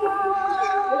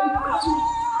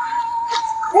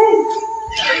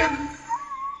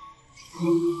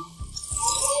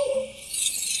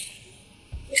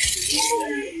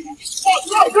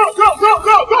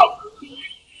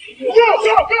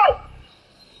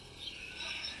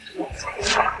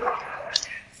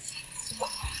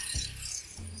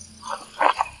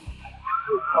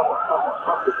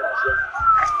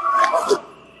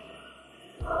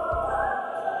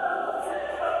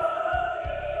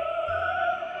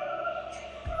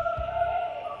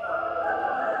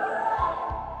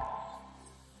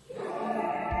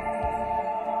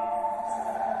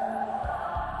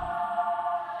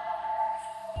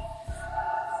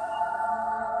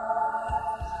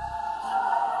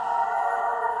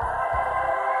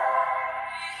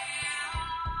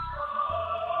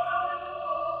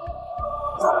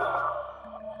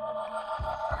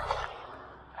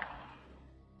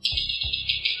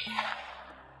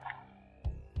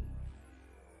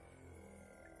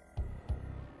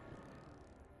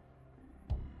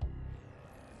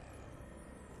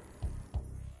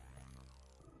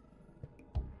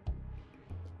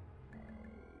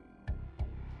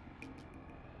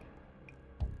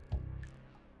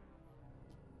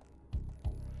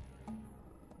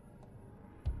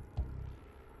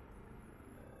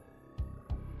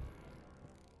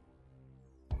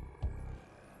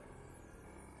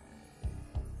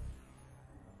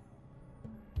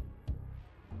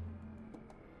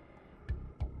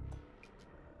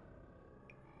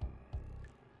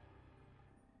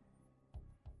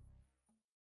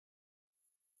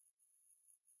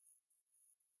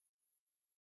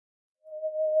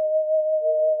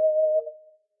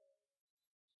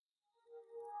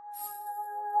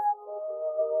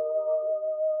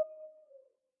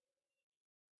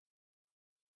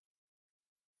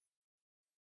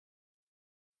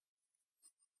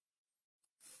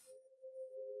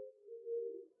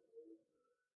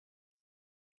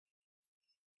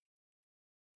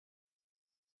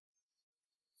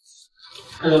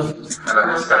 Hello,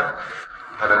 Inspector.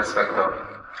 Hello, Inspector.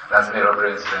 That's a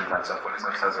robbery incident and some police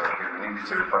officers are here. We need you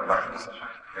to report back to the station.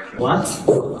 Thank you. What?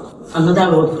 Another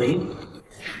robbery?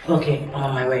 Okay, I'm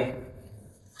on my way.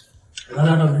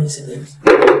 Another robbery incident?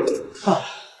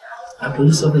 A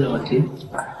police officer was killed.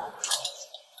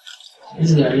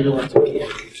 This guy really wants to kill.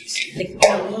 They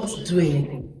cannot do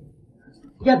anything.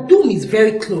 Your doom is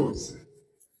very close.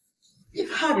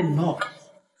 You've had enough.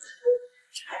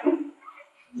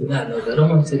 I don't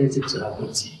want anything to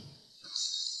happen to you.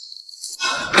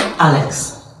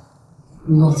 Alex,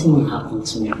 nothing will happen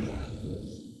to me.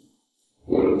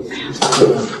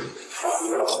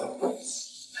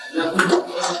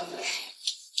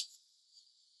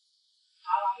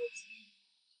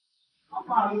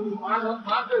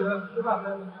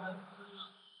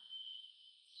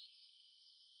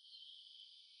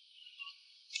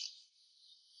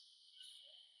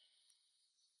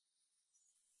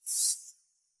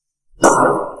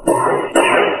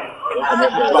 I have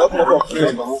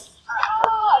to go on.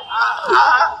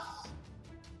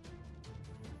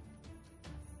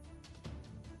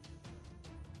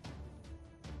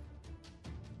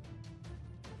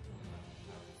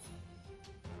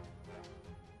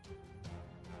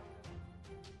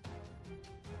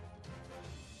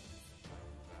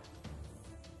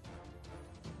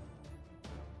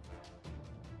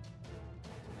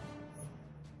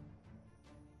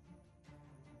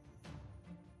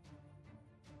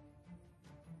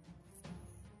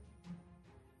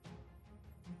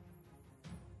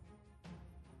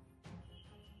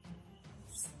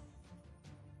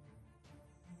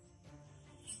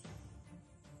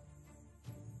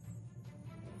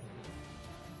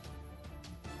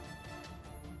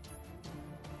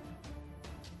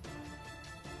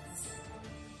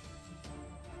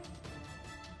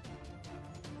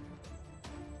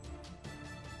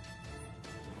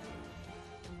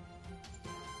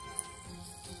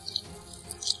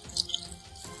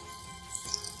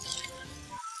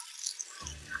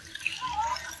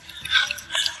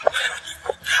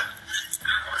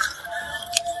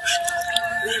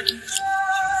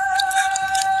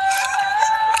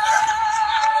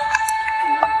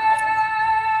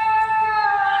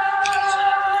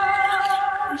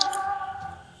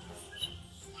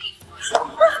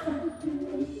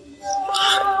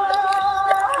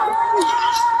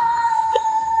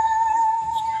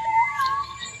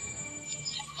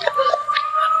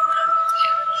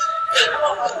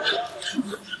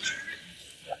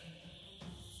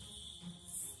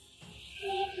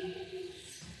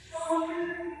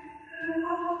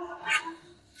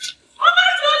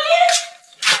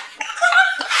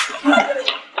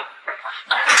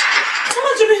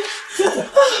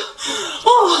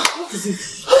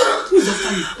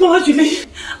 Mama Julie,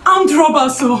 armed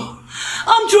robbers, oh.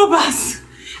 Armed robbers.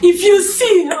 If you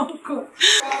see, oh God.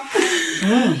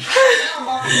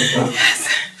 Yes.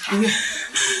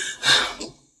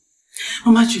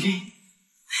 Mama Julie,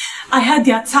 I heard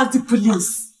they attacked the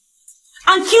police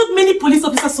and killed many police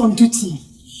officers on duty.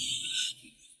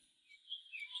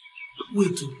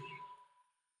 Wait.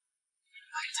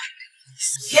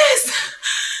 Yes.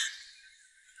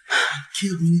 And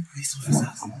killed many police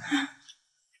officers.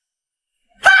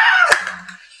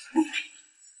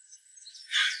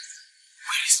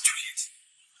 Where is Juliet?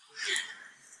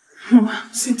 Mama,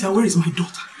 Cynthia, where is my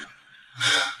daughter?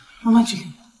 Mama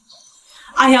Julie,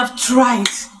 I have tried.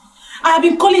 I have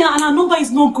been calling her and her number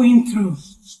is not going through.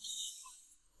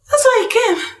 That's why I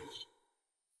came.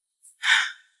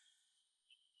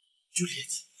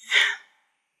 Juliet.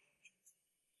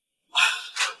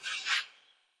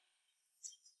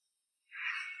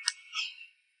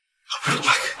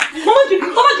 Mama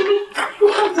Julie,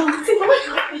 calm down. See, Mama.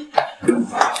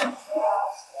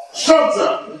 Shut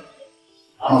up!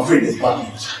 I'm afraid it's bad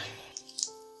news.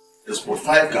 The Sport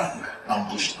 5 gang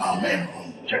ambushed our men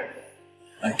on check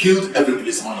and killed every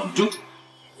policeman on duty.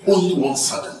 Only one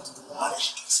sergeant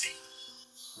managed to escape.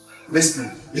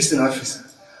 Listen, officer.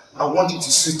 I want you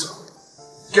to sit up.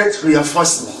 Get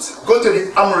reinforcements. Go to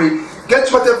the armory, get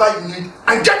whatever you need,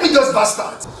 and get me those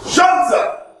bastards. Shut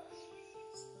up!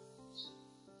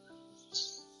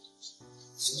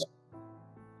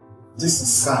 This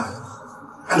is sad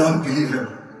and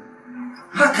unbelievable.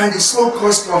 How can the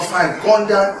so-called Sport 5 gun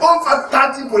down over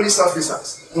 30 police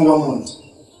officers in 1 month?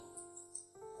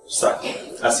 Sir,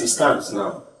 as it stands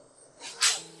now,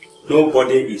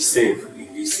 nobody is safe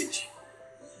in this city.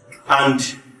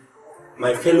 And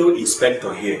my fellow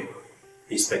inspector here,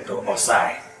 Inspector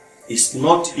Osai, is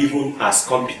not even as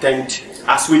competent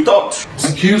as we thought.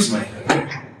 Excuse me.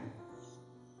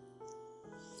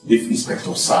 If Inspector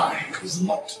Osai is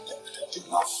not competent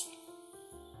enough,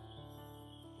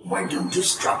 Why don't you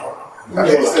strap up?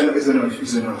 Okay,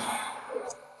 it's enough.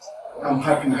 I'm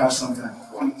happy to have something I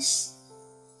promise.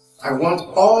 I want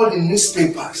all the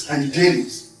newspapers and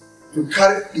dailies to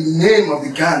carry the name of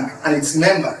the gang and its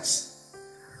members.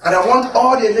 And I want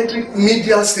all the electric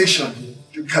media stations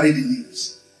to carry the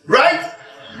news. Right?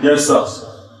 Yes, sir.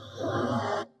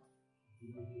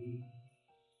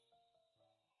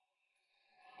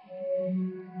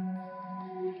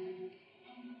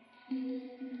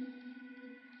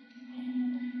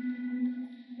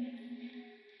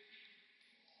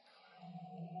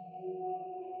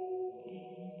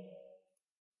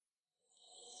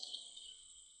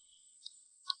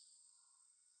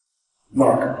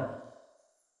 Mark,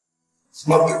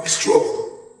 Mark, there is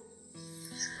trouble.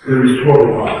 There is trouble,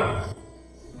 Mark.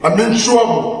 I'm in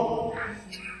trouble.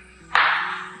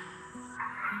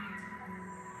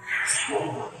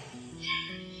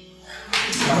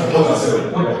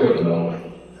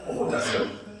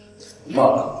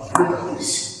 Mark, look at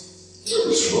this. There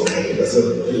is trouble.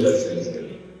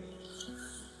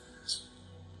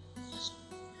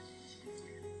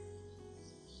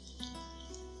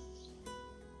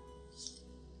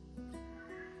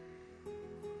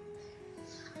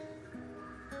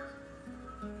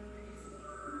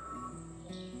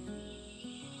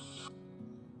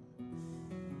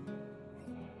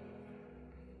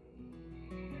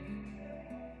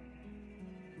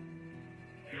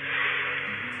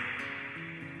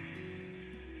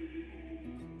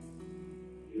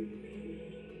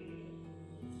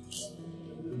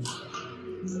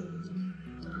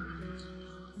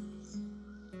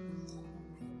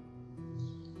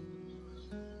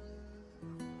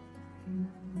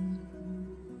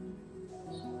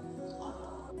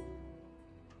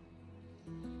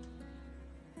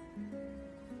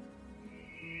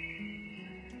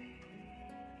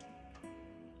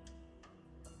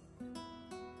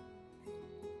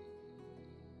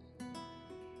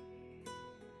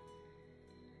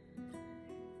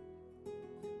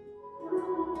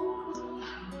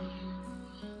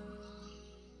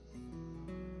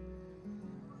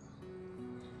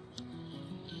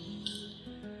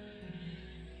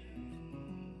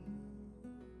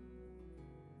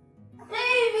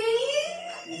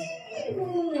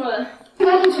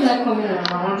 Why don't you like coming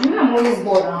around? You know I'm always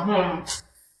bored at home.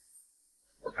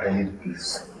 I need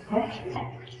peace.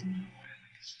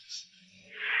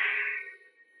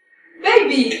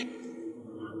 Baby!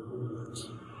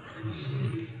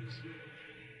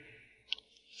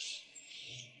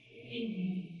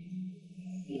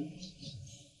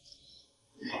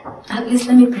 At least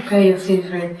let me prepare your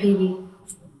favorite, baby.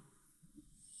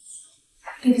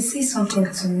 Baby, say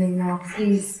something to me now,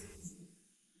 please.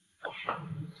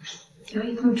 You're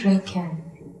even drinking.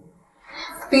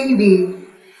 Baby.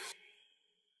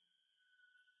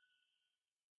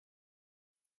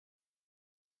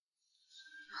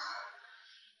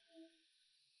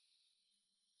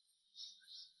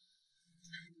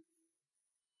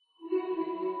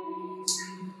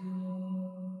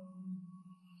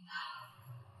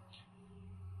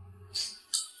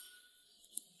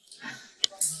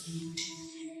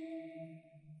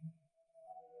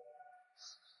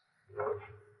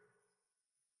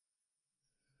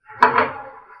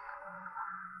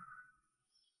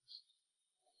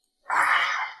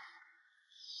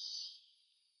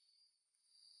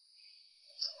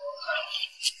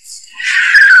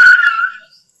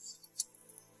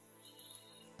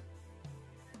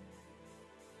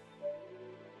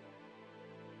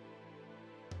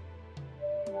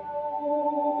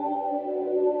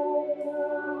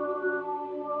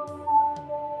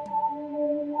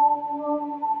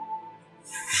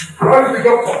 Where is the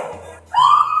doctor?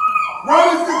 Where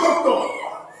is the doctor?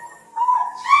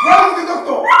 Where is the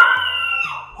doctor?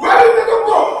 Where is the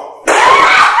doctor?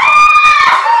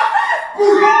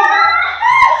 Move!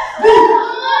 Move!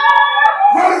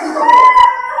 Where is the doctor?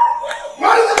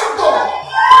 Where is the doctor?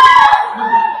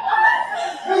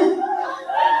 Move!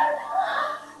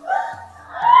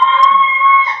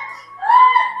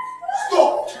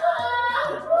 Stop!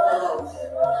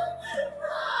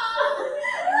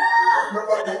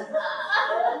 Nobody.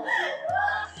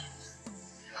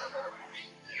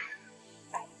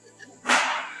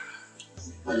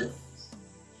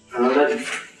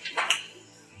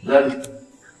 Daddy,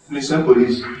 please send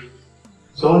police.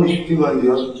 Someone is shooting her in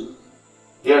the hospital.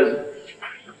 Yes.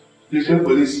 Please send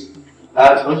police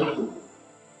at the hospital.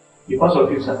 Because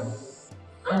of you, sir.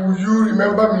 Do you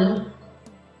remember me?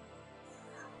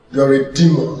 You're a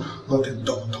demon, not a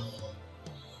doctor.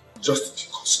 Just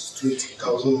because of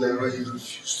 20,000 naira you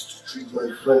refused to treat my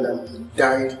friend and he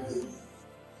died here.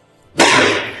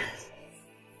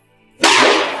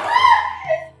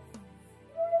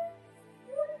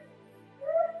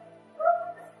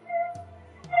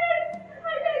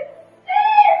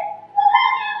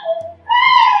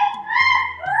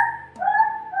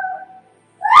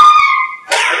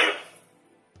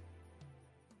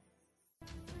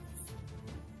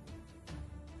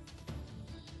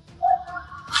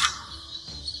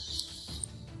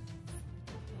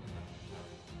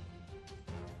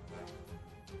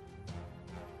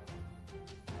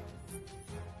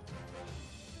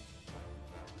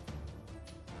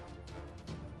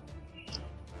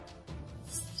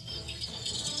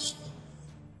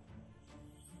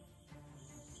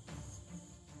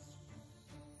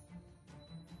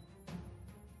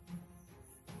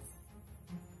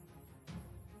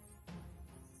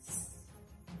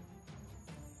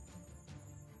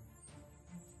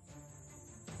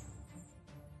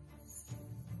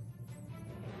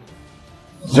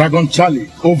 Dragon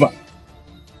Charlie, over.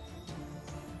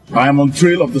 I am on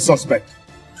trail of the suspect.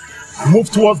 Move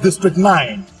towards District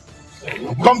 9.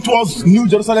 Come towards New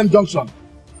Jerusalem Junction.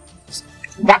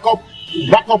 Back up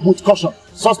with caution.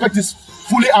 Suspect is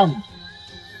fully armed.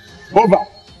 Over.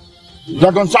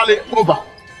 Dragon Charlie, over.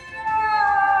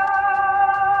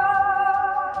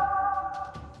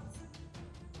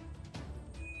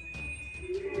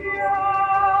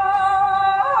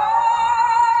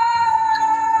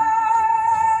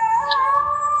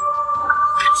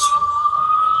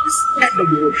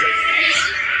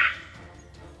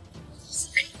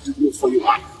 For you,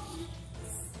 man.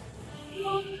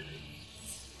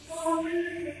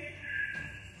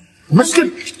 Muslim,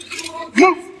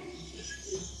 move.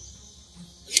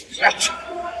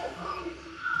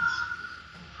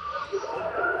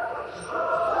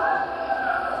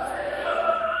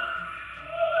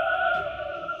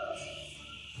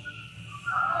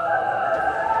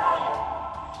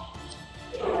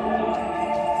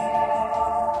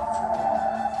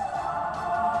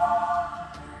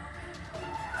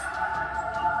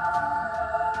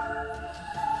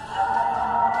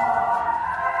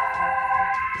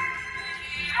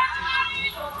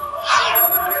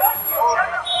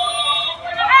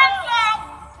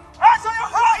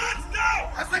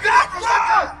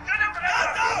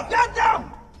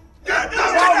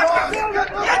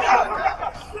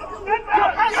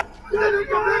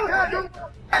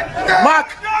 Mark!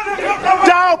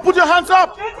 Down! Put your hands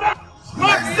up!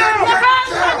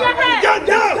 Get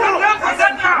down!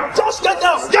 Just get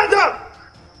down! Get down!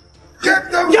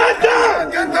 Get down! Get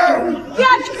down! Get down!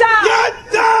 Get down! Get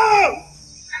down!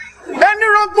 Any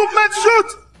wrong movement, shoot!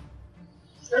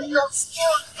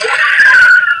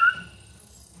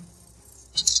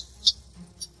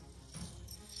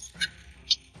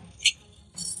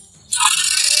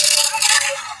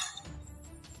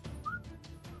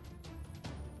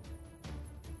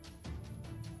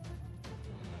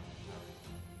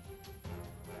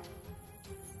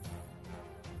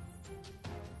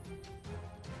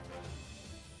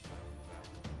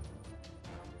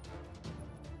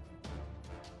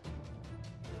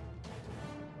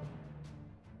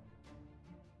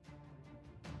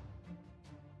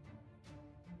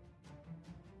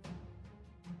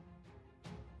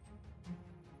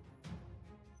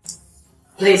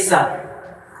 Please, sir,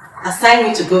 assign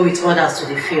me to go with others to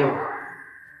the field.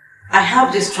 I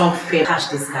have this strong fear to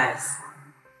catch these guys.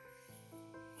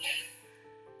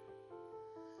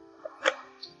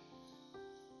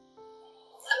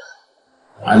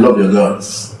 I love your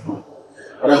guns,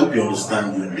 but I hope you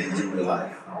understand you're endangering your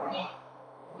life.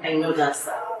 I know that,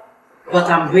 sir, but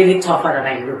I'm really tougher than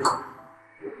I look.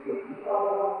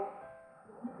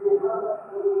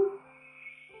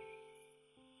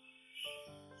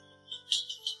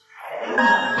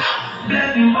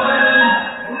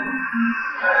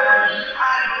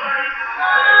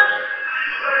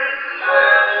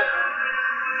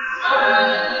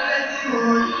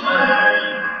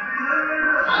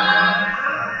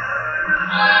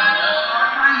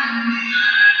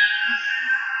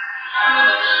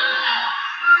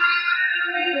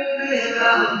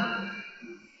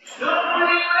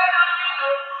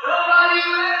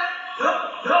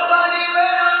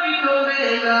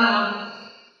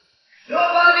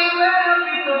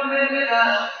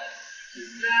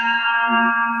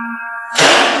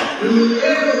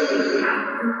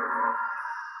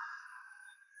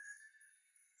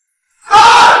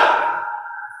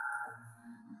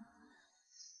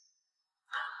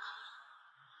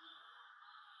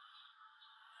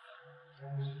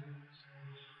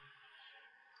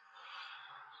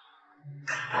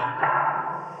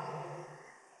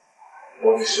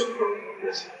 What is your problem,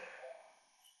 yes?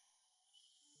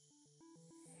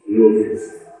 No.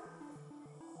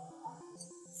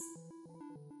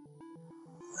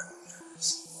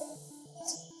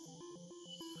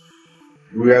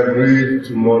 We agreed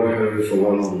to mourn her for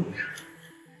 1 week.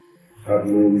 That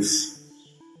means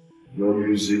no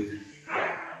music,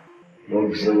 no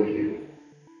drinking,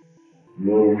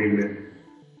 no women,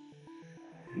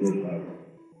 no power.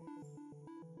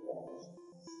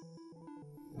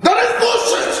 That is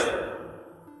bullshit!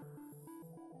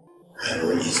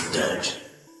 Henry is dead.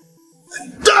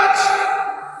 Dead!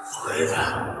 Forever.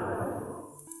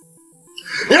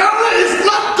 Henry is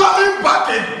not coming back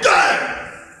again!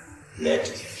 Let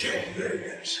the dead bury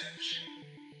themselves.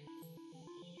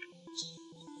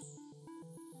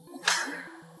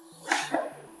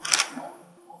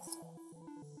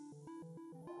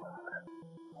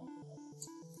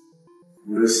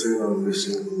 Listen and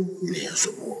listen. Millions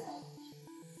of more.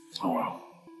 Oh wow.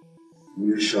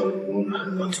 We shall not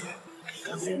have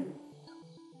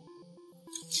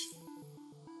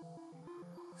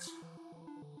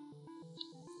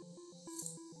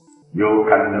You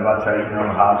can never tell me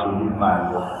how to live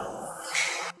my life.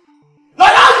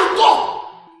 Now you talk!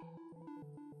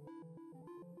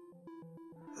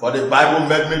 For the Bible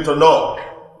made me to know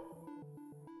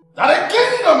that the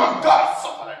kingdom of God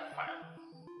suffered fire.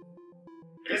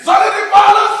 It's only the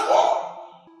violence war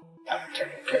that can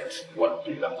get what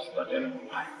belongs to them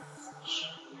life.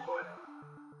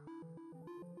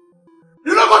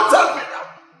 You never tell me now.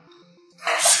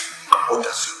 What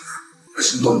does it?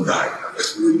 Person don't die.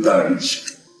 Person don't die.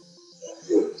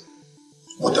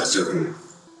 What does it mean?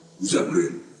 Who's a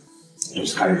brain?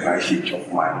 Just carry that shit off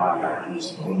my mind like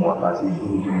this. What does he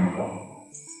do to me?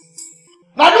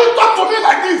 Now you talk to me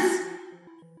like this.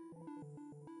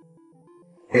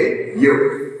 Hey, you,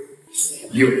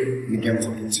 Miguel, I'm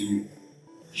talking to you.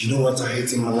 You know what I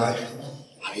hate in my life?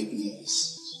 I hate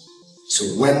names. So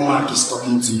when Mark is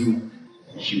talking to you,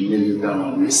 you kneel down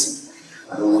and listen.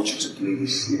 I don't want you to play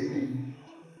this shit.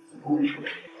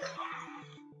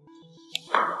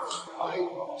 I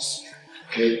hate names.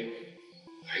 Okay?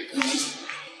 I hate names.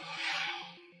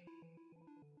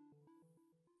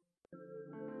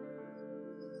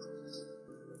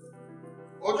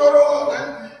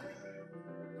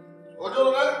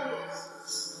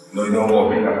 No, you don't want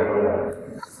me.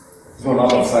 It's not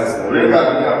out of size. If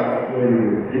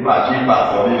I keep back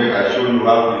for me, I show you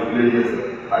how to play this.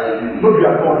 Look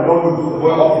at all, don't do it.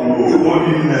 Well, off you go. Go in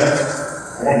there.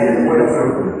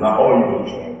 Now, all you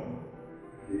do.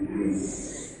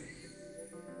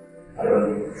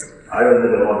 I don't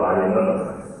know what I know.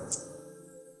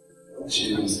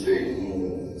 Cheers, baby.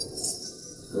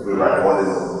 Look at my body.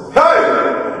 Hey!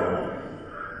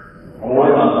 I'm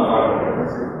worried about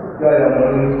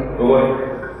yeah, don't worry.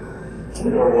 You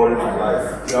don't worry my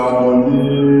life. Yeah,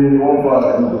 money, one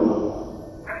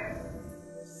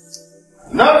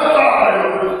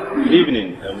Good evening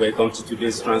and welcome to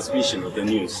today's transmission of the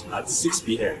news at 6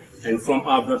 p.m. and from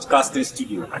our broadcasting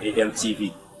studio at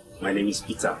AMTV. My name is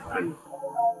Peter, and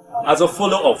as a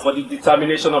follow-up for the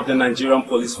determination of the Nigerian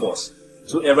police force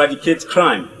to eradicate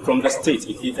crime from the state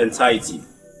in its entirety,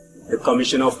 the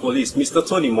Commissioner of Police, Mr.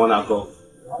 Tony Monago,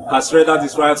 has read out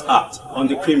this riot act on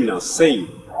the criminals, saying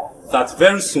that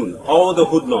very soon all the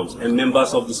hoodlums and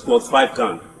members of the Squad 5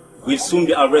 gang will soon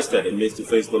be arrested and made to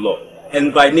face the law.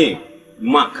 And by name,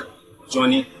 Mark,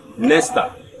 Johnny,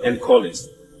 Nesta, and Collins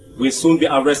will soon be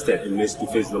arrested and made to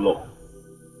face the law.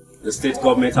 The state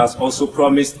government has also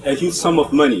promised a huge sum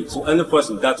of money to any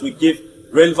person that will give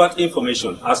relevant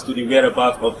information as to the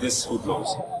whereabouts of these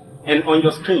hoodlums. And on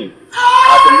your screen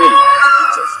are the names and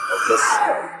pictures of this.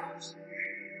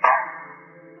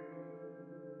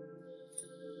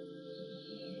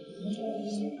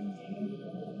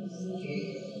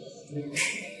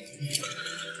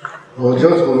 Well,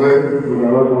 just for me, we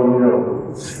are not going to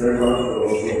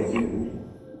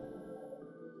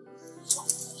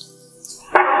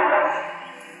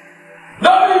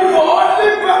nothing for only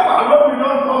pepper, no, we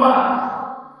don't come out.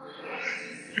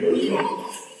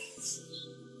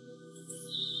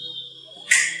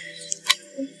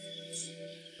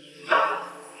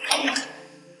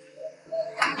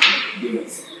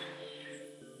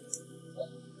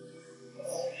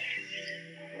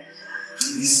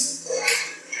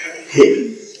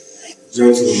 Hey,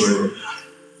 gentlemen,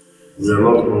 we are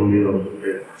not only on the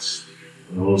papers,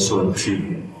 we are also on TV.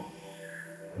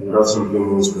 And that simply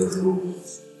means we're global.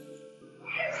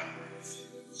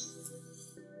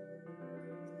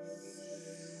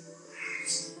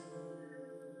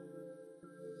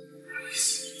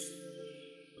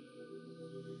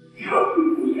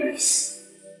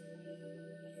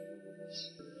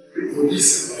 The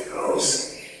police in my house.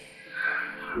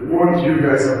 I warned you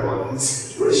guys about this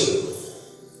situation.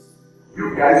 You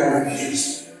guys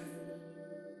refused.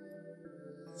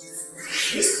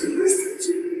 Refused to listen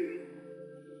to me.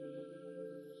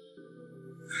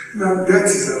 Now that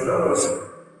is another thing.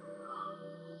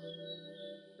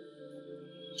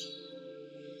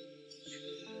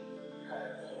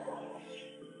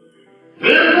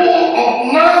 People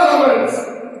of Nazareth!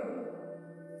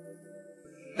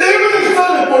 Even if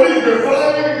the police were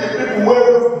following the people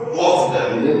who lost them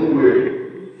in every way,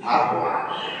 have one.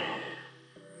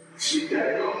 She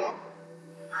died on.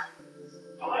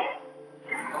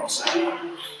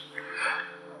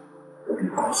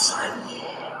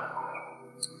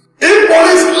 If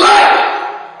police lie,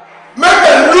 make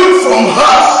them look from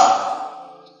her.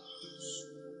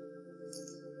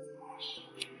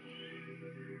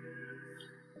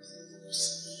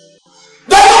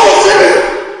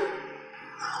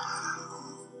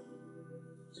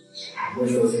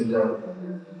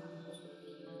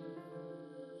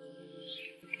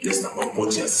 Yes, now,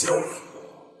 watch yourself.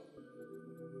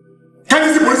 Can't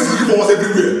you see police is looking for us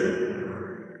everywhere?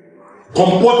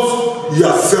 Comport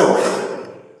yourself.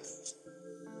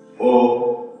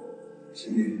 Oh,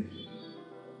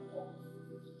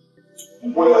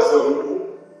 comport yourself.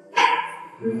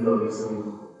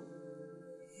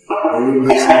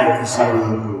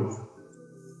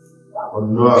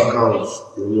 On no account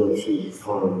will you feel be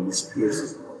found in these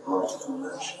places I'm about to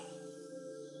mention.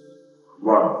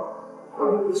 1.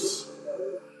 Homes.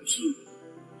 2.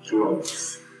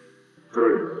 Clubs. 3.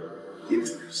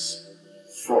 Eateries.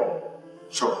 4.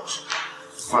 Church.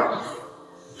 5.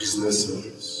 Business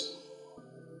centers.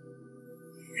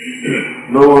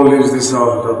 No one leaves this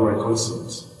house without my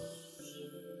consent.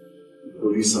 The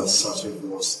police are searching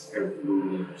for us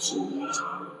everywhere, so we need to.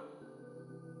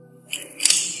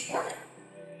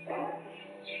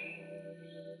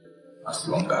 As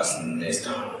long as next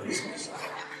time business,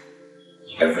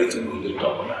 everything will be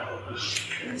done about it.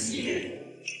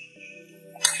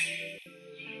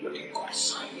 But it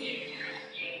concerns me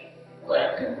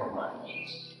where I can command.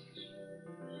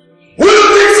 Who do you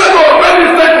think said or when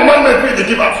is that commandment we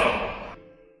give us?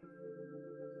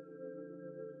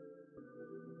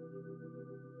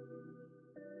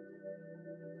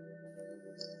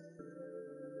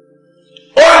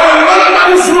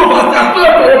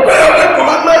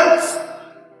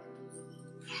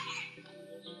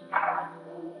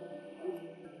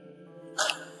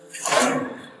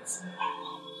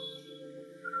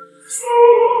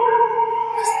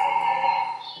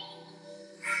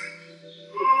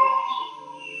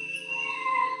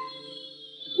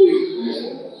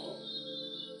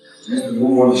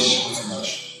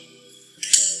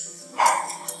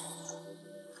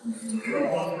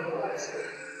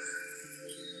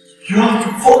 You have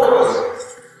to focus.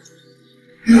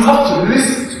 You have to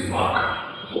listen to Mark.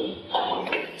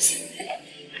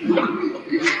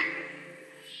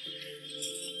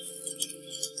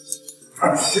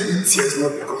 I'm shedding tears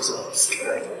not because I'm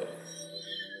scared.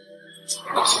 It's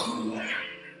because of you.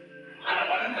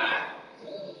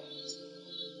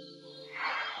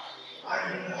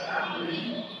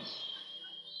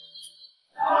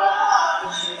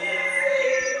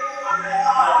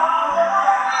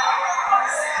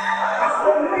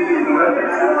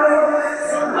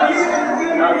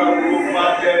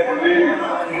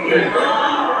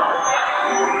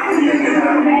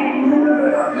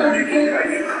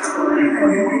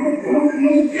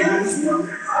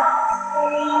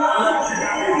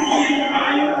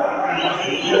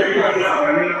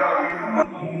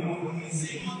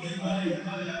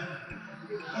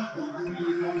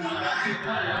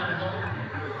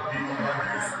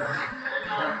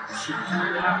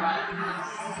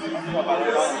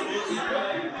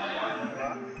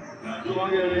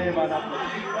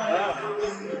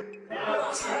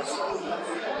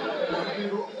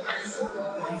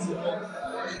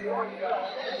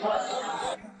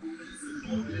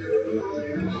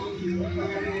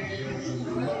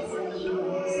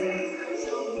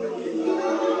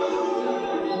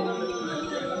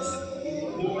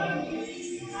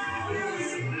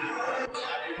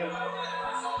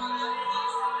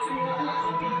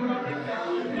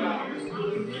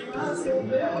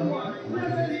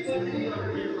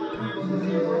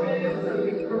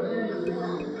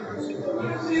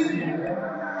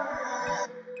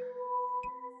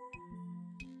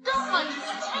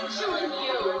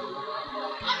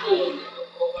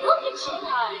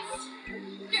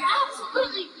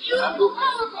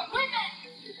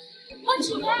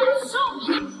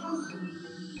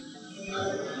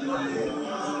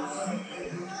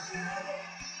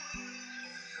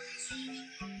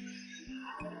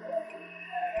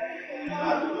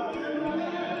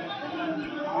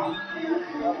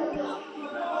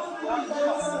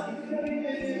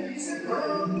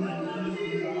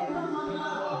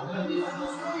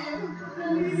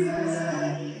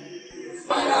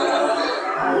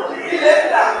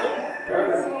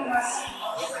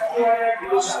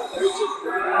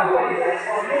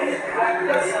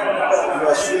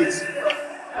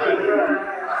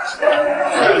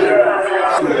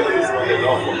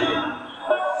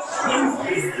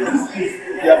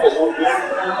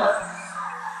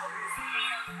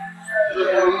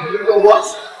 You know what?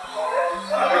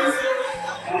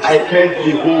 I can't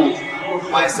behold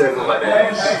myself over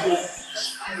there.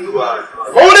 You are.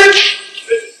 Hold it!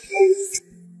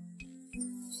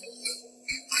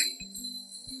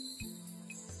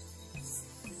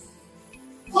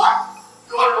 What?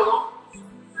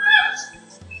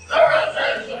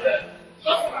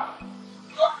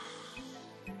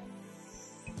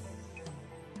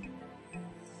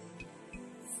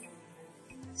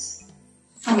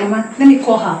 Mama, let me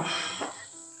call her.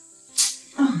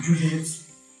 Oh, Juliet,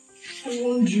 I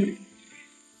want you.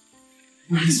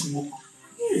 Nice work.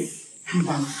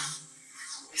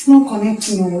 It's not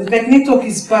connecting. The network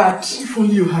is bad. If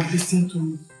only you had listened to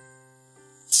me.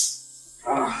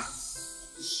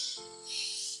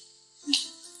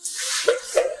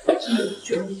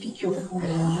 Pick your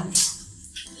phone.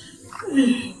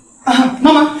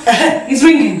 Mama, it's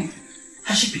ringing.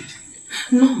 Has she picked?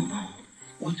 No.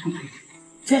 Wait.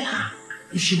 Tell her,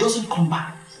 if she doesn't come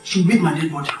back, she'll meet my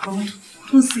dead body.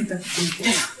 Don't see that.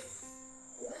 Tell her.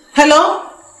 Hello?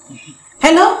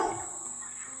 Hello?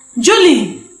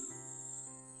 Julie?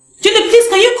 Julie, please,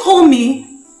 can you call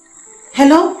me?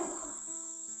 Hello?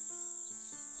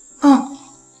 Oh.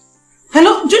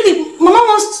 Hello? Julie, Mama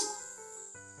wants...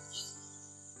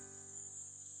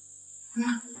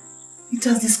 Mama, it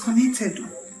has disconnected.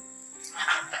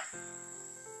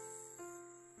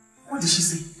 What did she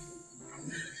say?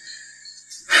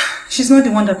 She's not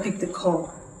the one that picked the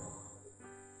call.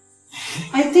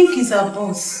 I think he's our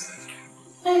boss.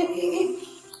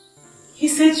 He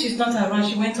said she's not around.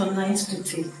 She went on night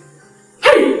duty.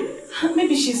 Hey!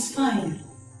 Maybe she's fine.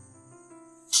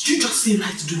 Did you just say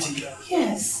night duty?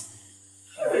 Yes.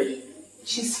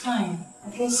 She's fine. I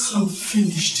guess I'm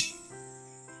finished.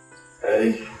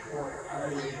 Hey.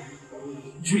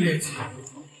 Juliet.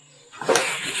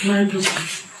 Night duty.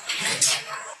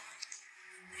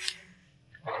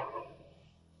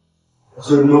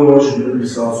 So no one should really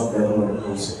start to get on the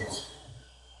concept.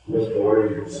 Just worry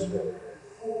yourself.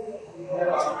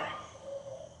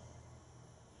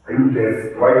 Are you deaf?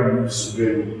 Why do you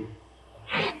disobey me?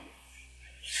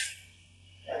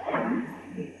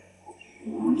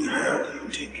 How do you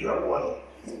take your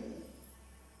warning?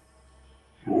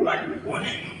 Who are you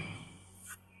warning?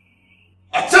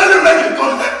 I tell you, make it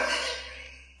contact.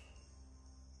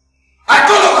 I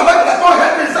told you, Emeka, that's not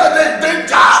help me inside the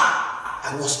danger.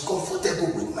 I was comfortable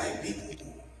with my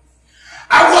people.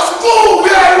 I was cool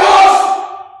where I was.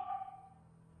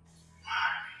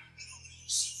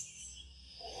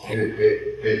 Hey,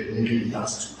 Nikki,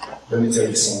 that's true. Let me tell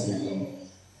you something.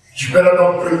 You better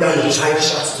not bring down your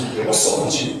childish attitude. What's up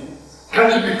with you?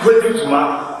 Can't you be grateful to man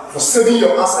for saving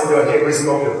your ass and your head, raising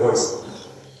up your voice?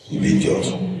 You idiot.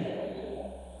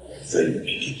 Very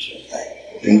big idiot.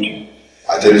 Thank you.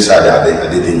 I tell you, sir, I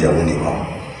didn't get money now.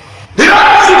 Did I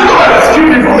ask you to come and rescue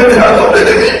me from any hands of the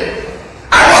enemy?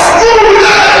 I was cool with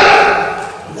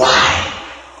them. Why?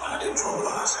 I'm not in trouble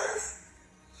myself.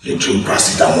 They drink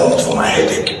paracetamol for my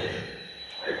headache.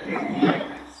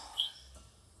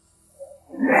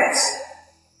 Yes.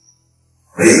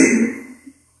 Leave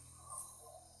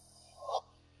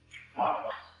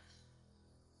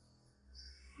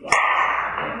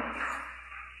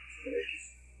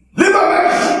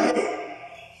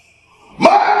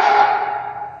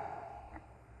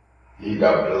He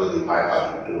that blows the pipe has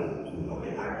to do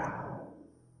nothing like that.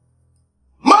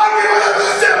 Man, you want to be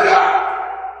there?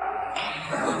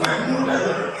 My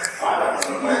mother, my father,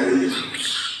 my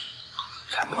relatives.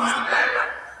 That man.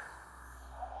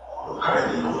 Look at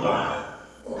me, go down.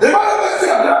 The man is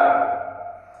there.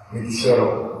 Maybe shut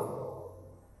up.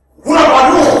 What about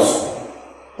yours?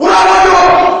 What about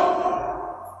yours?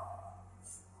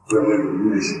 Remember,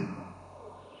 mission.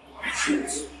 Shit.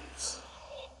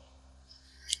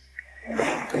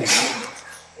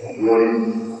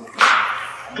 One,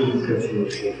 don't get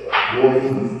yourself.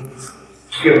 One,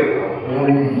 get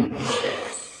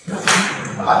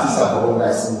Artists are all I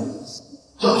see.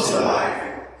 Just alive.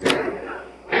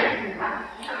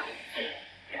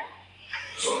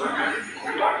 So that I can go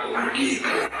back to my gig.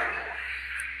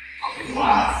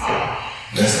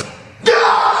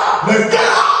 Let's go.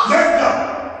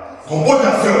 Comport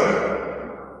yourself.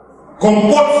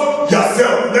 Comport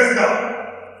yourself. Let's go.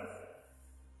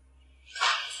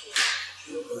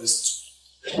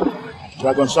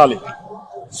 Dragon Charlie.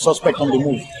 Suspect on the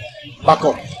move. Back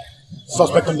up.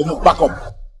 Suspect on the move. Back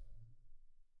up.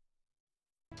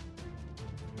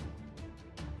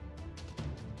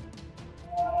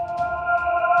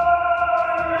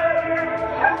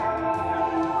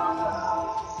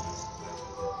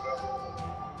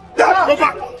 Go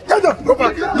back! Get down! Go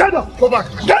back! Get down! Go back!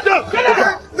 Get down! Get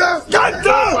down! Get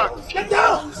down! Get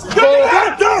down!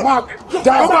 Get down! Mark! Go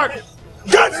back!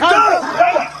 Get down!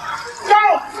 Go!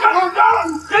 Go down!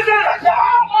 Get down!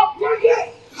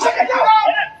 Get down!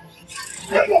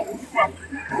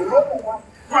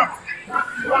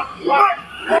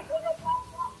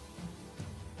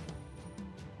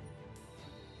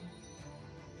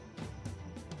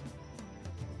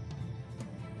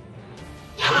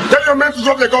 Tell your men to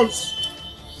drop their guns.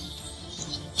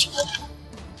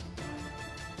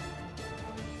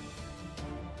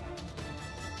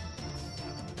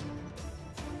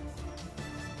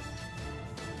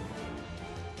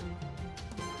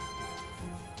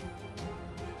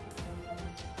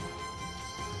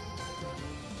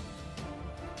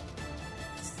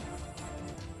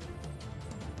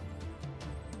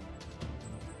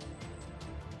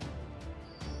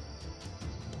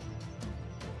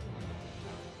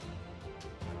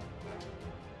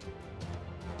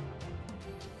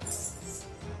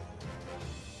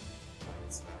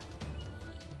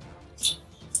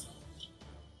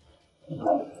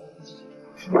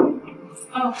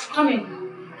 Oh, come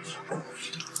in.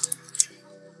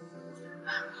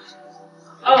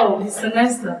 Oh, Mr.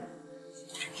 Nestor.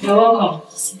 You're welcome.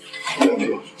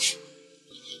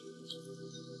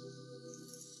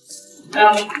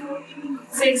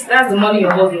 Six, that's the money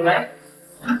you're holding, right?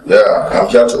 Yeah, I'm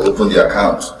here to open the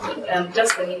account.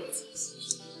 Just a minute.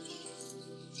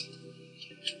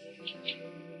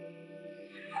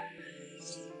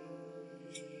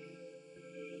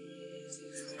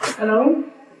 Hello?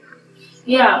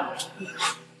 Yeah.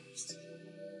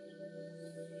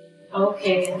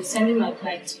 Okay, I'm sending my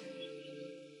client.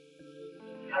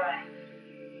 Alright.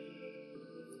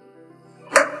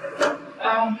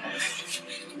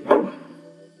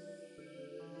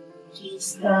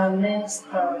 Mr.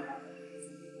 Nestor.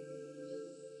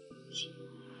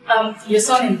 Your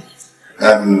son?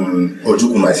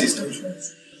 Ojuku, my sister.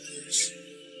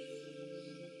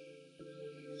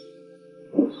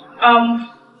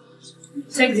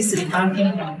 Take this to the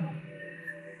banking now.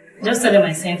 Just tell them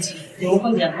I sent you. They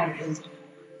open their account.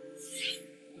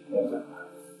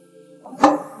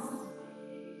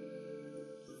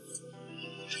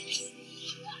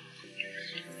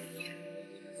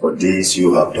 For this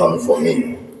you have done for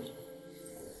me,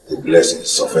 the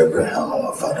blessings of Abraham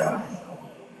our father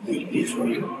will be for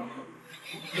you.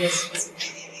 Yes.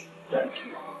 Thank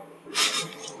you.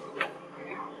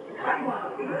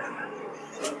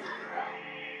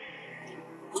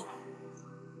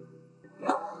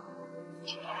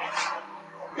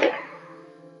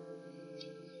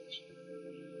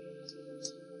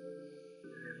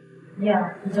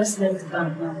 Yeah, he just left the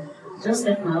bank now. Just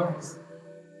left my office.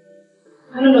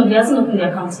 I don't know, he hasn't opened the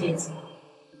account yet.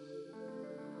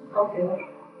 Okay.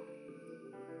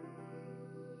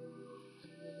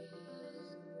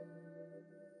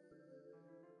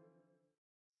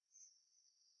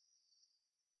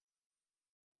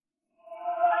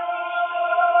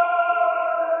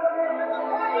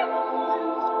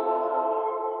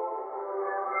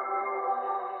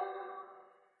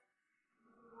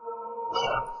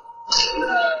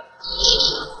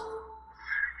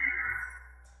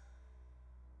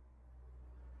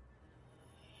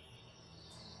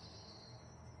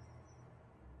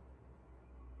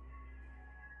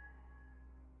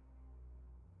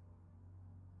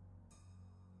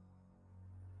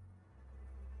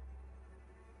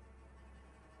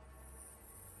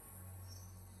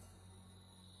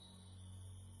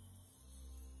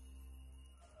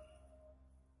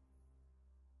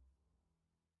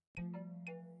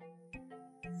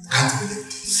 I can't believe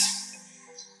this.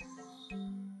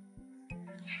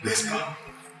 Let's go.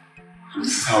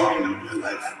 This is how we end up your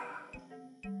life.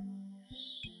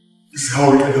 This is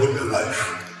how we end up your life.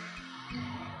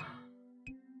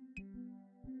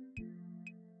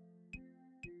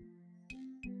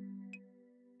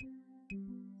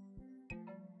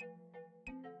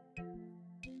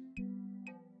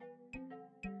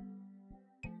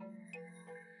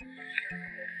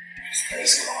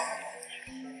 Let's go.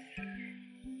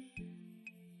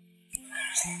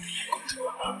 There's nothing I could do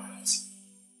about that.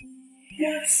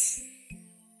 Yes.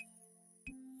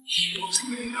 She was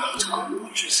learning how to control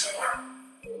yourself.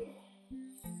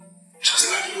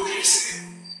 Just like you always say.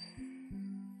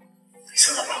 It's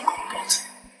all about comforting.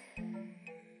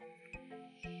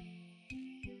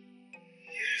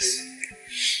 Yes.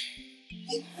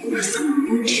 Lester, we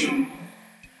want you.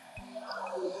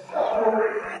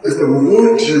 Lester, we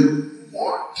want you.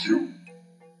 Want you.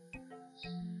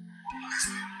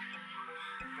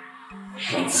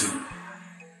 Nancy.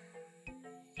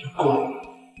 Go on.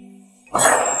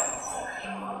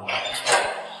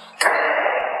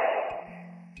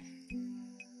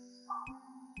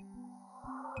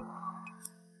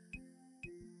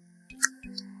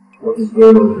 What is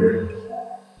going on here?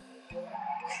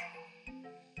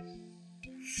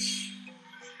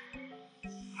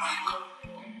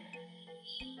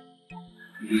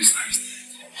 Lester is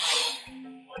dead.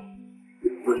 The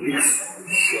police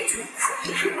shot him from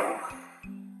the funeral.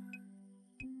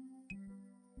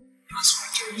 That's why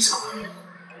Jerry is coming.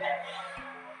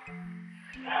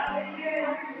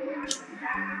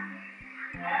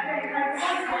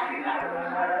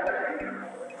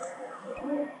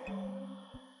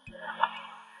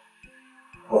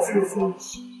 Off your phones.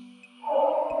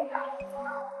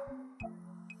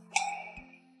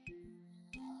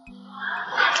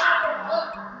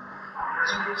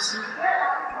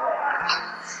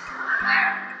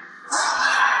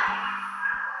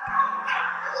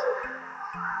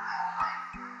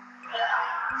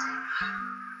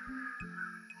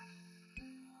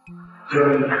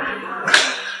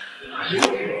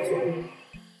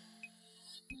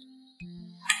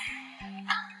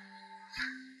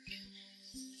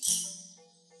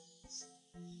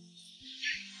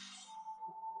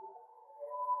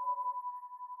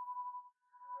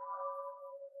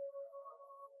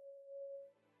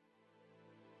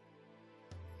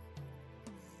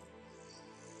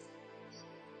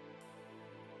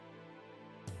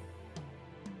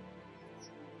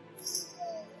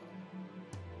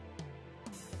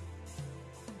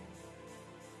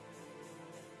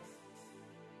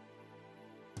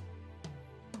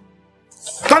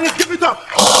 Can you give it up?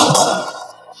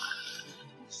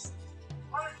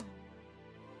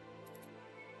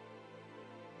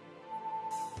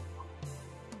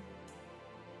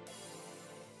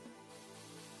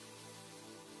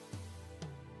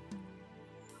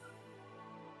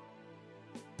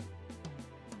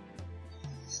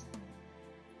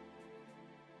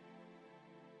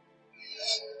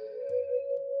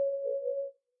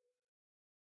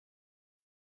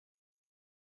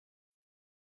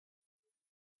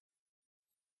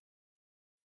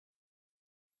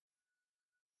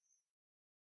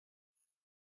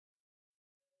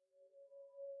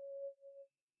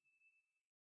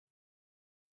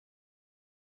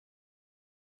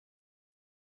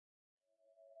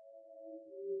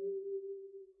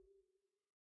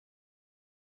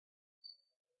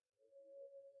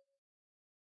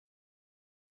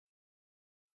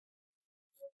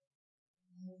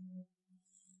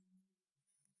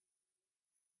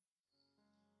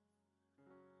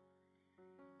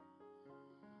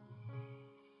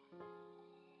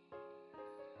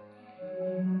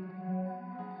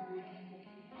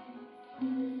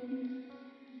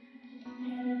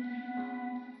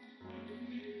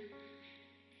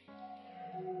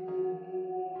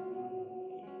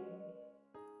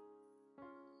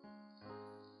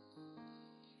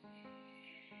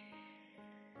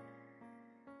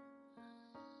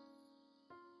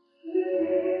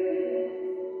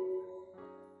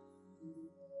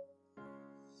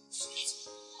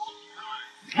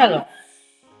 Hello.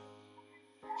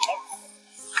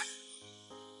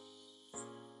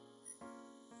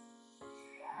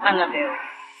 Annabelle.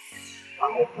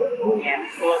 Yeah,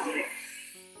 lovely.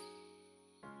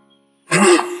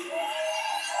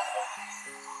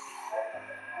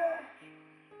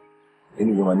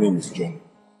 Anyway, my name is John.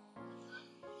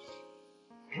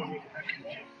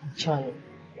 Charlie.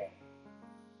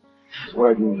 What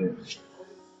are you doing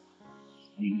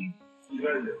here?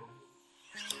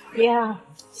 Yeah,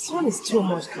 this one is too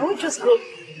much. Can we just go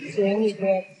to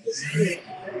anywhere?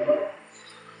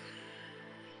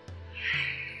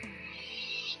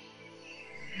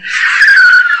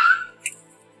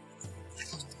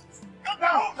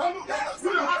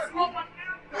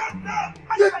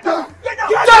 Get down! Get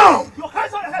down! Your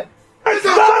hands on your head! Get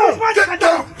down! Get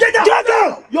down! Get down! Get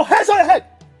down! Your hands on your head!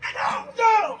 Get down!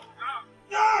 Down!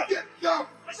 Down! Get down!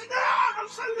 I said down! I'm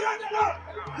saying down! Get down!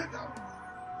 Get down!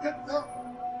 Get down!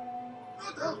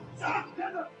 Get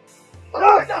down!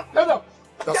 Get down! Get down!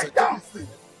 That's a down thing.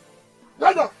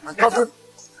 Get down! And cover him.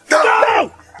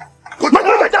 Down! Get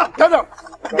down! Get down!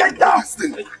 Get down!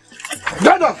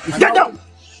 Get down! Get down!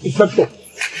 Inspector,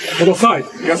 on the side.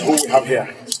 Guess who we have here?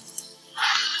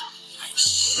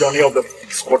 Johnny of the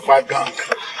Squad 5 gang.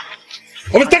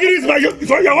 I was taking this,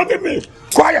 man. You're wanting me.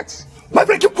 Quiet! My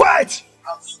friend, keep quiet!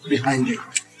 Behind you.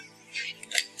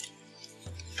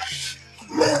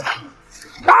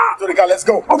 Ah! To the car, let's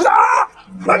go. Ah!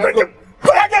 My friend, keep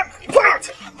quiet!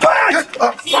 Quiet! Quiet!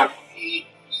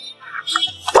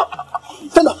 Stop!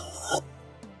 Stand up!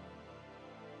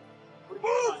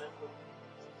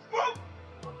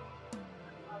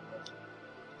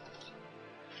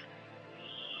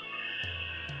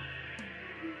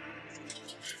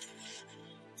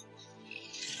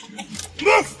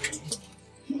 Move!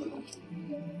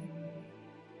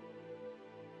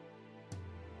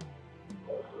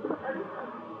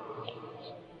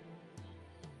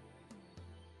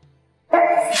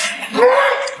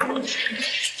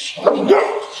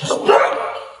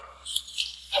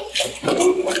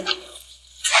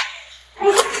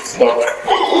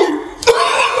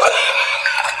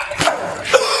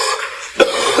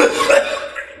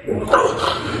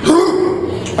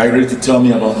 Are you ready to tell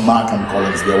me about Mark and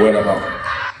Collins, their whereabouts?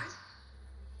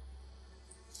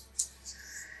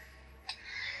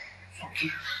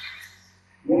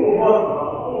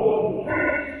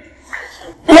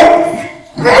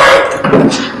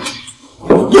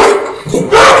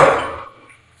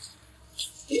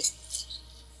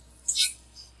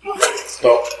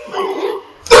 Stop.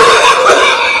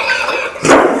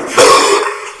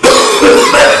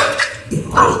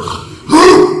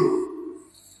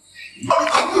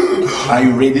 Are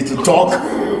you ready to talk?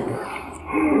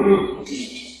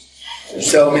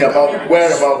 Tell me about the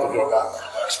whereabouts of your gang.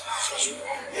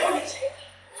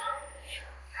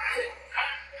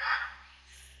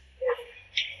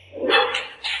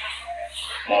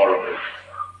 More of it.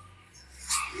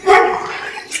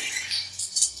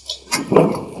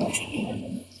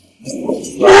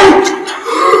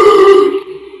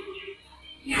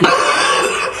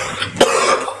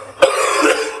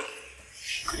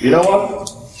 You know what?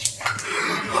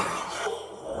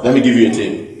 Let me give you a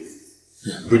tip.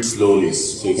 Breathe slowly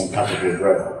so you can catch up your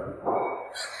breath.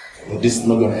 But this is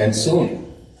not going to end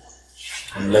soon.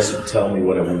 Unless you tell me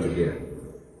what I want to hear.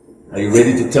 Are you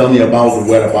ready to tell me about the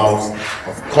whereabouts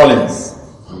of Collins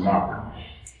and Mark?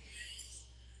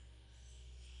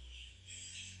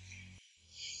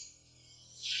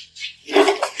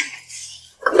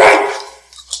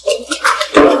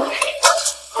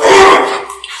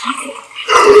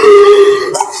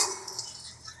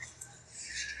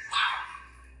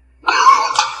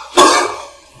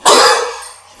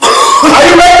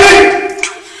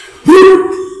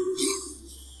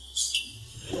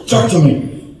 Talk to me.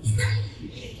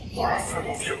 I'm not afraid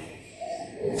of you.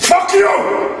 Fuck you!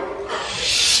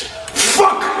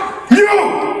 Fuck you!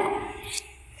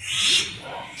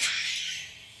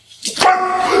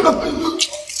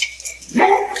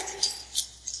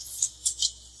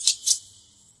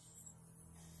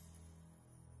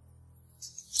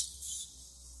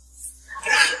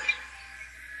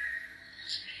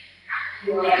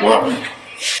 Wow.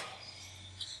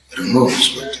 I don't know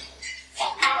this word.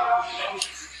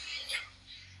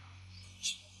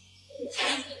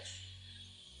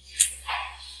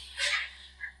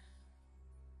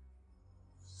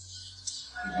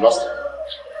 Lost it.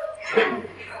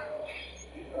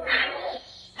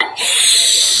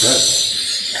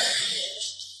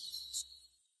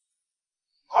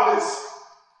 Collins!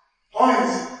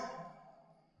 Collins!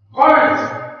 Collins!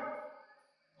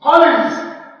 Collins!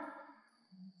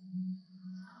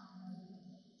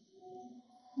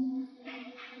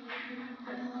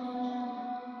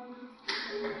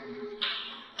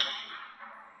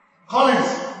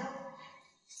 Collins!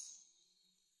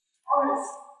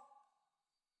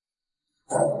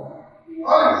 Collins!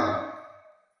 Collins!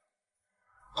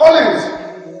 Collins!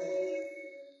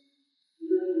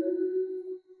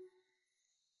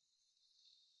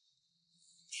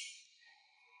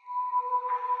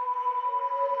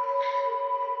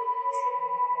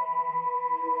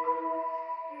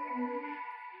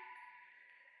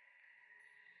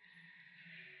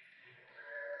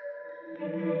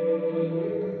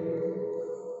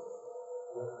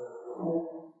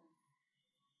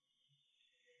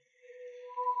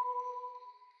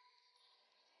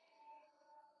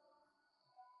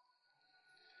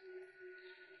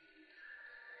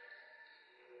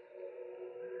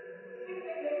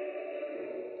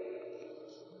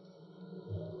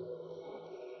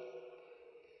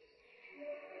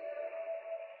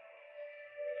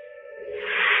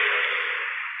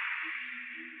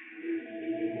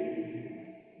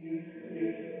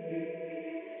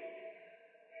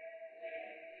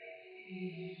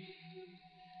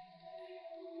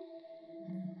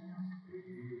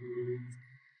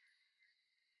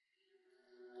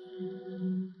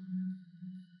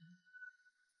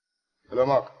 Hello,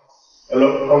 Mark.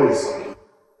 Hello, Collins.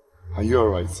 Are you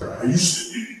alright, sir? Are you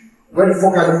stupid? Where the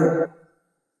fuck are you?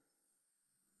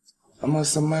 I'm at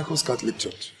St. Michael's Catholic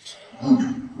Church.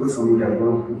 Good. Wait for me, I'm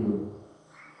going to do.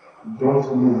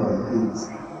 Don't move my things.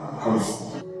 Come.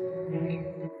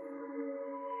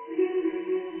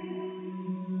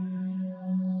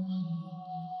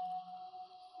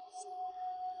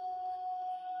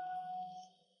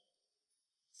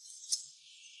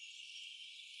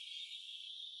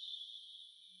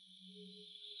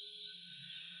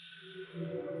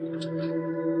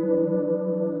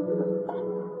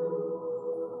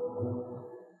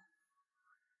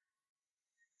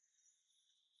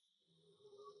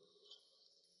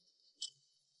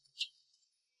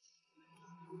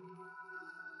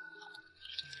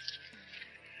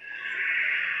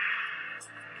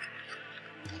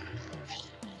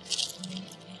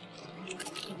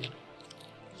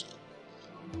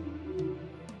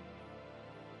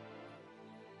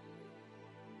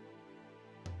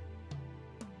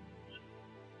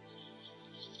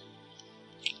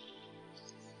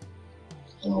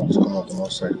 Come out, I'm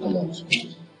outside, come out.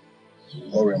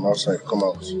 Hurry, I'm outside, come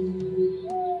out.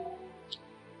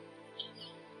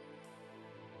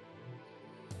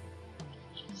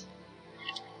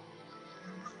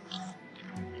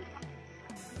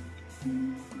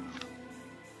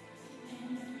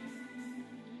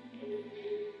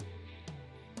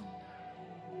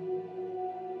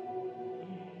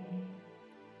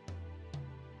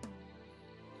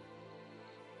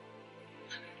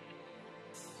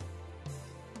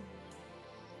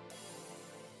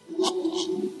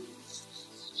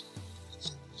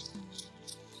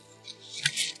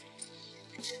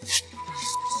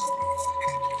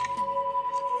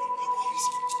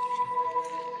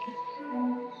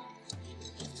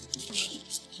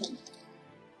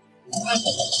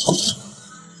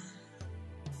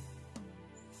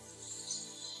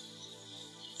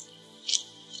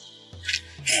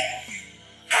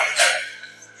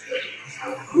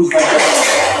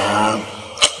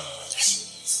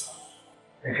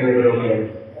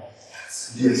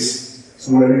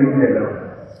 So when you get down,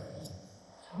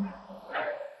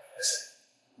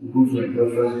 you go to your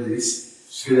girlfriend's place,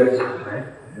 straight up to the night,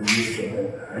 and you to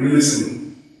her. Are you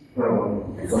listening?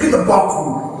 Forget about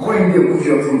food. Go in there and move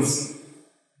your things.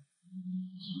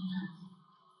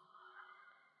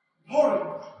 Hurry!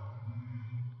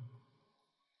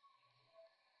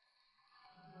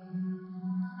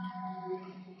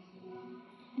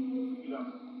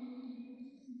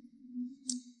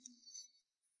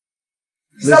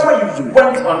 Is that why you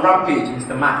went on rampage,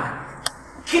 Mr. Mark?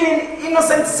 Killing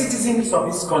innocent citizens of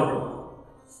this country?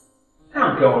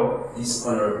 Can't go this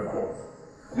honorable court,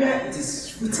 where it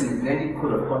is written in any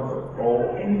code of conduct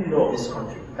or any law of this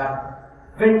country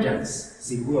that vengeance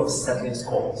is a way of settling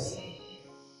scores.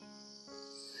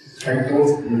 I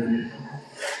don't believe you.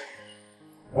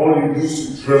 All you do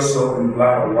is to dress up in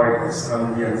black and white and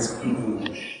stand here and speak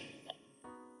English.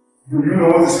 Do you know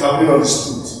what is happening on the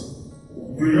street?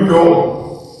 Do you know?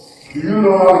 Do you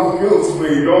know how it feels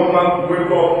when a young man to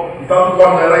wake up without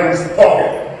 $1 in his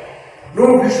pocket? No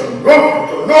vision, no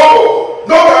future, no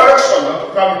direction, and to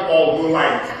carry it all, no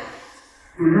light.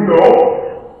 Do you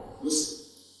know? Listen,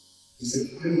 it's a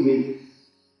plain way.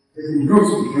 Taking you to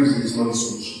the prison is not a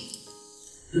solution.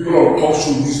 People on top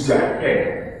should use their head.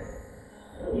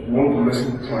 If you want to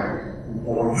lessen crime, you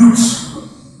empower youth.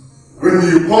 When you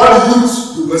empower the youth,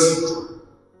 you lessen crime.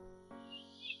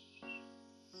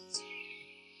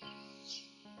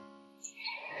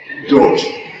 George,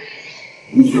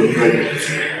 with your credit,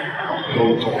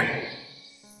 don't talk.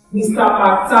 Mr.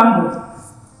 Paktambo,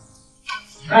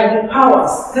 by the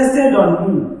powers vested on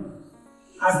me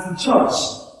as the judge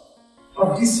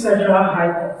of this federal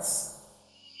high court,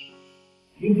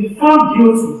 you'll be found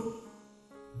guilty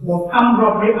of armed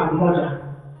robbery and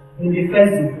murder in the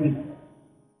first degree.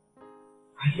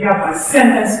 I hereby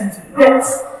sentence you to death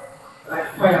by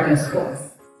fire and sword.